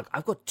like, fuck,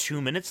 I've got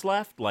 2 minutes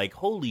left? Like,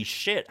 holy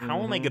shit,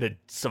 how am I going to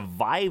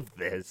survive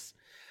this?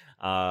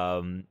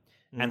 And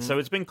so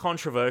it's been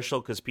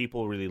controversial because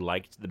people really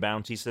liked the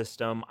bounty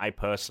system. I've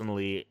got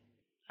to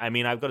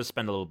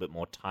spend a little bit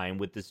more time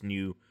with this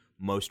new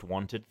Most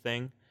Wanted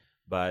thing.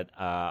 But,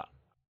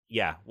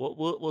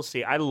 we'll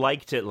see. I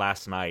liked it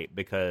last night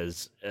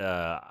because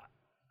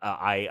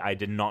I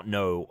did not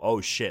know, oh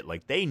shit,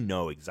 like they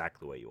know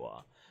exactly where you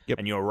are. Yep.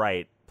 And you're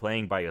right,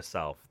 playing by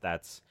yourself,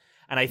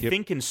 and I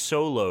think in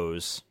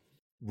solos,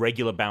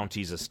 regular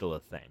bounties are still a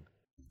thing.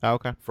 Oh,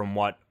 okay. From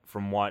what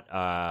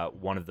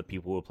one of the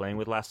people we were playing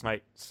with last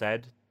night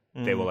said,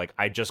 they were like,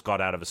 I just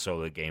got out of a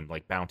solo game,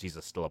 like bounties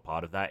are still a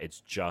part of that.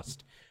 It's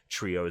just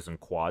trios and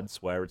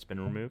quads where it's been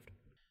removed.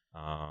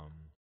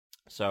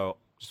 So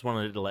just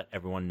wanted to let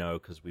everyone know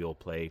because we all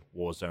play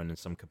Warzone in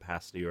some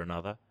capacity or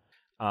another.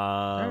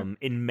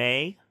 In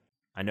May,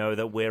 I know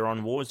that we're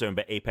on Warzone,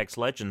 but Apex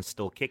Legends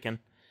still kicking.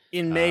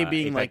 In May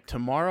being like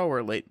tomorrow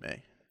or late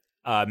May?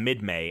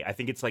 Mid-May. I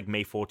think it's like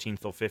May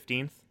 14th or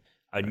 15th.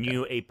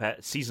 New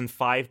Apex Season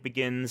 5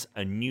 begins.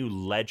 A new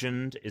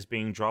legend is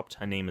being dropped.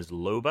 Her name is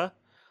Loba.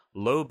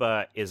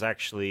 Loba is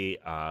actually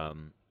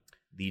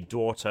the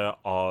daughter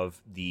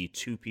of the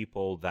two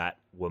people that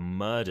were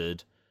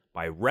murdered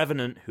by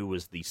Revenant, who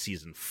was the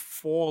Season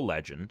 4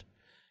 legend,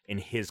 in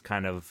his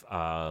kind of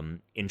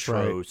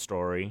intro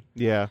story.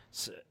 Yeah.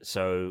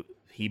 So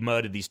he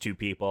murdered these two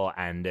people,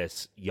 and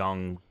this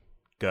young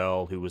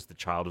girl who was the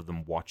child of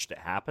them watched it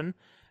happen.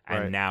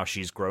 And now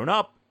she's grown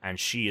up, and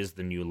she is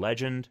the new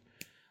legend.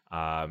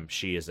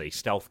 She is a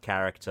stealth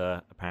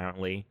character,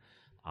 apparently.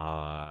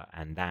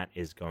 And that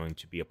is going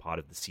to be a part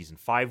of the Season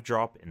 5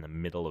 drop in the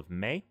middle of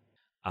May.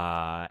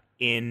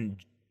 In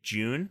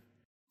June,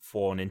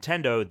 for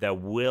Nintendo, there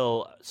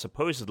will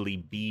supposedly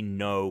be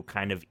no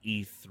kind of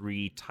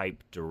E3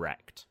 type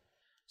direct.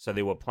 So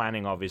they were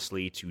planning,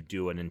 obviously, to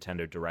do a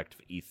Nintendo Direct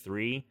for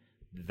E3.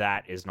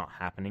 That is not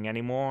happening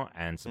anymore,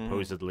 and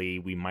supposedly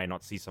we might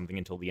not see something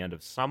until the end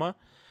of summer.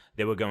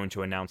 They were going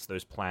to announce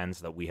those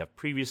plans that we have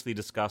previously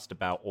discussed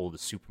about all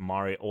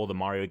the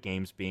Mario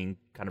games being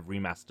kind of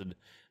remastered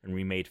and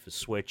remade for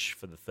Switch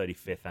for the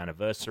 35th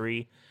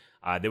anniversary.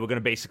 They were going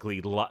to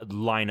basically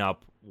line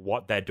up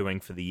what they're doing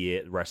for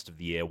the rest of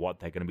the year, what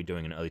they're going to be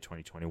doing in early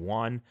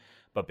 2021.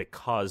 But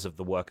because of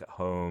the work at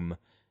home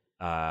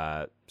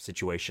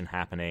situation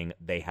happening,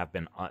 they have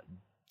been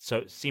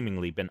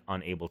seemingly been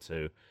unable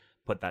to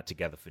put that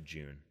together for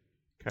June.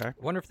 Okay. I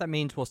wonder if that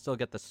means we'll still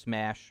get the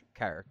Smash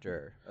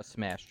character, a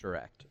Smash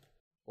Direct,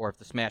 or if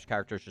the Smash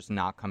character is just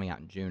not coming out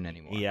in June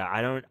anymore. Yeah,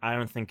 I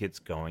don't think it's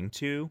going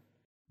to.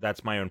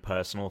 That's my own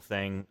personal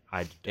thing.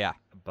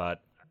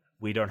 But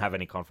we don't have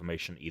any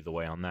confirmation either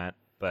way on that.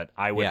 But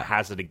I would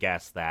hazard a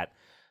guess that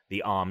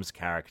the ARMS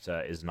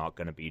character is not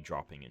going to be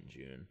dropping in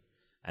June,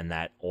 and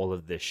that all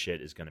of this shit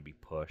is going to be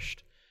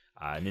pushed.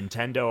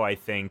 Nintendo, I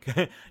think,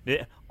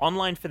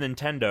 online for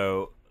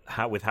Nintendo,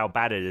 with how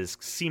bad it is,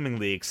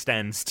 seemingly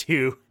extends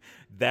to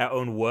their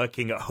own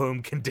working at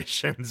home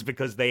conditions,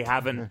 because they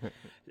haven't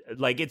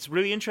it's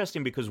really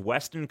interesting because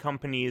Western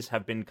companies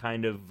have been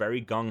kind of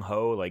very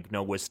gung-ho, like,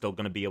 no, we're still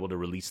going to be able to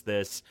release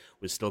this,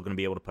 we're still going to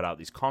be able to put out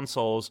these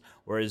consoles,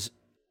 whereas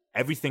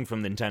everything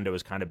from Nintendo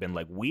has kind of been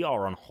like, we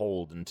are on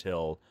hold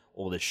until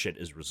all this shit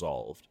is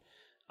resolved.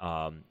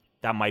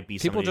 That might be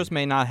people just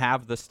may not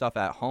have the stuff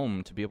at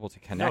home to be able to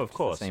connect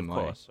the same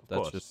way. Of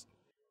course.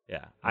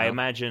 Yeah, I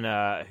imagine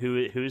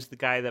who's the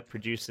guy that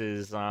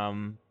produces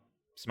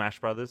Smash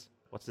Brothers?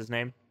 What's his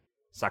name?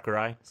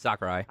 Sakurai.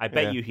 I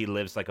bet you he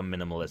lives like a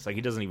minimalist. Like,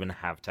 he doesn't even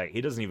have tech.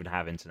 He doesn't even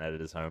have internet at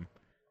his home.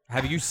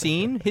 Have you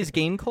seen his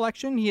game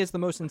collection? He has the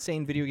most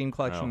insane video game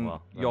collection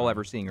you'll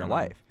ever see in your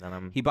life.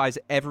 He buys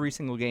every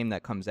single game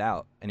that comes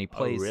out, and he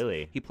plays. Oh,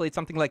 really? He played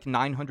something like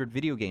 900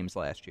 video games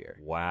last year.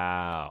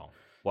 Wow.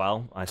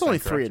 Well, it's only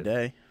 3 a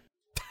day.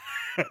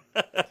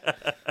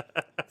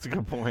 That's a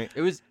good point.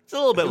 It's a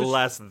little bit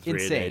less than 3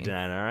 a day,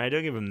 Dan. All right,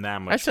 don't give him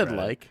that much. I said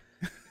credit.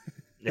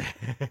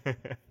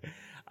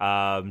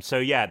 So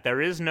yeah,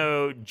 there is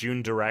no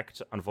June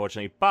Direct,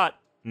 unfortunately. But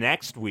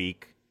next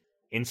week,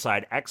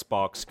 Inside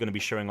Xbox is going to be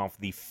showing off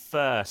the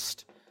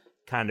first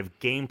kind of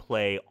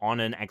gameplay on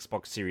an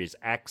Xbox Series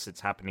X.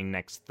 It's happening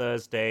next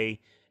Thursday,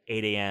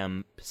 8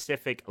 a.m.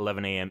 Pacific,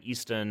 11 a.m.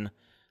 Eastern.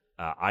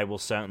 I will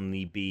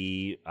certainly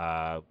be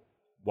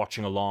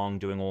watching along,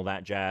 doing all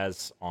that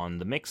jazz on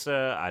the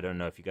Mixer. I don't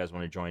know if you guys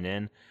want to join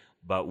in,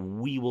 but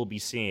we will be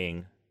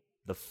seeing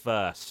the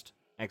first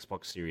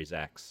Xbox Series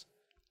X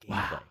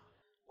gameplay.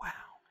 Wow.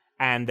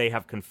 And they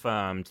have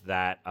confirmed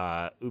that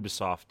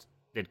Ubisoft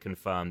did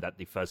confirm that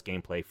the first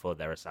gameplay for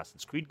their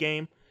Assassin's Creed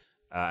game,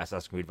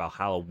 Assassin's Creed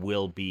Valhalla,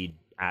 will be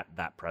at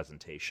that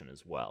presentation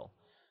as well.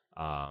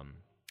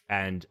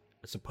 And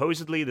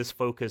supposedly this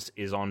focus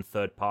is on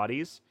third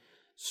parties,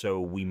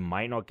 so we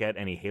might not get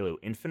any Halo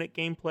Infinite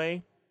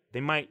gameplay. They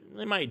might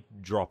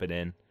drop it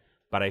in,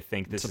 but I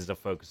think this is a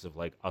focus of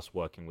like us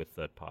working with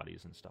third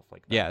parties and stuff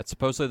like that. Yeah, it's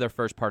supposedly their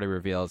first party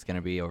reveal is going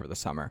to be over the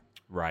summer.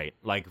 Right.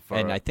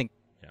 And I think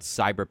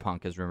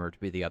Cyberpunk is rumored to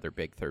be the other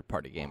big third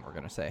party game we're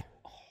going to say.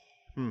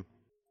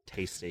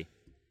 Tasty.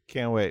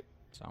 Can't wait.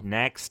 So.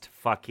 Next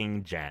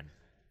fucking gen.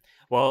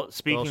 Well,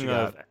 speaking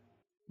of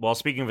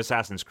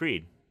Assassin's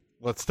Creed,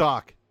 let's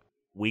talk.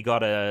 We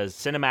got a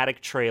cinematic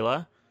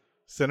trailer.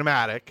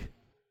 Cinematic.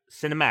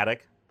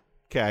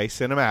 Okay,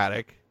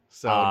 cinematic.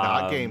 So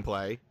not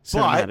gameplay.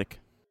 Cinematic.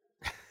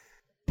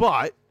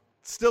 But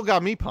still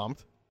got me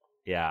pumped.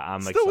 Yeah, I'm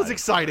excited. Still was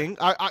exciting.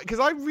 Because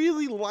I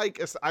really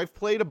like. I've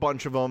played a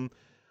bunch of them.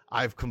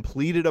 I've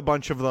completed a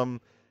bunch of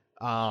them.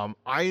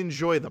 I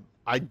enjoy them.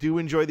 I do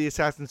enjoy the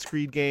Assassin's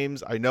Creed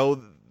games. I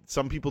know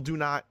some people do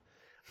not.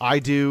 I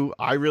do.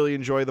 I really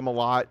enjoy them a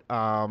lot.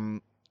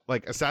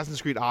 Like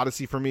Assassin's Creed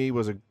Odyssey for me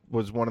was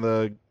one of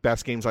the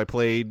best games I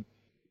played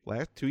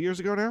 2 years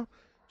ago now.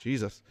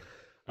 Jesus.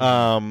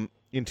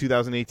 In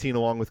 2018,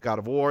 along with God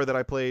of War that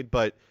I played.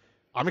 But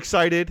I'm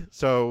excited.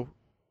 So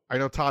I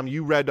know, Tom,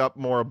 you read up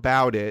more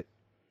about it.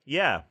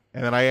 Yeah.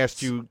 And then I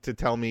asked you to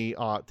tell me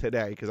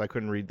today because I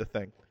couldn't read the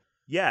thing.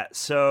 Yeah,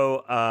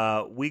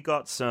 so we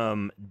got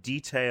some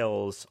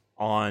details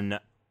on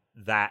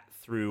that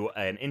through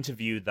an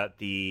interview that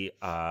the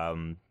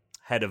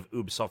head of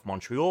Ubisoft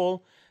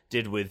Montreal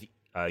did with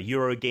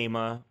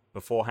Eurogamer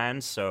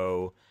beforehand.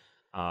 So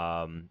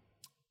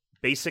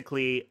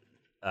basically,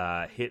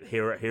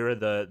 here are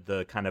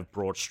the kind of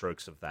broad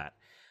strokes of that.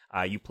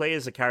 You play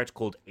as a character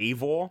called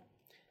Eivor.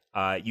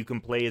 You can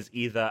play as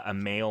either a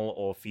male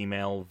or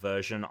female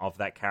version of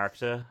that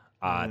character.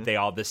 They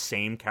are the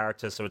same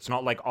character, so it's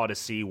not like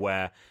Odyssey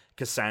where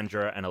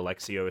Cassandra and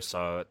Alexios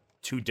are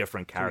two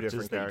different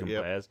characters that you can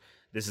play as.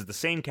 This is the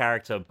same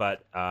character,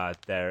 but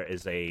there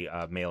is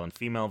a male and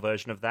female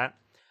version of that.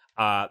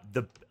 I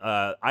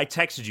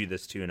texted you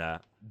this,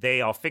 Tuna.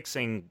 They are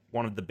fixing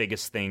one of the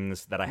biggest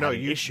things that I had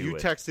an issue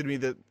with. You texted me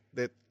that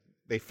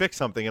they fixed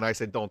something, and I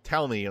said, don't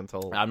tell me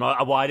until...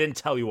 I didn't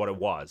tell you what it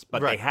was,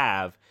 but they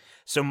have.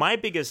 So my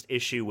biggest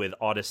issue with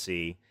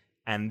Odyssey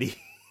and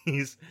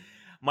these...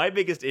 My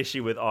biggest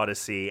issue with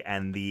Odyssey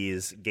and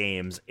these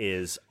games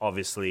is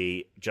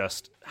obviously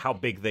just how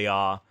big they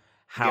are,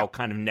 how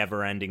kind of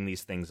never-ending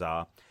these things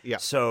are. Yeah.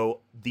 So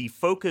the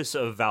focus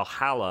of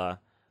Valhalla,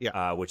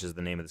 which is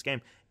the name of this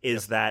game,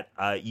 is that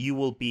you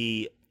will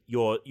be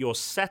you're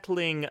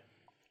settling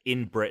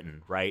in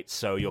Britain, right?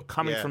 So you're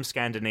coming from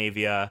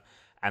Scandinavia,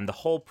 and the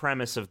whole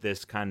premise of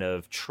this kind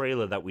of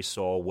trailer that we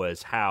saw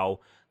was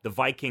how the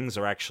Vikings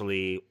are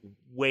actually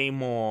way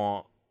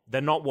more.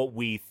 They're not what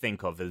we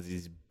think of as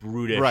these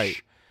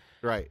brutish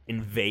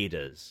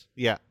invaders.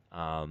 Yeah.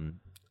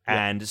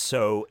 And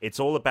so it's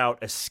all about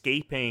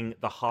escaping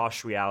the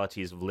harsh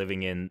realities of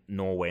living in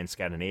Norway and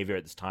Scandinavia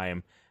at this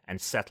time and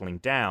settling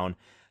down.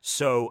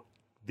 So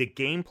the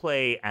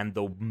gameplay and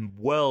the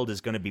world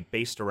is going to be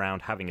based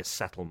around having a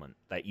settlement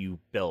that you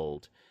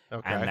build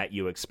and that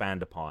you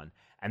expand upon.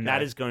 And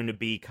that is going to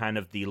be kind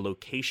of the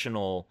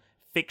locational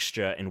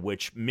fixture in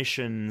which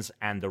missions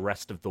and the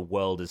rest of the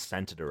world is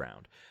centered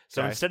around.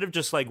 So instead of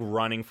just like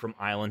running from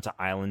island to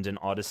island in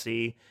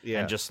Odyssey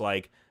and just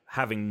like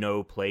having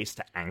no place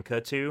to anchor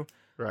to,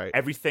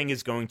 everything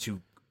is going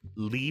to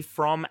leave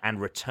from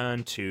and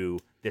return to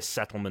this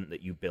settlement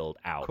that you build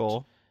out.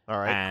 Cool. All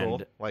right, and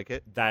cool. Like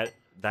it.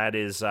 That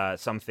is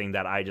something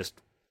that I just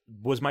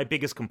was my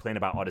biggest complaint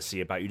about Odyssey,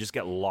 about you just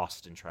get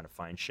lost in trying to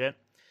find shit.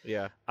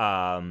 Yeah.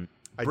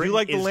 I do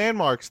like the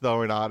landmarks,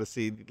 though, in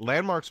Odyssey.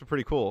 Landmarks are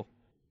pretty cool.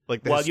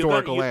 Like the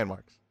historical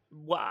landmarks.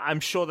 Well, I'm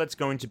sure that's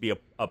going to be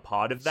a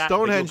part of that.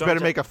 Stonehenge better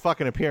make a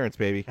fucking appearance,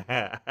 baby.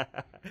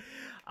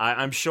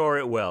 I'm sure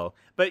it will.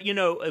 But, you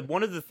know,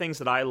 one of the things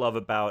that I love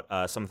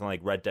about something like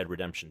Red Dead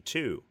Redemption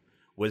 2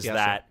 was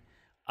that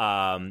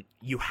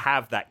you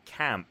have that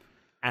camp,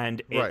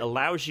 and it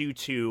allows you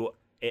to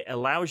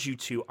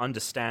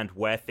understand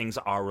where things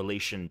are in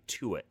relation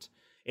to it.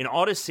 In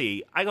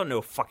Odyssey, I got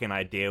no fucking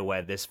idea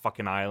where this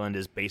fucking island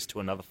is based to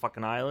another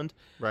fucking island.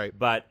 Right.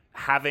 But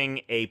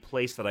having a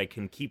place that I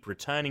can keep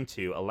returning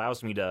to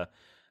allows me to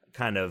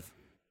kind of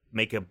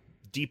make a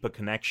deeper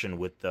connection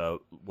with the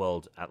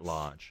world at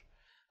large.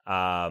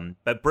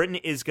 But Britain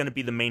is going to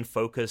be the main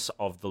focus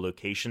of the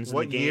locations in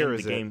the game. What year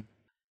is it?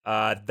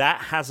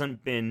 That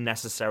hasn't been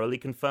necessarily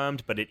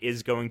confirmed, but it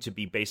is going to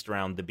be based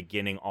around the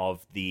beginning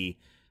of the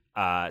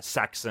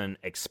Saxon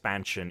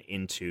expansion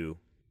into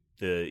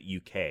the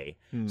UK.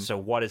 So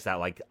what is that,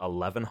 like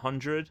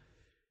 1100?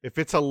 If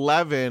it's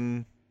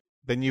 11,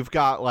 then you've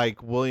got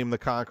like William the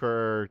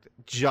Conqueror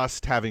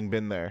just having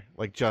been there,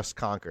 like just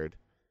conquered.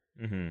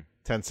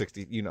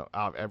 1060, you know,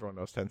 everyone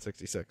knows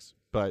 1066.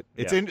 But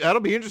it's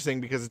that'll be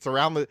interesting because it's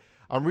around the.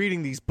 I'm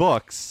reading these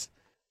books.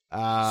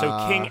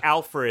 So King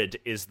Alfred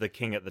is the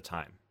king at the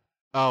time.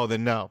 Oh,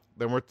 then no.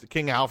 Then we're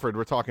King Alfred.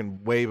 We're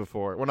talking way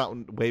before. Well,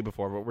 not way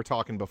before, but we're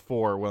talking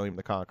before William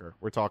the Conqueror.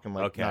 We're talking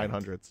like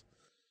 900s.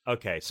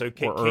 Okay, so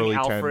King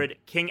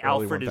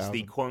Alfred is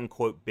the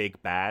quote-unquote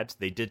big bad.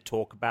 They did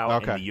talk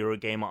about in the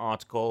Eurogamer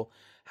article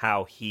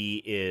how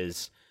he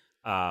is,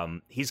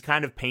 he's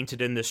kind of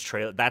painted in this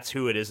trailer. That's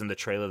who it is in the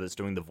trailer that's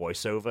doing the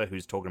voiceover,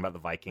 who's talking about the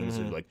Vikings,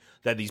 and like,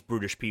 they're these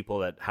brutish people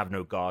that have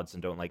no gods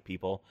and don't like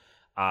people.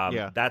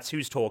 That's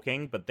who's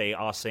talking, but they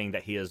are saying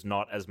that he is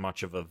not as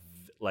much of a,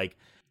 like,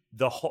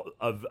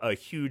 a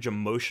huge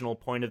emotional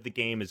point of the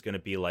game is going to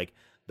be like,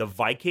 the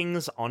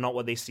Vikings are not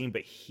what they seem,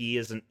 but he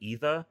isn't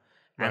either.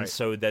 And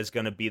so there's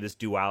going to be this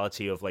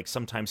duality of like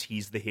sometimes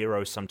he's the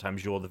hero,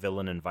 sometimes you're the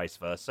villain, and vice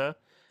versa.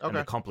 And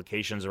the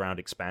complications around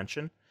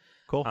expansion.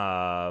 Cool.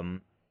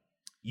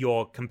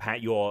 Your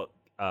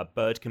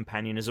bird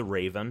companion is a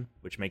raven,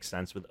 which makes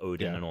sense with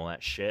Odin and all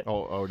that shit.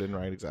 Oh, Odin,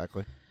 right?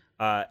 Exactly.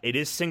 It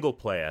is single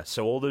player,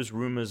 so all those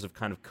rumors of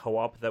kind of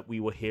co-op that we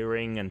were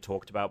hearing and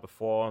talked about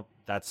before,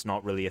 that's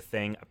not really a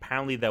thing.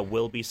 Apparently, there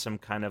will be some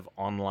kind of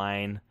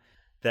online.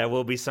 There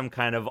will be some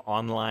kind of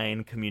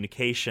online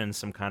communication,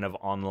 some kind of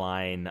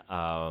online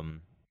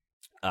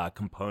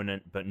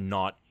component, but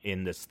not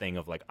in this thing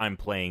of like, I'm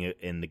playing it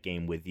in the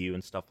game with you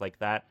and stuff like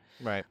that.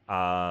 Right.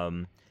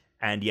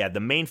 And yeah, the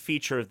main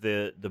feature of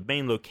the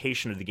main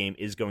location of the game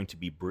is going to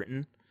be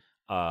Britain.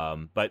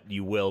 But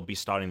you will be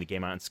starting the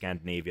game out in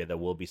Scandinavia. There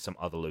will be some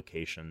other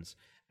locations.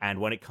 And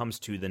when it comes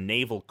to the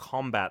naval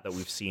combat that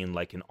we've seen,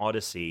 like in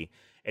Odyssey,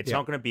 it's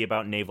not going to be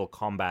about naval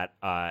combat.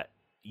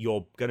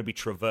 You're going to be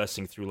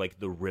traversing through like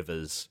the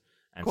rivers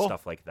and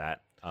stuff like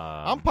that.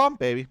 I'm pumped,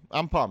 baby.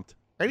 I'm pumped.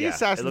 Any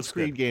Assassin's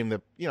Creed game that,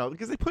 you know,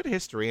 because they put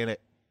history in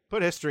it.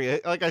 Put history.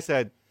 Like I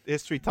said,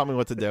 history, tell me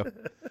what to do.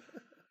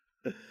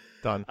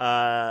 Done.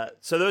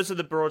 So those are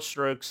the broad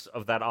strokes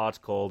of that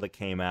article that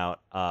came out.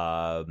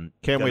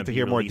 Can't wait to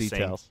hear more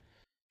details.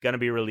 Going to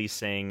be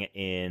releasing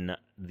in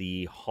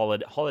the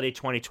holiday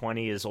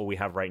 2020 is all we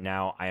have right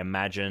now. I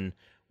imagine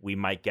we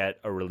might get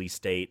a release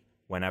date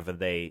whenever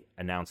they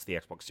announce the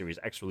Xbox Series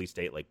X release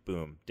date, like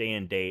boom, day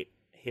and date,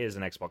 here's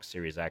an Xbox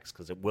Series X,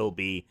 because it will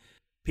be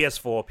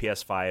PS4,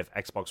 PS5,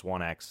 Xbox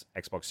One X,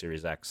 Xbox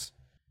Series X,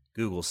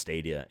 Google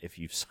Stadia, if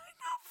you've signed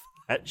up for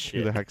that shit.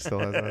 Who the heck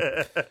still has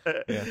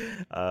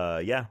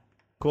that? Yeah.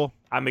 Cool.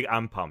 I'm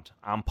pumped.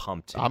 I'm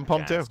pumped. I'm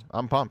pumped too.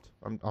 I'm pumped.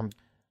 I'm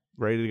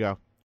ready to go.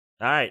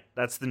 All right,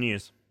 that's the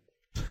news.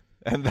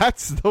 And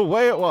that's the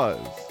way it was.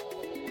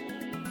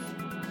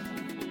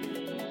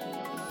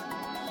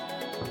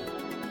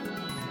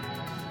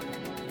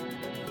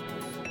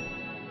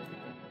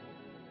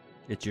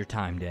 It's your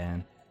time,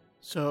 Dan.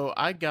 So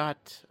I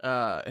got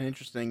an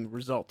interesting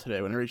result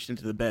today when I reached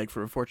into the bag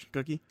for a fortune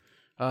cookie.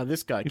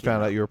 This guy You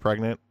found out you were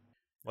pregnant?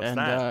 What's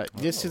that?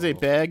 This is a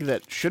bag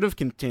that should have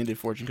contained a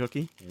fortune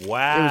cookie.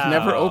 Wow. It was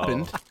never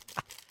opened.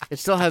 It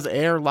still has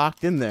air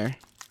locked in there.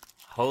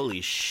 Holy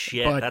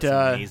shit, But that's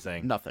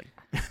amazing. nothing.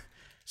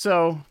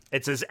 So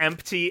It's as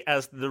empty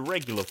as the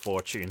regular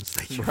fortunes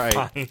that you Right.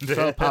 find.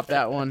 So I'll pop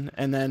that one,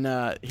 and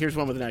then here's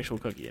one with an actual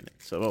cookie in it.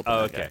 So open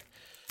that okay. guy.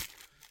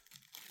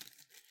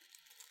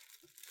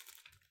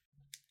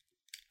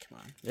 Come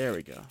on. There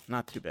we go.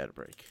 Not too bad a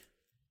break.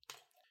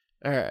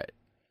 All right.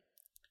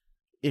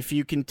 If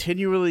you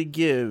continually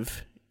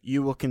give,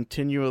 you will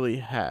continually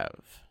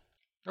have.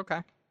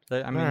 Okay.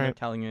 So, I mean, All they're right.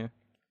 telling you.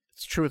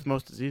 It's true with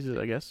most diseases,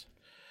 I guess.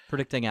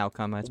 Predicting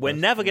outcome, I suppose. We're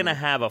never going to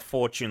have a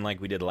fortune like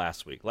we did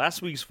last week.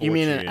 Last week's fortune. You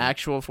mean an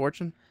actual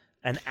fortune?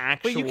 An you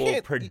actual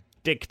can't-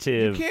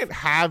 predictive. You can't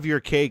have your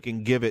cake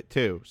and give it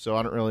too. So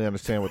I don't really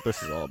understand what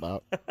this is all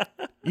about.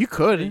 You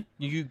could.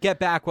 You get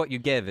back what you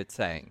give, it's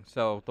saying.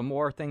 So the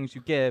more things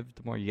you give,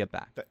 the more you get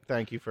back.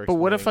 Thank you for. But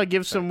what if I explaining.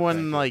 give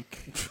someone like?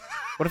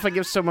 What if I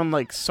give someone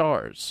like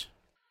SARS?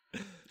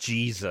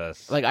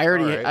 Jesus. Like I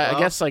already, All right, I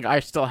well- guess like I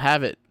still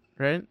have it,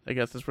 right? I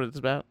guess that's what it's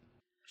about.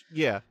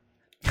 Yeah.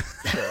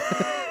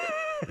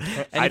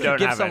 And I if don't you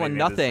give have someone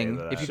anything to say nothing,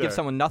 to that. if you Sure. give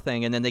someone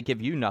nothing and then they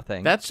give you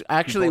nothing, That's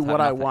actually both have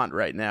what I nothing. want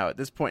right now at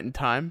this point in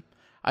time.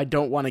 I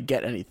don't want to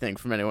get anything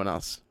from anyone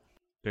else.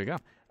 there you go.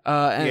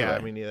 Anyway, Yeah,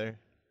 me neither.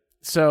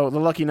 so the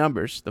lucky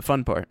numbers, the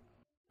fun part.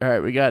 All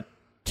right, we got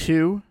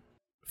 2,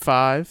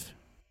 5,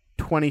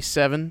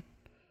 27,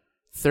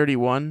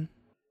 31,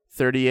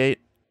 38,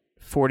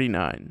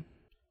 49.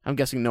 I'm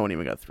guessing no one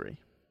even got 3.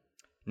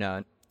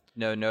 No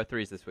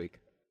threes this week.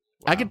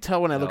 I could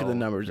tell when I look at the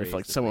No numbers if threes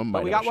like this someone might.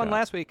 But we have got a one shot.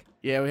 last week.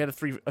 Yeah, we had a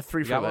three We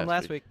for got one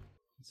last week.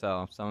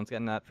 So someone's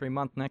getting that free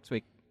month next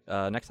week,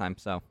 next time.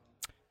 So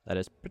that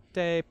is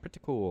pretty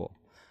cool.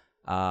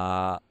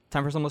 Time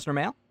for some listener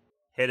mail.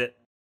 Hit it.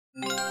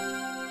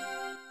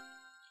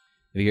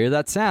 If you hear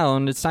that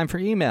sound, it's time for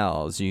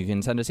emails. You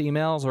can send us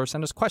emails or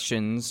send us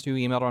questions to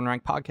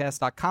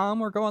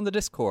email@unrankedpodcast.com or go on the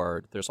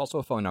Discord. There's also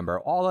a phone number.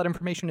 All that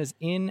information is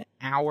in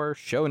our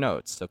show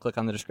notes. So click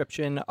on the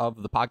description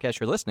of the podcast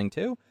you're listening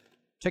to.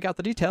 Check out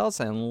the details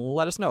and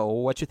let us know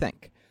what you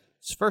think.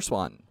 This first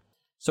one.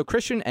 So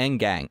Christian and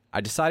gang, I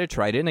decided to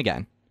write in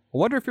again. I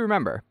wonder if you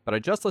remember, but I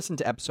just listened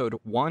to episode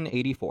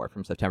 184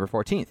 from September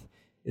 14th.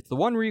 It's the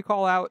one where you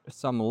call out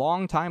some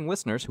long-time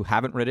listeners who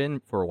haven't written in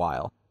for a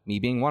while, me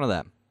being one of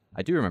them.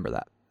 I do remember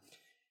that.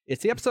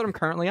 It's the episode I'm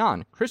currently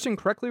on. Christian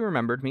correctly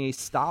remembered me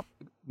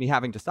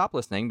having to stop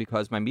listening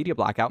because my media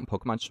blackout in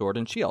Pokemon Sword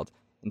and Shield,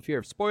 in fear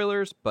of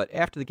spoilers, but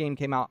after the game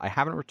came out, I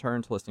haven't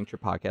returned to listening to your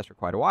podcast for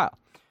quite a while.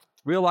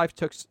 Real life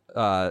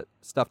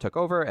stuff took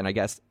over, and I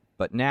guess,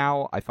 but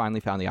now I finally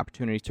found the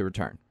opportunity to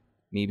return.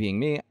 Me being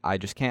me, I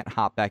just can't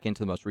hop back into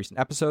the most recent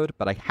episode,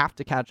 but I have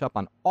to catch up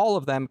on all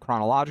of them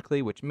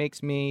chronologically, which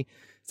makes me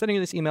sending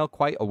you this email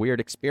quite a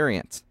weird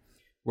experience.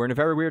 We're in a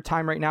very weird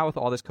time right now with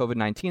all this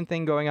COVID-19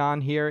 thing going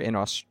on here in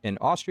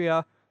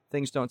Austria.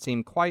 Things don't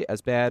seem quite as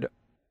bad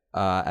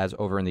as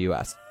over in the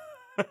U.S.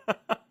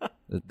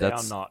 They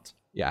are not.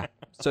 Yeah.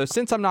 So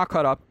since I'm not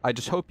caught up, I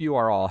just hope you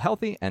are all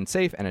healthy and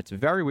safe, and it's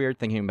very weird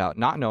thinking about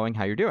not knowing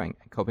how you're doing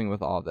and coping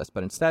with all of this,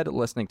 but instead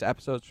listening to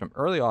episodes from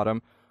early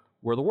autumn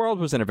where the world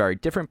was in a very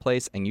different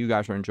place and you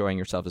guys are enjoying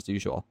yourselves as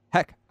usual.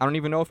 Heck, I don't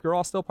even know if you're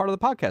all still part of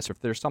the podcast or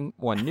if there's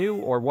someone new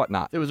or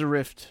whatnot. There was a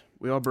rift.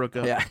 We all broke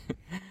up. Yeah.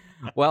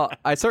 Well,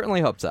 I certainly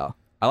hope so.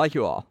 I like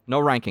you all. No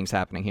rankings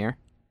happening here.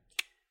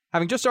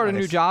 Having just started a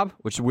new job,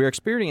 which we're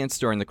experienced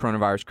during the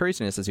coronavirus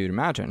craziness, as you'd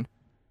imagine,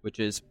 which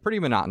is pretty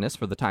monotonous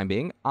for the time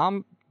being,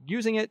 I'm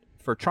using it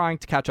for trying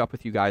to catch up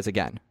with you guys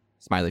again.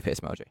 Smiley face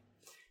emoji.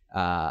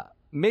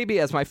 Maybe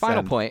as my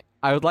final point,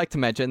 I would like to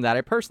mention that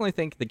I personally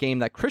think the game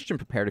that Christian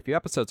prepared a few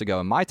episodes ago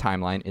in my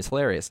timeline is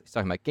hilarious. He's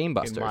talking about Game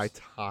Busters. In my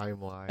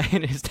timeline.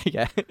 And he's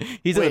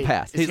in Wait, the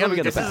past. is He's he living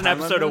in the having This is past. an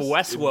episode of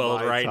Westworld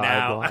my right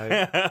now.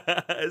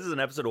 This is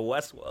an episode of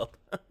Westworld.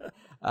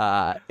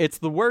 It's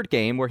the word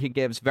game where he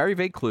gives very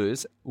vague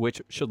clues,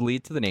 which should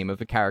lead to the name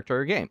of a character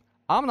or game.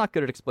 I'm not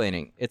good at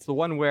explaining. It's the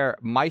one where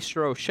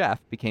Maestro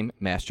Chef became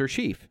Master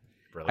Chief.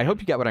 Brilliant. I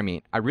hope you get what I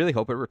mean. I really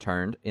hope it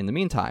returned in the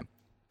meantime.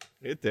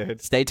 It did.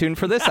 Stay tuned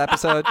for this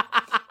episode.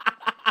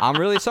 I'm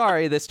really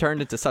sorry this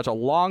turned into such a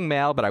long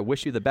mail, but I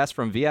wish you the best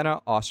from Vienna,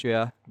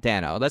 Austria,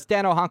 Dano. That's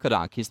Dano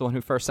Honkadonk. He's the one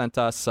who first sent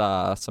us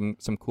some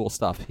cool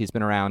stuff. He's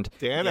been around.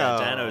 Dano. Yeah,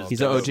 Dano's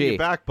He's an OG. You're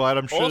back, bud.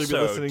 I'm sure you'll be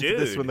Also, listening to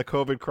this dude, when the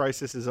COVID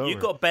crisis is over. You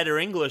got better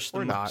English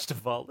than Or not. most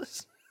of all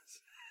this.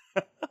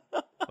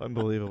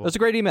 Unbelievable. It was a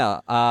great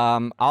email.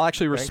 I'll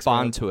actually Thanks,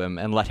 respond man. to him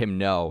and let him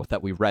know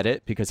that we read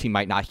it because he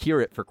might not hear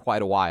it for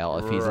quite a while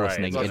if he's Right.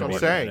 listening That's in what I'm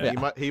order. saying.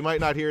 Yeah. He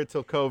might not hear it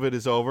till COVID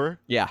is over,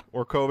 Yeah.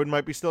 or COVID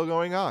might be still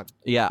going on.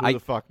 Yeah, Who the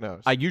fuck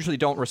knows? I usually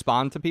don't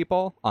respond to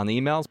people on the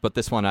emails, but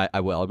this one I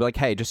will. I'll be like,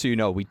 hey, just so you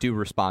know, we do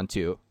respond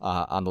to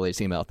on the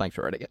latest email. Thanks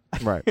for writing it.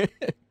 Right.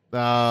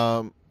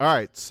 All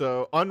right.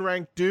 So,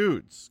 unranked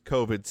dudes.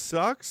 COVID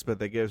sucks, but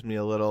that gives me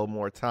a little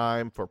more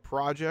time for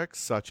projects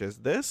such as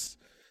this.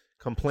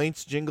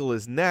 Complaints jingle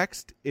is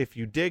next. If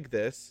you dig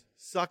this,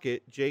 suck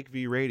it, Jake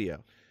V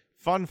Radio.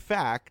 Fun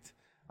fact,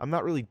 I'm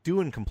not really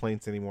doing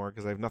complaints anymore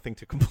because I have nothing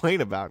to complain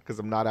about because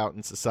I'm not out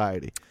in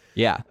society.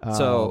 Yeah.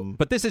 So,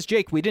 but this is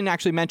Jake. We didn't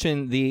actually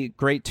mention the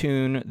great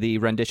tune, the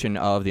rendition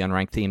of the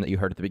Unranked theme that you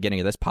heard at the beginning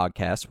of this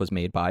podcast was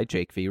made by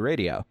Jake V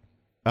Radio.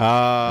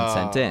 And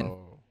sent in.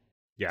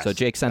 Yes. So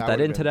Jake sent that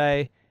in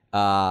today.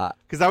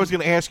 Because I was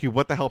going to ask you,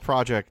 what the hell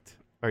project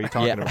are you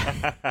talking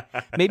about?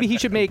 Maybe he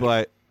should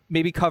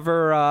maybe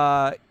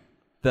cover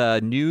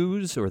the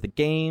news or the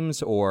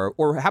games or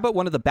how about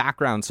one of the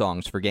background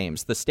songs for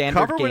games, the standard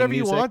cover game whatever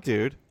music? You want,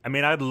 dude. I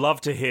mean, I'd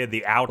love to hear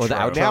the outro. Or the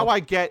outro. Now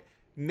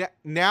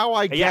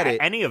I get it.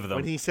 Any of them.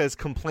 When he says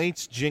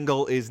complaints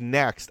jingle is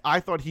next,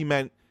 I thought he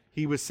meant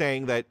he was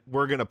saying that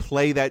we're going to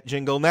play that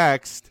jingle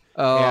next.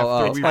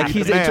 Like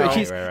he's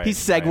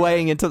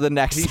segueing into the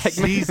next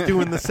segment. He's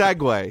doing the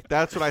segue.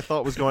 That's what I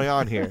thought was going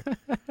on here.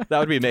 That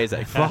would be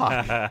amazing.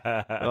 Fuck.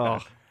 Oh.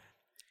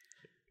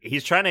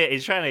 He's trying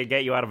to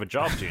get you out of a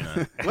job,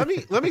 Gina. Let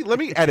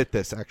me edit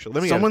this.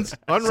 Actually, someone's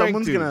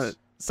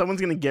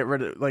gonna get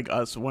rid of like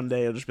us one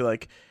day. It'll just be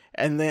like,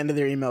 and the end of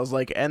their email is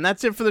like, and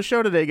that's it for the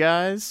show today,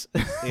 guys.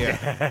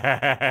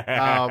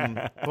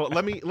 Yeah. Well,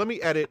 let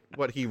me edit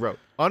what he wrote.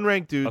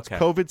 Unranked dudes. Okay.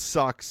 COVID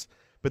sucks,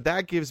 but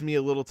that gives me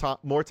a little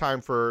more time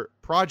for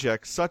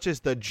projects such as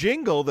the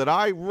jingle that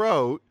I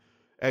wrote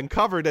and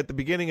covered at the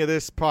beginning of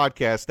this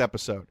podcast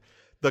episode.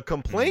 The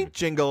complaint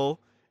jingle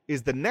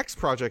is the next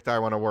project I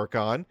want to work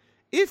on.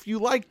 If you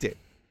liked it,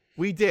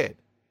 we did.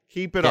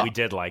 Keep it up. We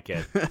did like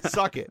it.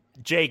 Suck it.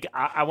 Jake,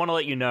 I want to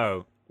let you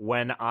know,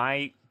 when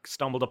I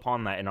stumbled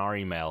upon that in our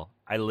email,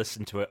 I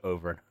listened to it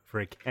over and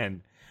over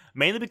again.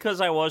 Mainly because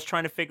I was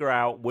trying to figure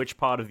out which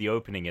part of the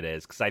opening it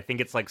is, because I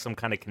think it's like some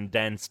kind of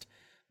condensed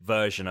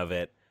version of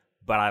it,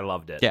 but I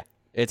loved it. Yeah,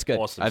 it's good.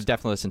 Awesome. I've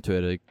definitely listened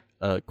to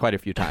it quite a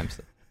few times.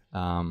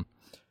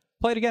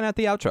 Play it again at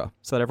the outro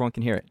so that everyone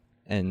can hear it,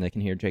 and they can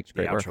hear Jake's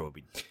great work. The outro will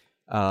be...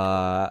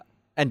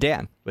 and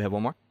Dan, we have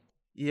one more?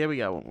 Yeah, we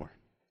got one more.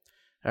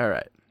 All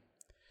right.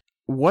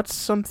 What's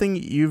something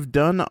you've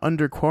done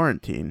under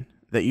quarantine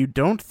that you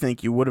don't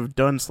think you would have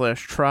done /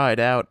 tried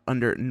out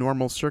under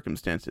normal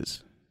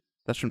circumstances?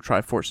 That's from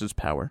Triforce's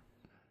Power.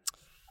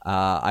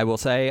 I will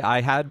say I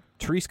had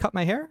Therese cut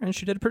my hair, and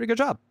she did a pretty good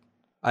job.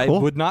 I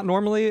would not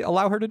normally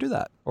allow her to do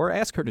that or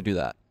ask her to do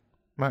that.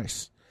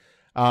 Nice.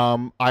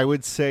 I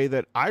would say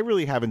that I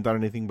really haven't done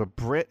anything, but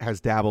Britt has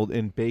dabbled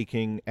in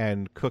baking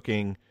and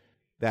cooking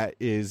that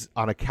is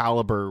on a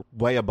caliber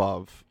way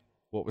above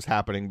what was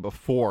happening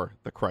before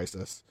the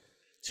crisis.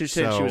 So you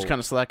said she was kind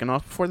of slacking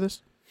off before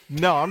this?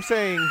 No, I'm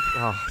saying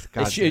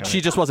she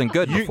just wasn't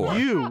good before.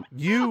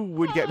 You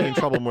would get me in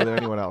trouble more than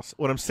anyone else.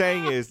 What I'm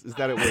saying is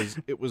that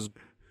it was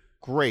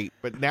great,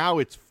 but now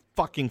it's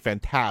fucking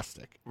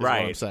fantastic.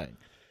 Right. What I'm saying.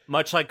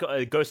 Much like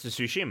Ghost of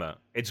Tsushima.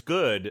 It's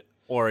good,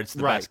 or it's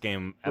the best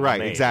game ever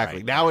made. Exactly.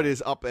 Right. Now it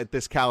is up at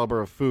this caliber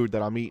of food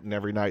that I'm eating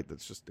every night.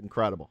 That's just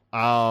incredible.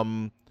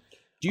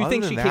 Do you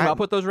think she came up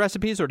with those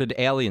recipes, or did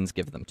aliens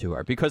give them to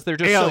her? Because they're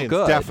just aliens,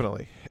 so good.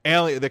 Definitely.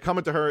 They're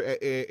coming to her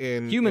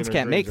in humans in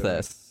can't make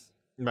this.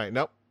 Right.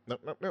 Nope.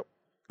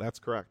 That's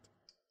correct.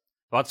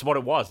 Well, that's what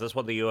it was. That's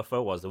what the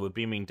UFO was. They were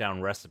beaming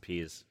down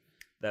recipes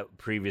that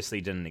previously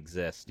didn't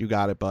exist. You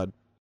got it, bud.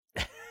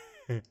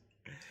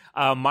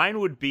 Mine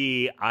would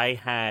be, I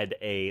had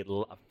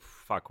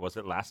was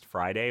it last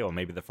Friday or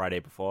maybe the Friday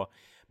before?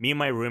 Me and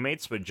my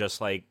roommates were just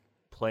like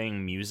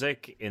playing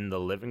music in the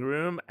living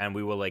room, and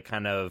we were like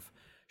kind of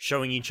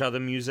showing each other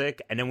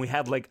music, and then we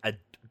had like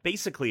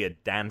basically a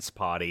dance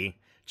party,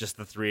 just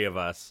the three of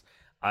us,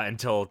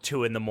 until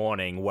 2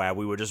 a.m, where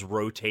we were just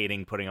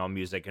rotating, putting on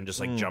music and just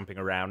like jumping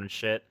around and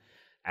shit.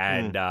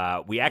 And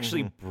we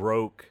actually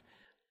broke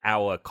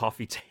our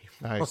coffee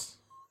table.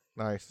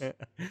 Nice.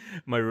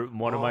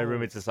 One of my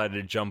roommates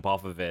decided to jump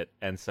off of it,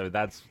 and so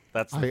that's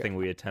the thing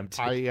we attempted.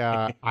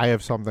 I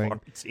have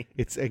something.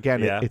 It's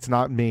again, it's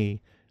not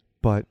me,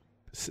 but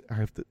I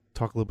have to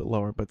talk a little bit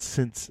lower. But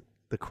since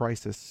the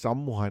crisis,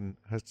 someone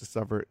has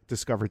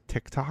discovered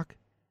TikTok,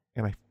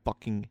 and I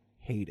fucking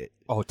hate it.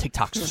 Oh,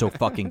 TikTok's so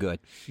fucking good.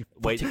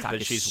 Wait, TikTok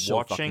but she's so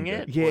watching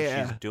it?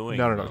 Yeah. What she's doing?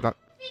 No. I think I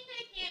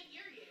can't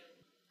hear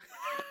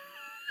you.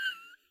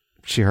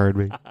 She heard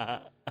me.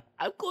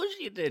 Of course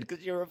you did,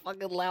 because you're a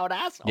fucking loud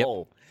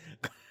asshole.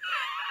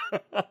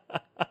 Yep.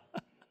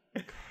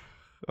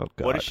 Oh,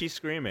 God. What is she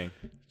screaming?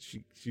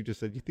 She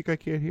just said, "You think I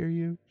can't hear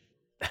you?"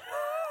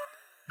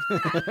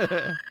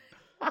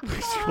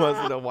 She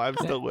wants to know why I'm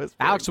still whispering.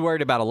 Alex is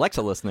worried about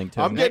Alexa listening to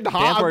him. I'm getting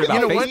hot. Dan's worried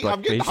about Facebook.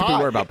 I'm getting he should be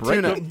worried about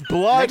breaking.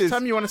 Next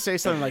time you want to say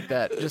something like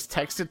that, just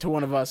text it to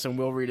one of us and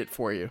we'll read it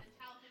for you.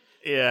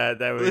 Yeah,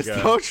 there we go. It's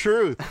no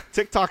truth.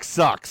 TikTok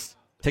sucks.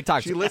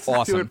 TikTok's She listens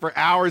awesome. to it for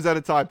hours at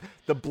a time.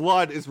 The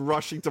blood is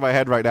rushing to my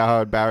head right now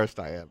how embarrassed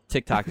I am.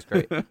 TikTok is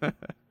great.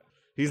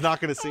 He's not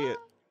going to see it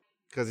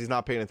because he's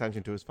not paying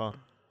attention to his phone.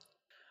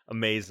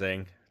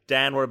 Amazing.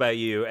 Dan, what about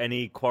you?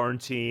 Any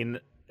quarantine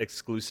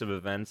exclusive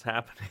events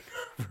happening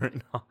for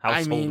Household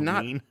I mean,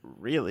 not Lean?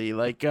 really.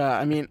 Like,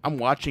 I mean, I'm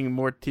watching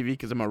more TV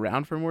because I'm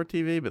around for more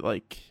TV, but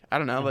like, I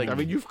don't know. Like, I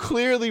mean, you've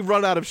clearly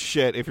run out of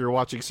shit if you're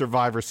watching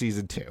Survivor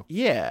Season 2.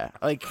 yeah,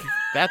 like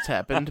that's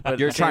happened. But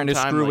You're at the same trying to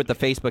time, screw like, with the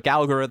Facebook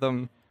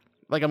algorithm.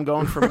 Like, I'm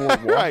going for more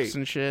walks Right.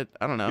 and shit.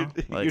 I don't know.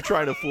 Like, You're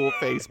trying to fool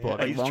Facebook.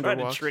 Like He's longer trying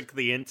to walks. trick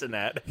the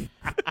internet.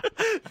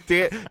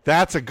 Dan,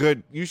 that's a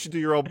good. You should do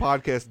your own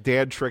podcast.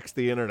 Dan tricks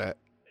the internet.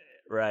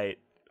 Right.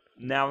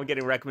 Now I'm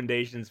getting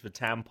recommendations for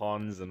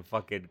tampons and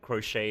fucking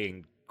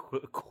crocheting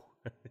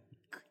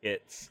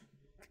kits.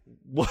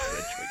 What?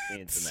 Trick the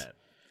internet.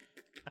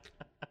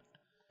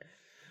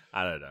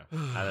 I don't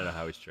know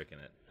how he's tricking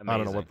it.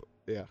 Amazing. I don't know what.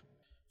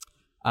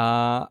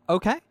 Yeah.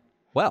 Okay.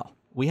 Well,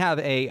 we have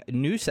a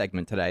new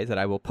segment today that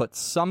I will put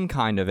some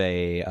kind of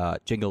a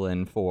jingle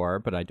in for,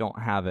 but I don't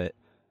have it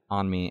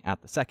on me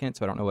at the second,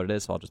 so I don't know what it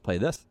is, so I'll just play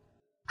this.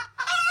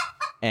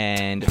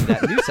 And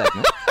that new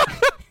segment...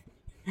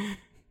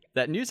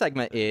 That new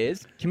segment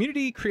is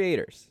Community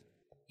Creators.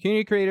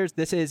 Community Creators,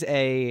 this is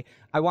I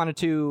wanted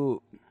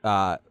to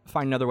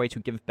find another way to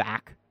give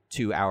back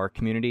to our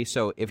community.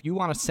 So if you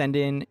want to send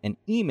in an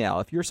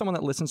email, if you're someone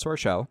that listens to our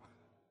show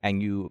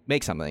and you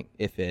make something,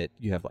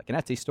 you have like an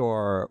Etsy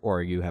store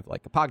or you have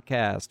like a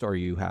podcast or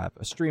you have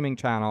a streaming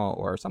channel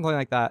or something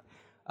like that,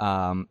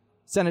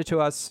 send it to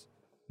us,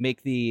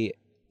 make the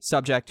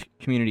subject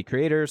Community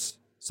Creators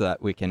so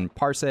that we can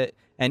parse it.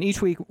 And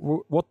each week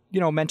we'll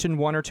mention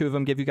one or two of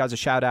them, give you guys a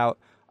shout out.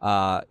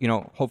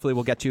 Hopefully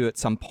we'll get to you at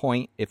some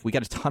point. If we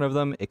get a ton of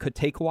them, it could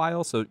take a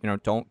while. So,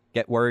 don't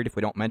get worried if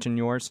we don't mention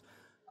yours.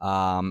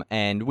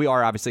 And we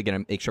are obviously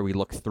going to make sure we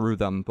look through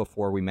them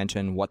before we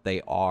mention what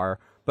they are.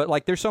 But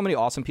like, there's so many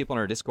awesome people in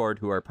our Discord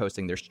who are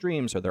posting their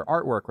streams or their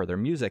artwork or their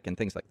music and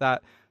things like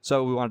that.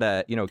 So we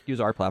wanted to, use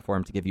our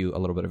platform to give you a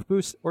little bit of a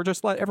boost, or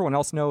just let everyone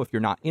else know if you're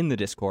not in the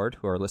Discord,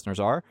 who our listeners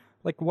are,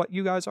 like what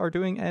you guys are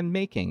doing and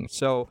making.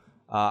 So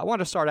I want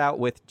to start out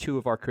with two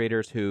of our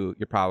creators who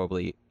you're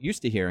probably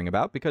used to hearing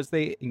about because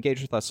they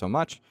engage with us so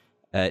much.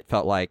 It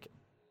felt like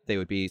they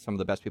would be some of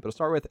the best people to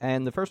start with.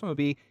 And the first one would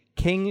be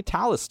King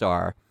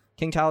Talistar.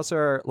 King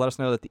Talistar let us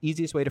know that the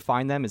easiest way to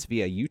find them is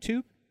via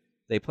YouTube.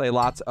 They play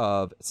lots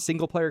of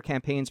single-player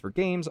campaigns for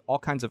games, all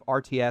kinds of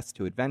RTS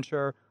to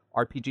adventure,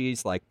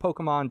 RPGs like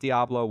Pokemon,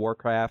 Diablo,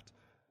 Warcraft,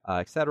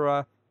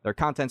 etc. Their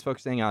content's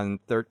focusing on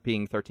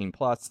being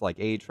 13+, like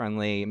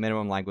age-friendly,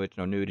 minimum language,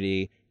 no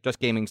nudity, just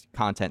gaming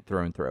content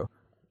through and through.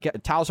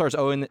 Talistar's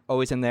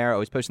always in there,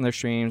 always posting their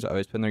streams,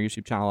 always putting their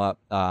YouTube channel up.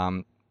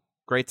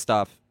 Great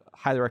stuff.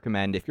 Highly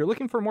recommend. If you're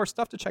looking for more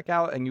stuff to check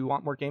out and you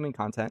want more gaming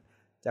content,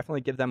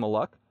 definitely give them a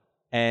look.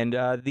 And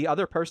the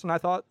other person I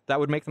thought that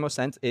would make the most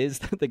sense is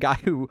the guy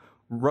who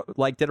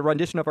did a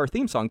rendition of our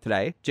theme song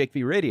today, Jake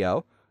V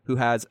Radio, who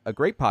has a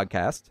great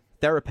podcast,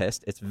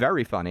 Therapist. It's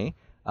very funny.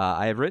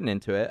 I have written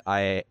into it.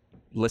 I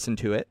listened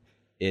to it.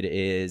 It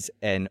is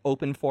an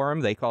open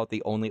forum. They call it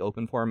the only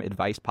open forum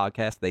advice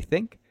podcast they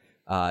think.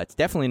 It's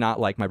definitely not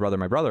like My Brother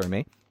and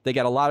Me. They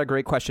get a lot of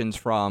great questions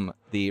from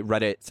the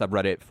Reddit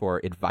subreddit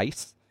for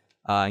advice.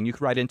 And you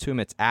can write into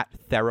him. It's at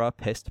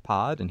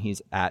TherapistPod, and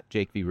he's at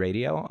Jake V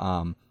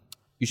Radio.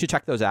 You should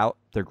check those out.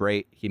 They're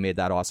great. He made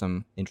that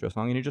awesome intro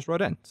song, and he just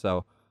wrote in.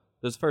 So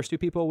those are the first two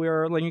people we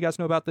are letting you guys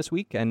know about this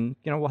week, and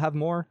we'll have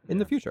more in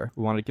the future.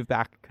 We want to give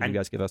back because you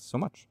guys give us so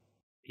much.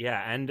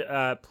 Yeah, and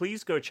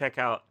please go check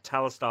out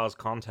Talistar's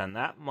content.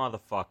 That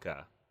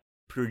motherfucker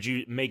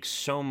makes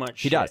so much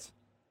shit. He does.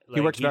 He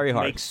works very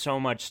hard. He makes so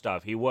much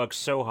stuff. He works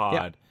so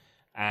hard.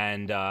 Yeah.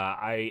 And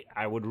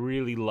I would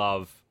really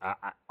love...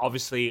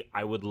 obviously,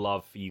 I would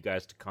love for you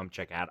guys to come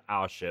check out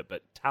our shit,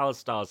 but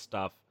Talistar's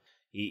stuff,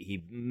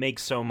 he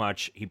makes so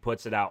much. He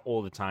puts it out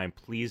all the time.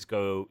 Please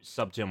go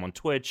sub to him on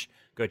Twitch.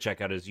 Go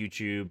check out his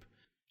YouTube.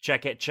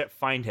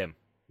 Find him.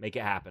 Make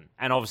it happen.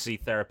 And obviously,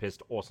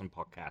 Therapist, awesome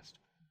podcast.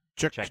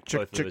 Check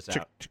both of those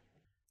out.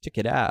 Check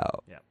it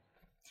out. Yeah.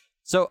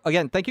 So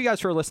again, thank you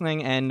guys for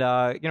listening. And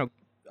I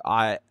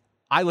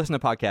listen to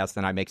podcasts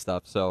and I make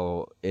stuff,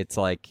 so it's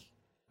like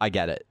I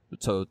get it.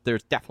 So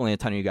there's definitely a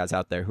ton of you guys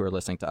out there who are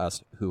listening to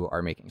us who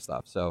are making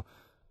stuff. So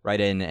write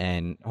in,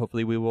 and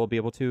hopefully we will be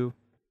able to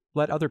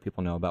let other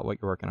people know about what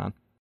you're working on.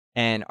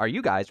 And are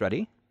you guys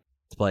ready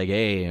to play a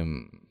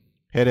game?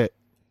 Hit it.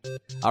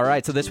 All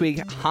right, so this week,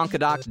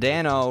 Honkadoc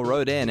Dano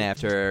wrote in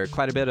after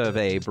quite a bit of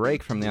a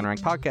break from the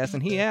Unranked podcast,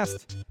 and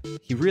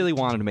he really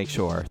wanted to make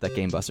sure that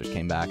Game Busters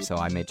came back, so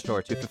I made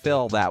sure to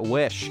fulfill that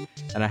wish,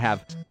 and I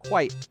have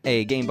quite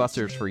a Game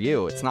Busters for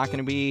you. It's not going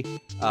to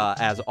be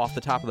as off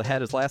the top of the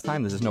head as last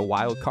time. This is no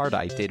wild card.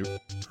 I did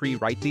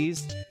pre-write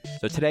these.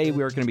 So today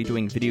we are going to be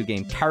doing video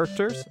game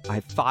characters. I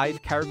have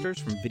 5 characters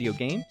from video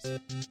games.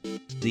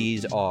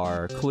 These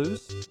are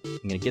clues.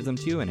 I'm going to give them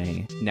to you in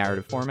a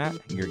narrative format,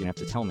 and you're going to have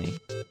to tell me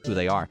who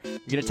they are. You're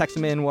going to text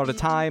them in one at a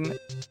time.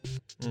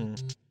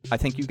 I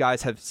think you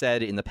guys have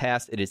said in the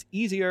past it is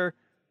easier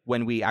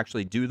when we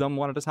actually do them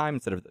one at a time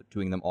instead of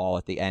doing them all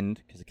at the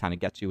end, because it kind of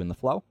gets you in the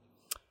flow.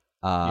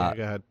 Yeah,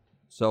 go ahead.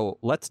 So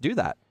let's do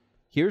that.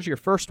 Here's your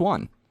first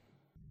one.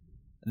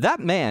 That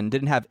man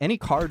didn't have any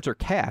cards or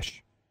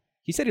cash.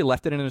 He said he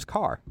left it in his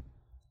car.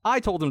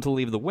 I told him to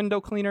leave the window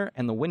cleaner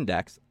and the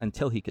Windex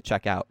until he could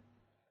check out.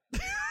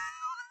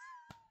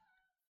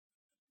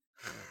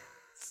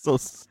 So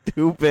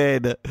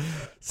stupid.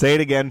 Say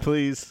it again,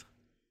 please.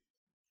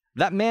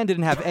 That man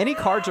didn't have any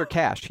cards or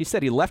cash. He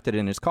said he left it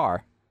in his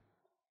car.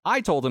 I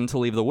told him to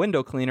leave the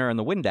window cleaner and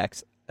the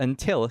Windex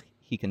until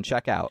he can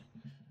check out.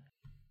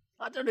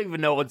 I don't even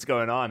know what's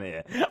going on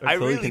here. I Until he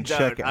really can don't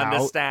check out.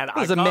 understand.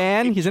 There's a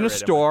man. He's in a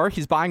store.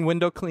 He's buying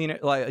window cleaner.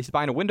 Like he's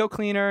buying a window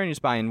cleaner and he's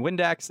buying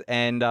Windex.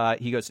 And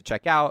he goes to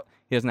check out.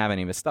 He doesn't have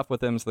any of his stuff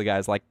with him. So the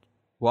guy's like,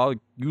 "Well,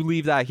 you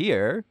leave that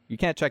here. You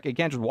can't check. You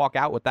can't just walk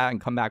out with that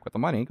and come back with the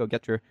money. Go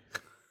get your."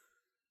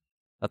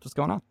 That's what's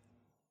going on.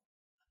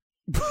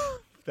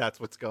 That's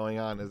what's going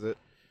on, is it?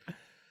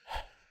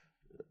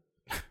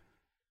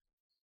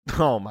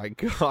 Oh my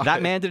god.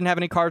 That man didn't have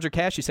any cards or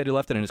cash. He said he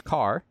left it in his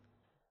car.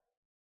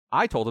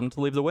 I told him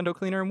to leave the window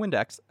cleaner and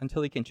Windex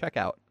until he can check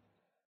out.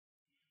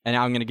 And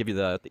now I'm going to give you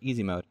the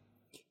easy mode.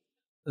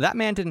 That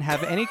man didn't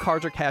have any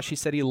cards or cash. He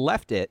said he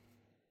left it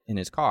in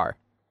his car.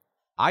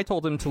 I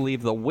told him to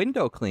leave the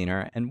window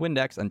cleaner and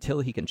Windex until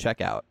he can check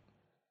out.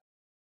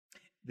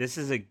 This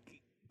is a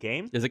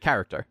game? Is a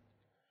character.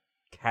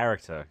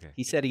 Character. Okay.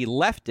 He said he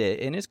left it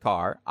in his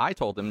car. I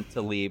told him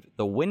to leave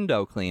the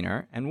window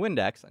cleaner and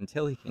Windex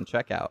until he can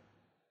check out.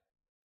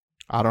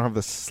 I don't have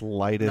the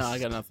slightest No, I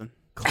got nothing.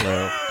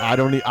 clue. I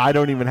don't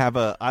even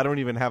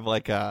have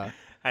like a.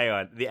 Hang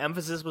on. The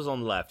emphasis was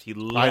on left. He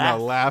left. I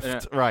know,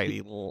 left,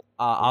 right.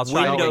 I'll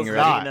try Window helping you.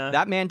 Ready? cleaner.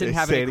 That man didn't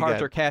have Say any it cards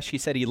again. or cash. He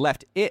said he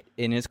left it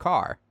in his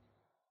car.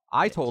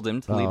 I told him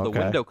to leave okay. the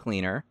window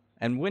cleaner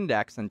and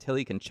Windex until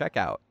he can check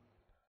out.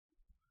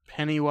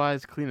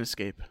 Pennywise Clean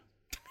Escape.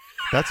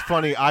 That's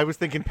funny. I was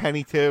thinking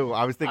Penny too.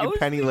 I was thinking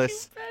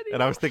Penniless,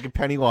 and I was thinking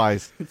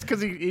Pennywise. It's because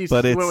he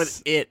But went it's-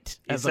 with it.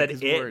 He as said like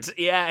his it. word.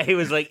 Yeah, he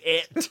was like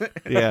it.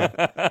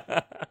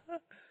 Yeah.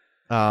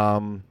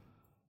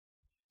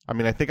 I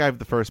mean, I think I have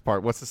the first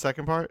part. What's the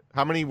second part?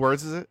 How many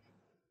words is it?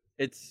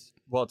 It's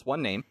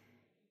one name.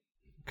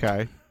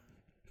 Okay.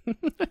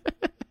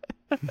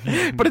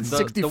 But it's The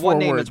 64 one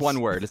name words. is one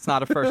word. It's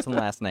not a first and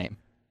last name.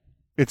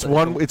 It's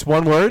one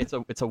word?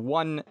 It's a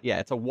one. Yeah,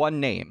 it's a one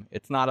name.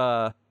 It's not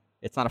a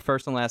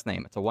first and last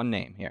name. It's a one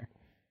name here.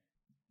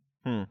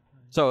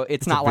 So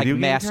it's a not like video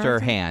game Master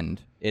character?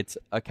 Hand. It's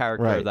a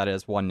character Right. that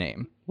is one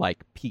name.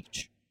 Like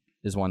Peach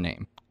is one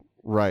name.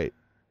 Right.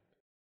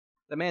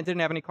 The man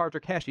didn't have any cards or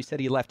cash. He said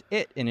he left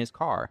it in his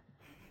car.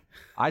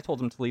 I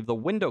told him to leave the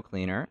window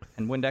cleaner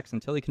and Windex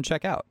until he can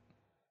check out.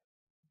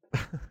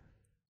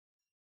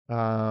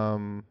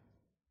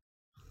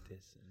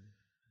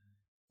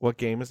 What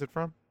game is it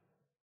from?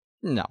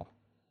 No.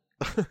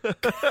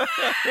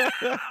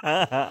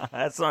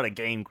 That's not a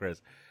game,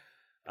 Chris.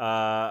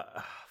 Fuck.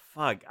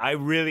 I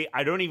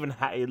don't even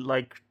have,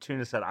 like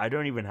Tuna said, I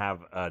don't even have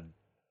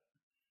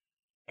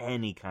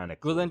any kind of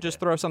clue. Well, then just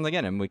throw something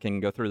in and we can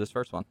go through this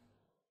first one.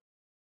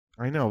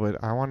 I know,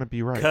 but I want to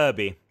be right.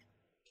 Kirby.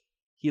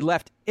 He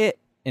left it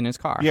in his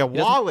car. Yeah, He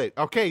doesn't- wallet.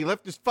 Okay, he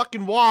left his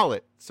fucking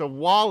wallet. So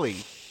Wally.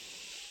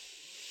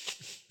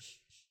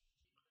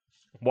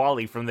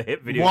 Wally from the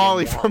hit video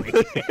Wally game from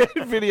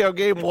the video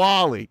game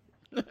Wally.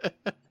 All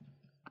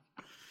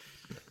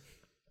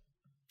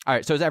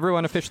right, so is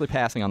everyone officially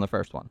passing on the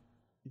first one?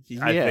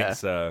 Yeah. I think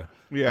so.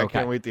 Yeah, I Okay.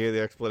 can't wait to hear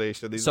the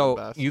explanation. These are So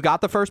the best. you got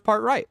the first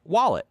part right.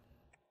 Wallet.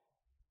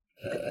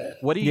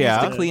 What do you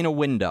Yeah. use to clean a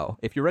window?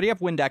 If you already have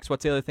Windex,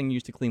 what's the other thing you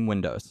use to clean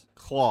windows?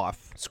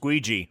 Cloth.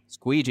 Squeegee.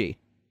 Squeegee.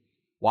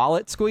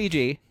 Wallet,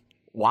 squeegee,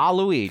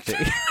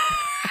 Waluigi.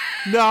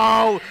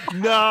 No.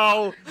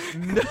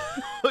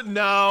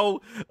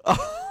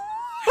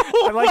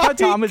 I like how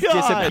Tom is God.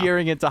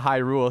 disappearing into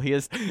Hyrule. He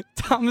is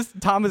Tom is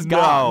No.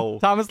 gone.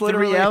 Tom is The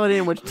literally reality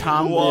in which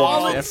Tom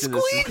Wallet lives after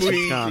this is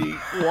squeegee. gone.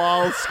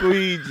 Wall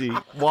squeegee.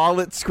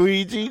 Wallet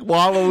squeegee.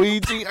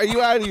 Waluigi. Are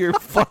you out of your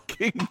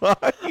fucking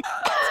mind?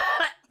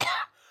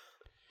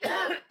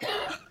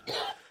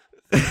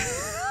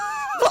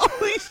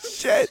 Holy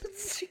shit.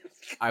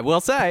 I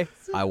will say,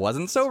 I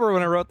wasn't sober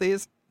when I wrote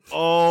these.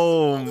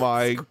 Oh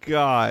my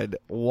god.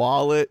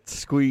 Wallet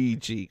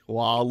squeegee.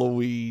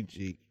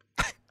 Waluigi.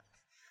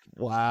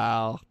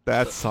 Wow.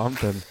 That's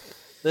something.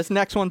 This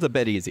next one's a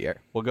bit easier.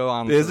 We'll go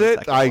on. Is to the it?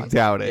 second I one.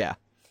 doubt it. Yeah.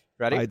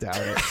 Ready? I doubt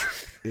it.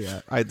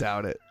 Yeah, I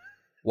doubt it.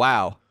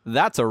 Wow,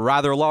 that's a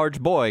rather large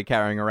boy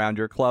carrying around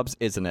your clubs,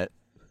 isn't it?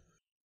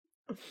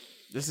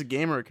 This is a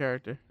game or a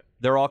character?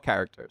 They're all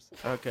characters.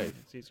 Okay,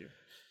 it's easier.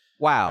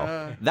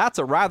 Wow, that's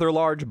a rather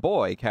large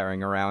boy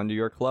carrying around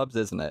your clubs,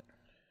 isn't it?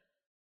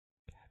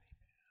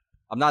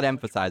 I'm not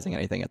emphasizing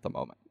anything at the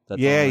moment.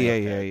 That's Yeah, only yeah, a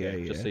yeah, character,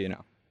 yeah, Just yeah. so you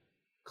know.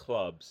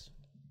 Clubs.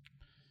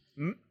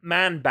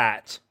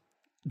 Man-Bat.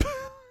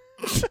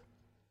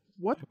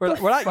 What? We're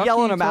the not fuck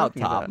yelling are you him out,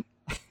 talking about? Tom.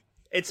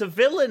 It's a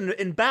villain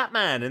in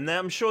Batman, and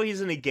I'm sure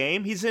he's in a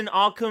game. He's in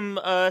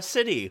Arkham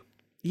City.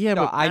 Yeah,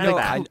 No, but I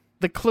know.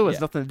 the clue has Yeah.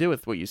 nothing to do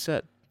with what you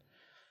said.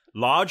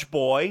 Large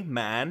boy,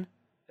 man.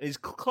 His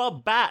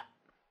club bat.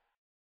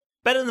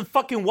 Better than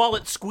fucking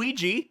Wallet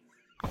Squeegee.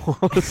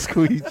 Wallet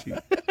squeegee.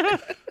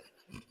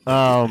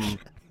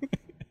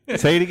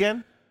 Say it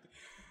again.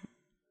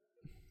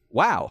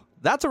 Wow,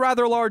 that's a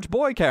rather large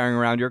boy carrying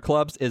around your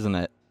clubs, isn't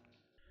it?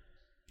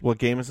 What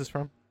game is this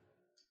from?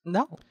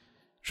 No.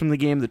 It's from the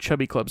game The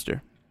Chubby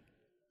Clubster.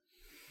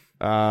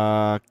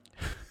 Large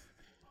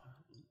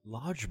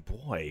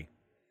boy.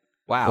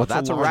 Wow, What's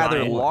that's a a large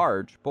rather boy?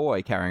 large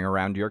boy carrying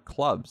around your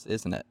clubs,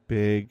 isn't it?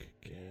 Big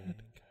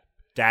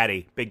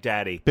Daddy. Big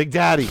Daddy. Big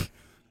Daddy.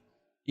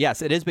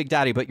 Yes, it is Big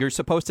Daddy, but you're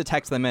supposed to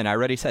text them in. I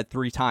already said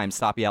 3 times,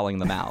 stop yelling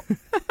them out.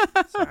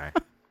 Sorry.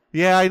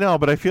 Yeah, I know,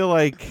 but I feel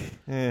like.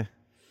 All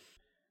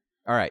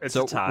right, It's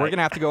so a tie. we're going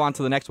to have to go on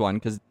to the next one,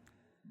 because...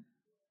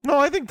 No,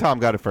 I think Tom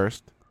got it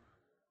first.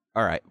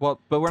 All right,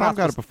 well, but we're Tom not...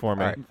 got it supposed- before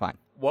me. All right, fine.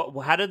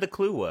 What? How did the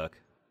clue work?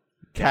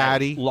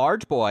 Caddy.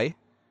 Large boy,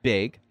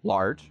 big,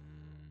 large.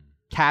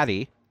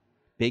 Caddy,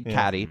 big Yeah.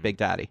 caddy, Big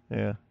Daddy.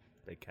 Yeah.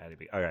 Big Caddy.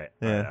 All right.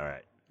 Yeah. All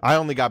right. I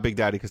only got Big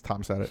Daddy because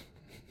Tom said it.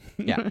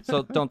 Yeah,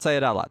 so don't say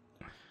it out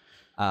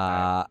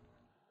loud.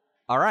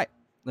 All right,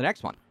 the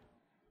next one.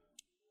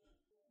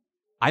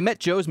 I met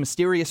Joe's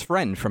mysterious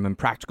friend from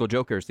Impractical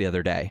Jokers the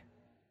other day.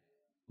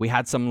 We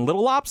had some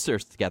little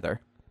lobsters together.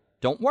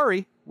 Don't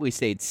worry, we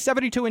stayed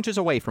 72 inches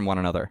away from one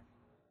another.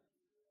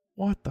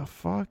 What the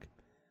fuck?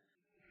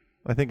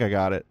 I think I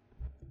got it.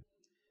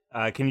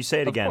 Can you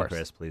say it Of again, course.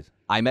 Chris, please?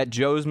 I met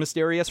Joe's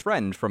mysterious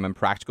friend from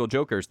Impractical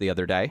Jokers the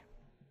other day.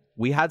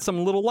 We had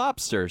some little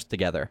lobsters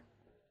together.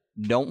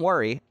 Don't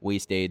worry, we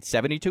stayed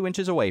 72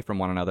 inches away from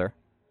one another.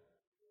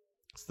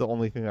 It's the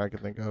only thing I can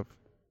think of.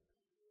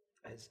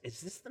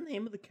 Is this the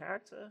name of the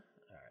character?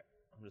 All right.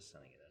 I'm just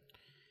sending it in.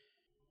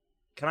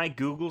 Can I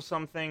Google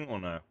something or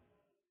no?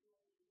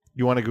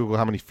 You want to Google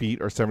how many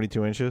feet are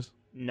 72 inches?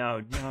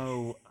 No.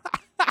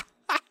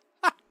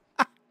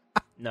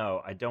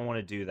 No, I don't want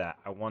to do that.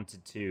 I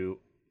wanted to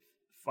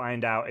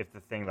find out if the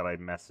thing that I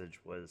messaged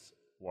was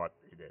what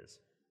it is.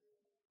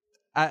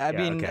 I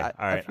mean, okay. I, All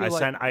right. I feel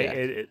like,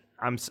 yeah.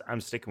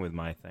 I'm sticking with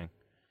my thing.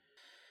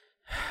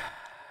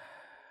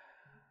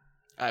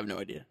 I have no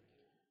idea.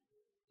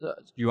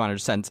 You want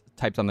to just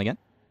type something in?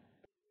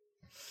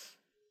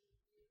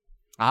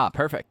 Ah,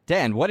 perfect.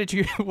 Dan, what did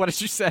you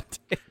send?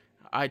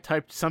 I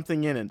typed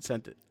something in and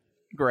sent it.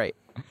 Great.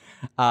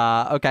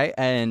 Okay,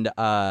 and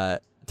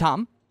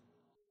Tom.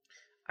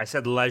 I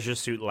said Leisure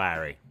Suit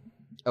Larry.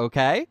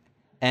 Okay,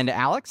 and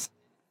Alex.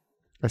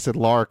 I said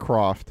Lara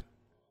Croft.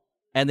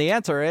 And the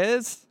answer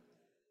is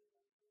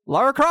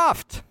Lara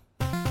Croft.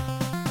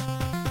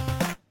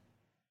 Well,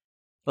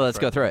 let's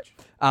go through it.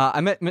 I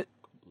met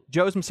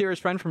Joe's mysterious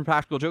friend from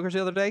Practical Jokers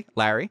the other day,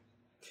 Larry.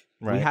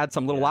 Right. We had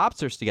some little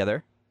lobsters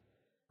together,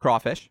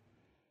 crawfish.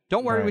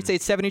 Don't worry, we Right.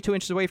 stayed 72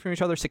 inches away from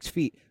each other, 6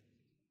 feet.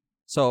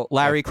 So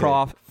Larry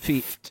Croft,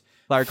 feet.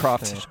 Larry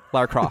Croft.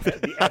 Larry Croft.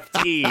 The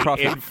FT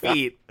in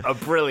feet are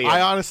brilliant.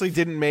 I honestly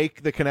didn't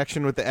make the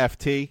connection with the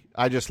FT.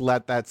 I just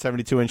let that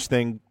 72-inch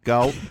thing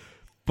go.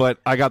 But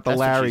I got the That's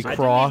what Larry she said. I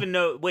didn't Croft. even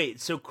know. Wait,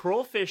 so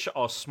crawfish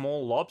are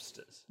small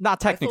lobsters?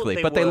 Not technically,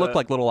 they but they look were-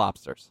 like little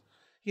lobsters.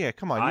 Yeah,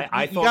 come on.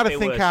 I You thought got to they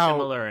think were how.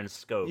 similar in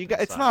scope. You and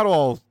got, it's size. not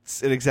all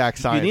an exact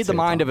science. You need the here,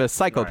 mind Tom. of a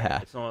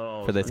psychopath It's not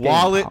all for this science. game.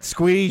 Wallet Tom.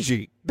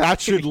 Squeegee.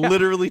 That should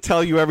literally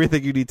tell you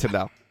everything you need to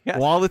know. Yes.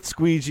 Wallet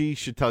Squeegee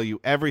should tell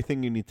you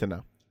everything you need to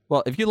know.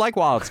 Well, if you like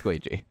Wild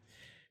Squeegee,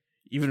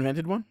 You've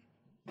invented one?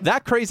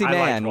 that crazy I like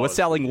man was Wild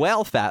selling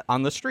whale fat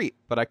on the street,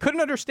 but I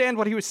couldn't understand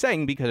what he was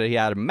saying because he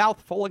had a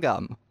mouth full of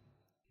gum.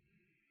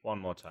 One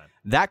more time.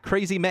 That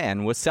crazy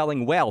man was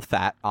selling whale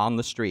fat on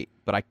the street,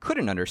 but I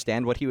couldn't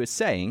understand what he was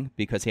saying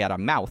because he had a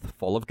mouth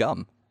full of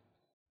gum.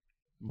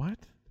 What?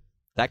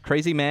 That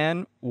crazy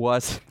man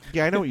was...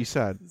 Yeah, I know what you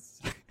said.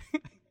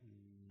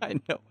 I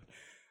know.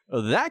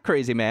 That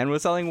crazy man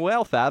was selling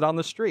whale fat on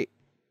the street,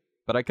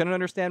 but I couldn't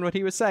understand what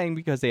he was saying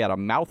because he had a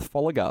mouth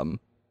full of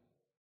gum.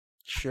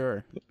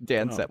 Sure.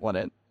 Dan Oh. sent one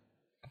in.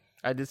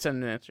 I did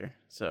send an answer,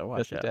 so watch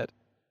Yes, you out. did.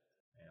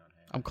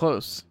 I'm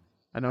close.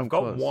 I know I'm I've got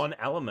close. one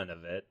element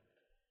of it.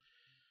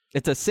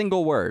 It's a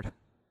single word.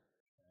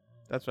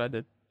 That's what I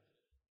did.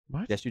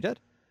 What? Yes, you did.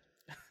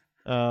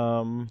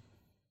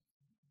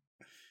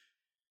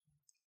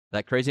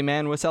 That crazy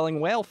man was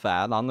selling whale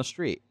fat on the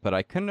street, but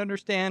I couldn't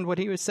understand what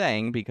he was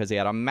saying because he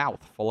had a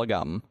mouth full of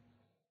gum.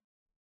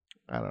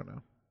 I don't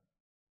know.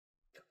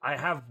 I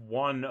have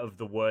one of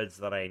the words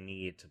that I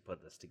need to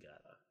put this together.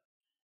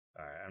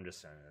 All right, I'm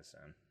just sending this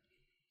in.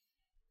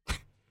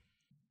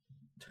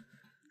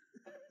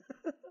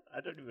 I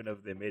don't even know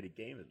if they made a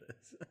game of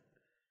this.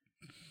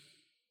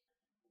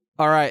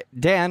 All right,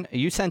 Dan,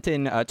 you sent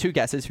in 2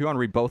 guesses. If you want to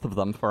read both of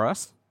them for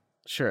us.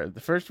 Sure. The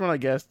first one I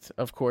guessed,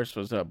 of course,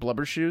 was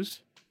blubber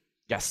shoes.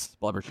 Yes,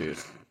 blubber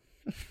shoes.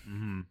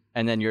 And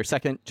then your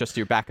second, just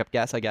your backup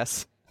guess, I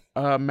guess.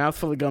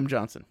 Mouthful of gum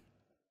Johnson.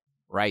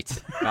 Right.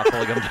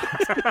 Mouthful of gum.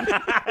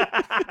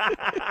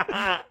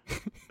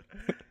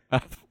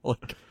 Mouthful of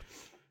gum.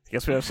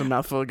 Guess we have some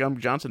mouthful of gum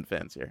Johnson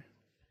fans here.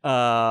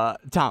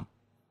 Tom.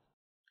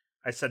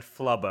 I said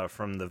Flubber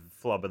from the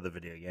Flubber the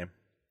video game.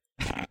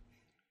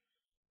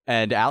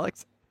 And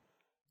Alex.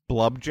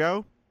 Blub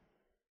Joe?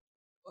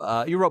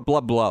 You wrote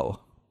Blub Blow.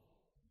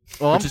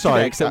 Oh, I'm Which is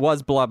sorry. correct, 'cause it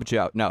was Blub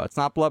Joe. No, it's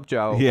not Blub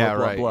Joe. Yeah, or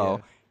Blub right, Blow.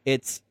 yeah.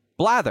 It's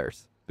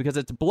blathers, because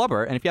it's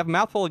blubber, and if you have a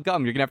mouthful of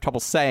gum, you're going to have trouble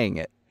saying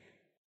it.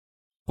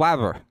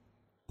 Blabber.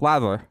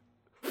 Blabber.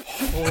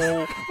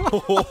 I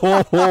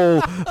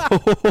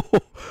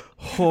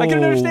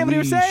couldn't understand what he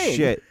was saying.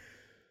 Shit.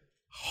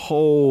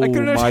 Oh I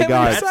couldn't my understand what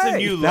God. he was That's a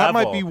saying. new That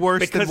level. might be worse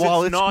because than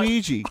Wallet it's not,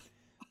 Squeegee.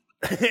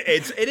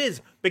 It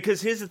is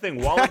because here's the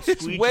thing: Wallet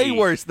It's Squeegee. way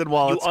worse than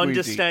Wallet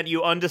you Squeegee.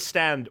 You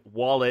understand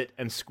Wallet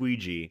and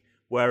Squeegee,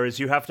 whereas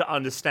you have to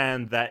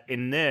understand that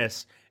in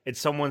this, it's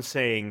someone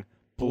saying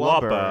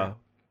blubber,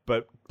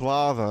 but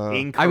Blather.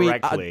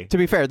 incorrectly. To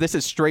be fair, this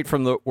is straight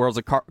from the Worlds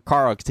of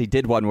Kara, because he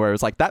did one where it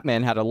was like, that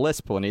man had a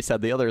lisp when he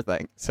said the other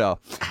thing. So,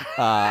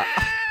 I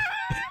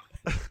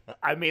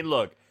mean,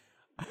 look,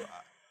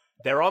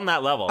 they're on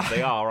that level.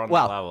 They are on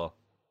Well, that level.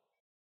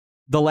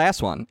 the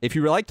last one, if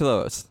you liked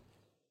those,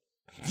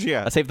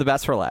 Yeah. I saved the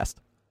best for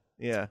last.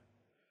 Yeah.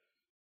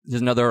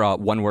 There's another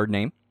one-word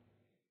name.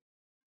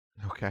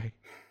 Okay.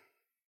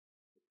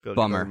 Feel like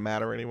Bummer. It doesn't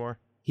matter anymore.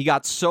 He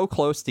got so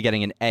close to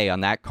getting an A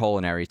on that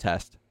culinary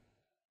test.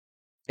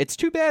 It's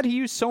too bad he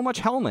used so much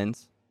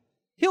Hellmann's.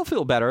 He'll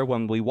feel better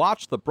when we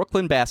watch the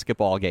Brooklyn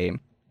basketball game.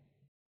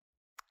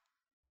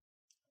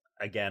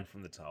 Again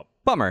from the top.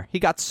 Bummer, he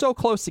got so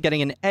close to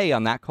getting an A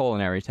on that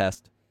culinary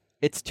test.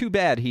 It's too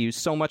bad he used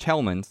so much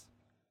Hellmann's.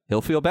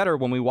 He'll feel better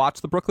when we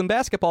watch the Brooklyn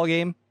basketball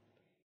game.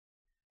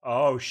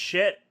 Oh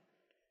shit!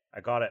 I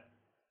got it.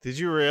 Did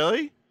you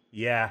really?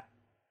 Yeah,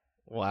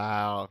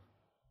 Wow.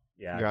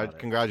 yeah. I got it.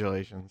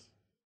 Congratulations.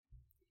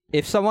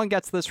 If someone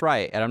gets this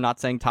right, and I'm not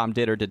saying Tom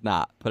did or did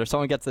not, but if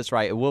someone gets this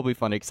right, it will be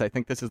funny because I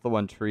think this is the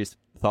one Therese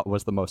thought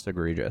was the most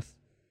egregious.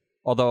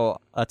 Although,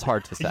 it's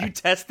hard to Did say. you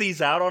test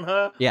these out on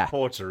her? Yeah.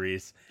 Poor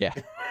Therese. Yeah.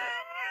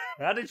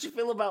 How did you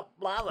feel about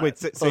Lala? Wait,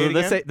 say it So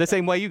again? the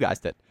same way you guys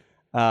did.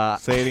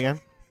 Say it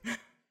again.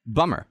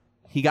 Bummer.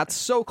 He got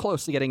so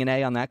close to getting an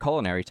A on that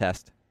culinary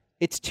test.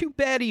 It's too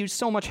bad he used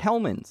so much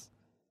Hellmann's.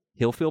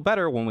 He'll feel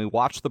better when we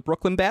watch the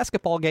Brooklyn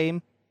basketball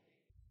game.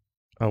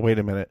 Oh, wait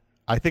a minute.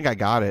 I think I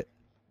got it.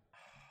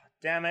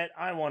 Damn it!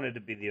 I wanted to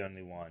be the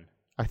only one.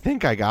 I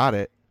think I got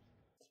it.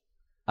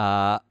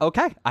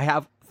 Okay, I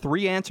have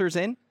 3 answers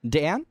in.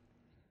 Dan?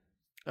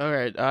 All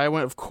right, I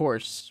went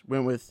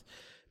with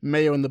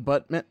mayo in the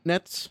butt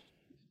nets.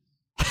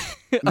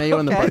 Mayo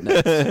in the butt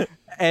nets.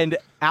 And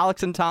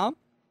Alex and Tom?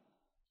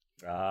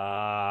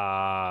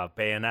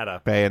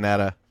 Bayonetta.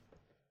 Bayonetta.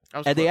 I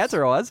was And the close.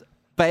 answer was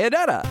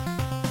Bayonetta.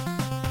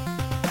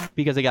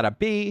 Because he got a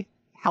B,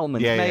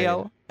 Hellman's Yeah, yeah,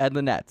 Mayo, and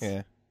the Nets.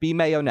 Yeah. B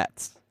Mayo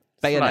Nets.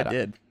 That's what I Bayonetta.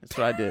 did. That's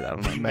what I did. I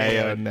don't know. I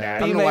Mayonnaise.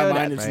 don't know why Mayo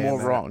mine nets. is more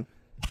Mayo wrong.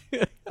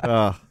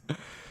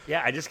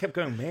 Yeah, I just kept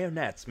going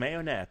mayonnaise.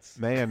 Mayonnaise.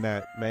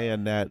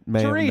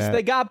 Therese,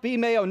 they got B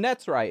Mayo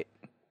Nets right.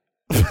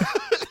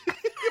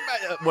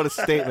 What a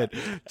statement.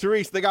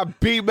 Therese, they got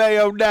B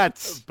Mayo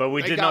Nets. But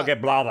we They did got- not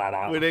get blah blah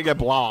blah. We didn't get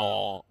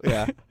blah.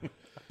 Yeah.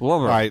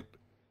 Blubber. All right.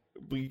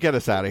 We get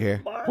us out of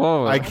here.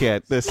 Blubber. I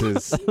can't. This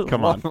is.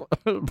 Come on.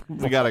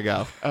 We gotta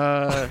go. All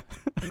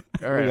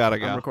right, gotta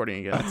go. I'm recording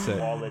again. That's it.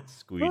 Wallet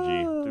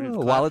squeegee.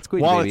 Wallet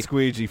squeegee, Wallet baby.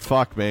 squeegee.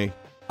 Fuck me.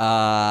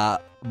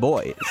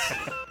 Boys.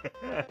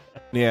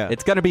 Yeah.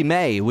 It's gonna be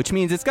May, which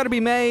means it's gonna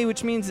be May,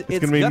 which means it's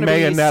gonna be gonna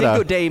Mayonetta.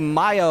 Cinco de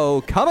Mayo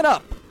coming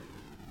up.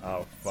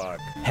 Oh fuck.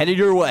 Headed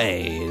your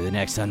way, the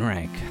next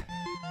Unrank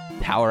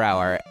Power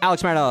Hour.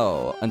 Alex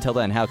Marino. Until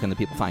then, how can the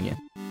people find you?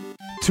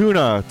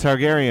 Tuna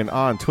Targaryen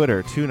on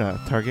Twitter. Tuna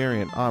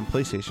Targaryen on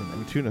PlayStation.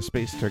 And Tuna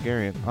Space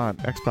Targaryen on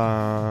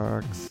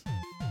Xbox.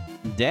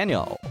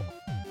 Daniel.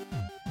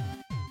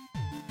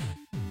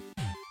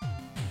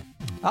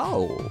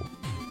 Oh.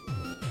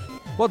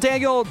 Well,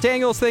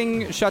 Daniel's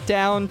thing shut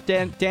down.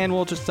 Dan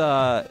will just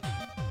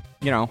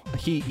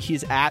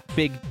he's at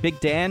Big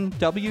Dan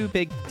W,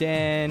 Big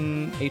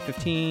Dan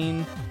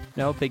 815.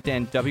 No, Big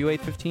Dan W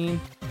 815.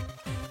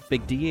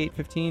 Big D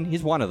 815.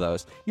 He's one of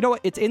those. You know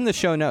what? It's in the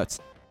show notes.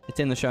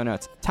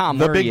 Tom,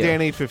 The where Big are you?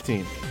 Dan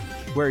 815.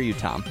 Where are you,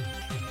 Tom?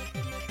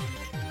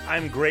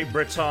 I'm Great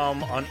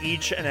Britom on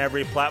each and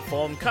every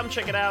platform. Come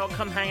check it out.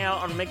 Come hang out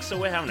on Mixer.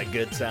 We're having a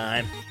good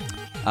time.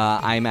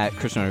 I'm at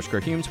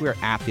Christian_Humes. We're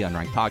at the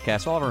Unranked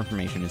Podcast. All of our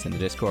information is in the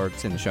Discord.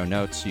 It's in the show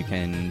notes. You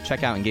can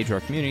check out, engage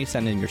with our community,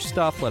 send in your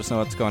stuff, let us know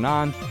what's going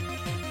on.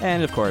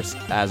 And, of course,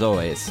 as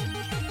always,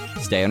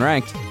 stay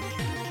unranked.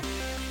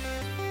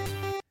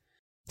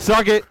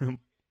 Suck it.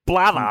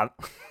 Blah blah.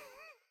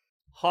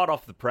 Hot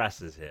off the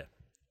presses here.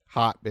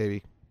 Hot,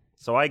 baby.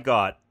 So I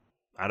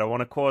don't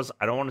want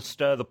to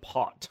stir the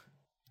pot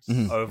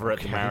over at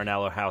the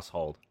Marinello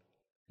household.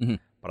 Mhm.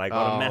 But I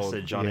got Oh, a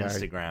message on yeah.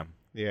 Instagram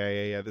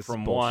Yeah. This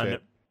from is one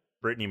bullshit.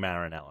 Brittany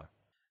Marinello.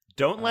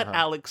 Don't let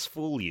Alex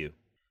fool you.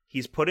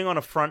 He's putting on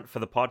a front for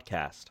the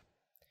podcast.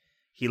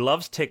 He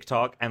loves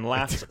TikTok and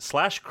laughs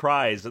 /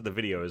 cries at the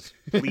videos.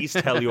 Please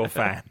tell your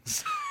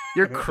fans.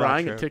 You're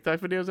crying true. at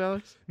TikTok videos,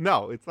 Alex?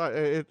 No, it's not.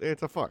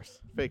 It's a farce.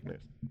 Fake news.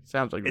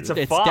 Sounds like It's it.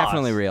 a It's farce.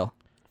 definitely real.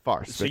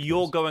 Farce. So Fake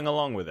you're news. going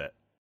along with it.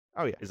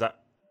 Oh yeah. Is that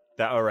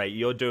all right?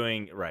 You're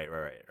doing right.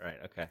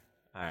 Okay.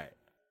 All right.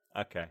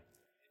 Okay.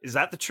 Is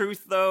that the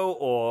truth though,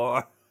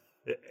 or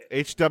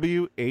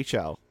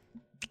HWHL.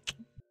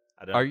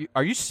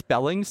 Are you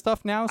spelling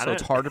stuff now, so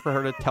it's harder for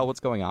her to tell what's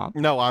going on?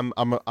 No,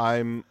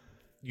 I'm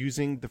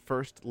using the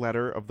first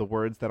letter of the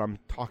words that I'm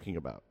talking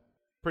about.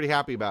 Pretty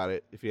happy about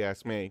it, if you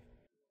ask me.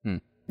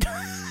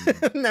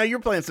 Now you're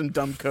playing some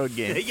dumb code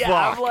game. Yeah,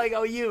 Fuck. I'm like,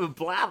 oh, you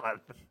blabber.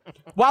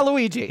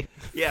 Waluigi.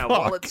 Yeah,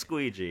 wallet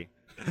squeegee.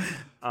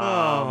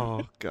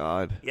 Oh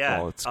God. Yeah,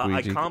 Wallet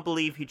I squeegee. can't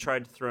believe he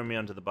tried to throw me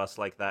under the bus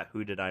like that.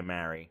 Who did I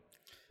marry?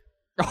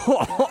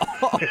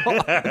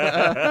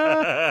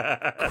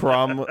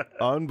 Crumb,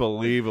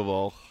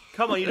 unbelievable.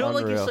 Come on, you don't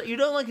Unreal. like you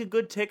don't like a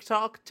good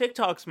TikTok?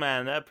 TikToks,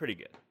 man, they're pretty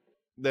good.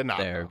 They're not.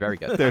 They're very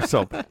good. They're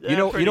so. You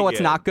know pretty what's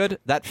good. not good?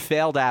 That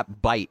failed app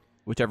Byte,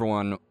 which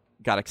everyone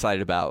got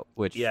excited about,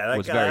 which that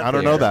was guy- very I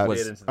don't know clear that.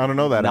 was I don't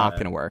know that. not app.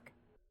 going to work.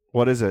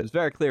 What is It it? was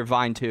very clear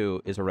Vine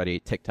 2 is already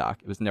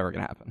TikTok. It was never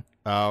going to happen.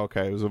 Oh,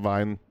 okay. It was a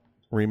Vine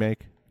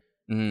remake.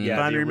 Yeah,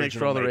 Vine the remakes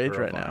for all the original rage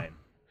maker right of now. Vine.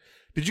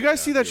 Did you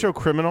guys see that show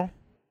Criminal?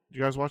 Did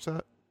you guys watch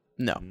that?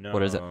 No. No.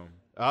 What is it?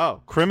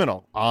 Oh,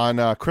 Criminal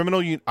on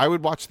Criminal. I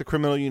would watch the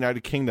Criminal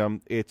United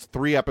Kingdom. It's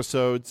 3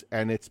 episodes,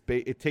 and it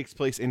takes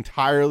place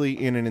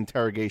entirely in an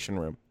interrogation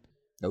room.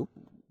 Nope.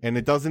 And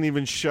it doesn't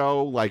even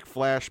show like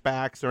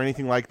flashbacks or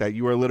anything like that.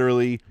 You are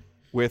literally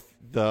with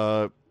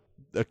the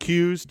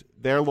accused,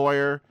 their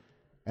lawyer,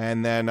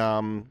 and then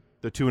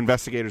the 2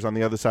 investigators on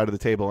the other side of the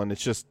table, and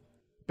it's just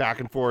back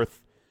and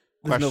forth.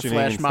 There's no questioning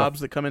flash and stuff. mobs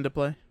that come into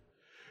play?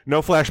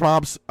 No flash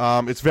mobs.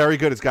 It's very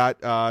good. It's got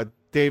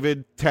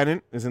David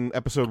Tennant is in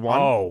episode 1.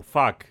 Oh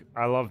fuck!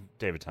 I love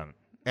David Tennant.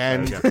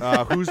 And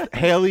who's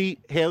Haley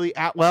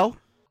Atwell?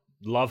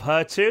 Love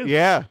her too.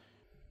 Yeah,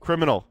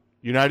 Criminal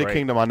United Great.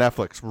 Kingdom on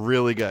Netflix.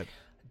 Really good.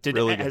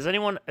 Really good. Has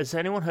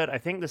anyone heard? I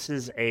think this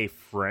is a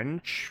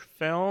French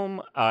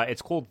film.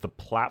 It's called The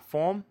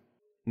Platform.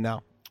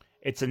 No.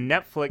 It's on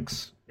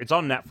Netflix,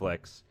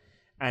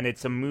 and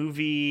it's a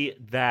movie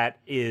that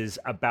is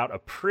about a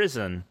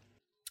prison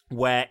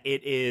where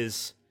it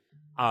is,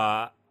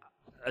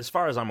 as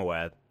far as I'm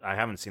aware, I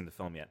haven't seen the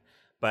film yet,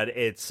 but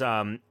it's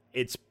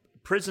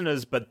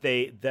prisoners, but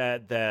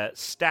they're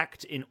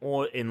stacked in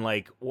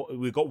like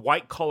we've got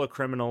white collar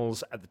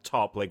criminals at the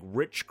top, like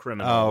rich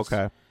criminals. Oh,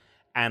 okay.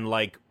 And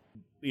like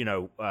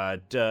the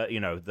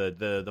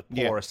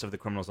poorest of the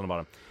criminals on the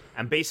bottom.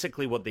 And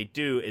basically what they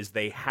do is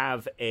they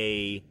have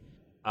a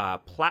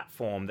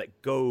platform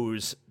that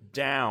goes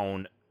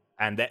down,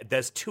 and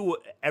there's 2.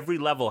 Every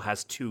level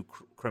has 2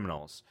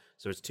 criminals,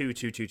 so it's 2,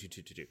 2, 2, 2,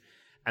 2, 2, 2.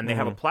 And they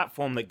have a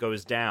platform that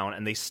goes down,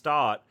 and they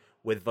start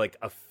with like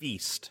a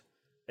feast.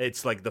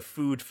 It's like the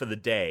food for the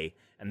day,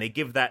 and they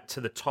give that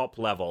to the top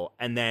level,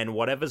 and then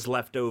whatever's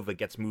left over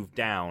gets moved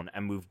down,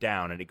 and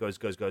it goes.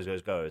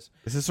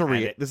 Is this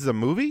And this is a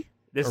movie?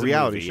 This a is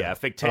reality movie, show.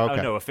 yeah.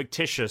 Okay. A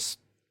fictitious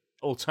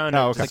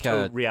alternative okay. Like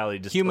a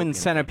reality Human dystopian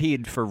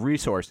centipede for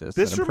resources.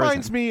 This in a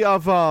reminds prison. me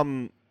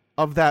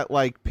of that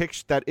like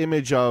picture, that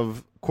image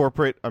of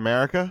corporate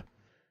America,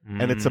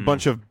 and it's a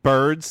bunch of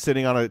birds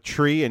sitting on a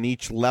tree, and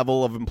each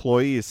level of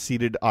employee is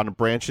seated on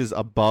branches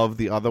above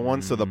the other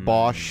one. So the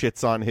boss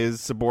shits on his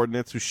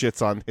subordinates, who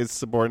shits on his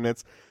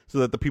subordinates, so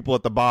that the people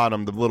at the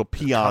bottom, the little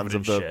peons Covered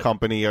of in the shit.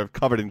 company, are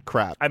covered in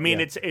crap. I mean,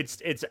 Yeah.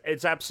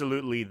 it's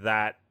absolutely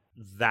that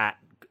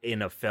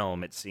in a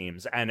film, it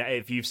seems. And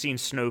if you've seen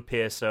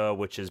Snowpiercer,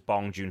 which is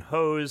Bong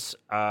Joon-ho's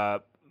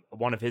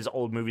one of his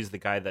old movies, the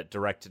guy that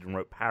directed and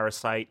wrote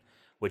Parasite,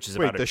 which is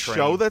Wait, about the a train.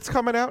 show that's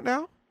coming out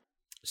now?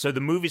 So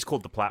the movie's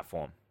called The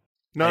Platform.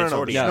 No, It's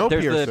already- Yeah,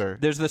 Snowpiercer.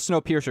 there's the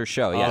Snowpiercer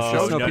show. Yes,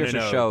 Oh, the no, Snowpiercer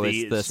no. show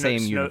is the Snow- same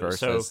Snow- universe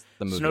so as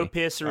the movie.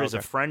 Snowpiercer is a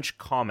Okay. French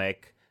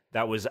comic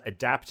that was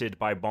adapted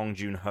by Bong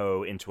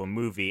Joon-ho into a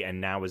movie, and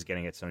now is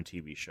getting its own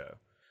TV show.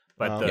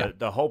 But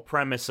the whole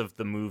premise of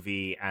the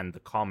movie and the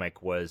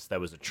comic was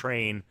there was a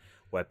train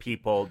where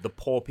the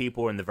poor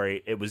people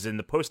it was in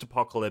the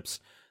post-apocalypse,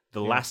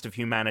 the last of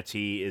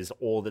humanity is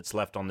all that's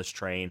left on this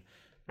train.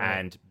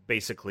 And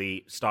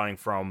basically, starting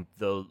from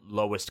the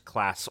lowest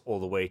class all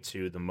the way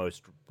to the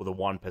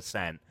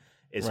 1%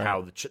 is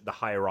how the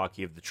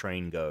hierarchy of the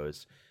train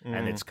goes,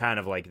 and it's kind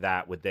of like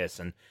that with this.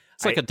 And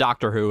It's like a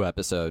Doctor Who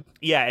episode.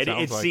 yeah, it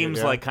Sounds like seems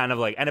it, yeah. like kind of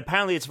like, and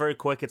apparently it's very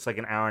quick. It's like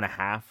an hour and a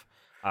half.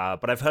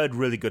 But I've heard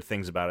really good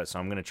things about it, so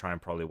I'm gonna try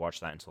and probably watch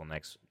that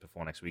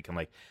before next week. And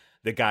like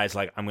the guy's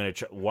like,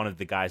 one of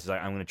the guys is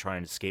like, I'm gonna try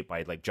and escape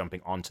by like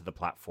jumping onto the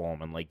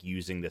platform and like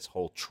using this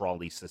whole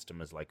trolley system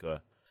as like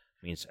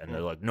and they're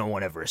like, no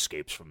one ever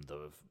escapes from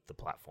the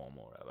platform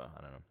or whatever.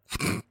 I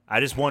don't know. I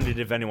just wondered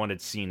if anyone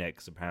had seen it,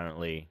 because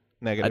apparently,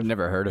 Negative. I'd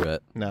never heard of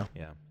it. No.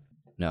 yeah.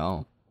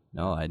 No,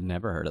 I'd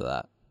never heard of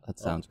that. That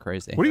sounds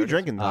crazy. What are you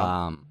drinking,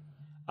 Tom?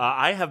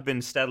 I have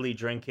been steadily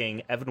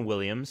drinking Evan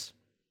Williams,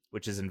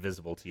 which is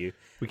invisible to you,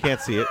 We can't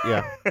see it.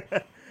 Yeah.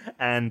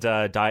 and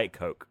Diet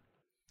Coke.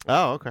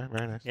 Oh, okay.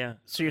 Very nice. Yeah.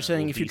 So you're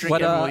saying if you drink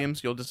What, Evan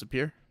Williams, you'll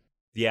disappear?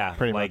 Yeah,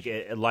 Pretty like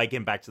like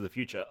in Back to the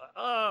Future.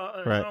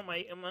 Right.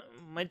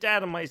 My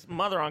dad and my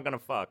mother aren't gonna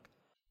fuck.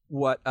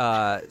 What?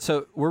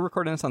 So we're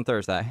recording this on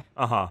Thursday.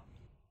 Uh-huh.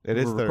 It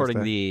is We're recording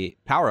Thursday. the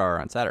Power Hour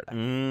on Saturday.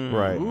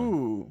 Right.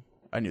 Ooh.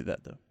 I knew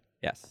that, though.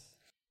 Yes.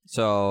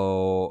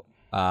 So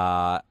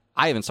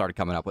I haven't started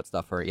coming up with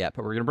stuff for it yet,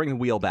 but we're gonna bring the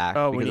wheel back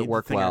Oh, we because need it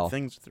worked to think well. our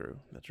things through.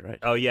 That's right.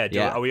 Oh yeah,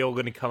 Yeah. Are we all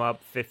going to come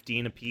up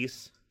 15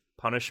 apiece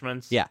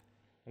punishments? Yeah,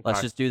 let's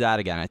Okay. just do that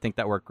again. I think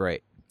that worked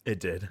great. It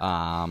did.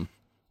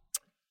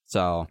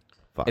 So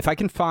Fine. if I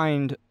can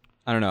find,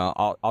 I don't know,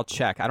 I'll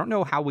check. I don't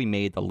know how we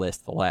made the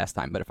list the last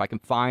time, but if I can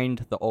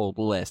find the old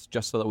list,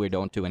 just so that we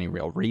don't do any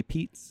real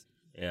repeats.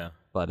 Yeah.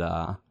 But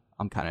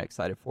I'm kind of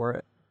excited for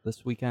it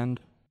this weekend.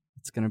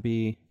 It's gonna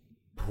be.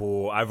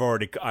 Ooh, I've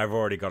already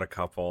got a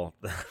couple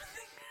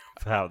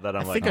about that.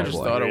 I'm I think I just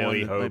boy. thought of one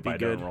really that might hope be I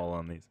good. don't roll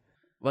on these.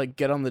 Like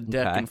get on the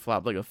deck Okay. and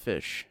flop like a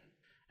fish,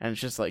 and it's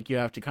just like you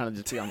have to kind of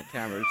just be on the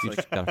camera. It's You like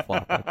just gotta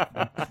flop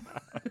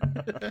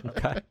it.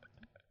 Okay,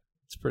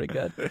 it's pretty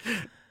good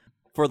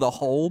for the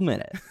whole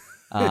minute.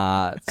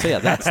 So yeah,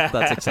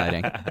 that's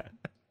exciting.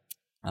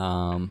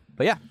 But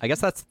yeah, I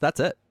guess that's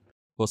it.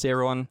 We'll see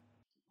everyone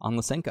on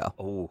the Cinco.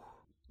 Oh,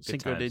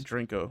 Cinco de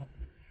Drinko,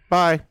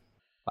 Bye.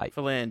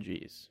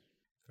 phalanges.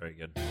 very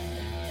good.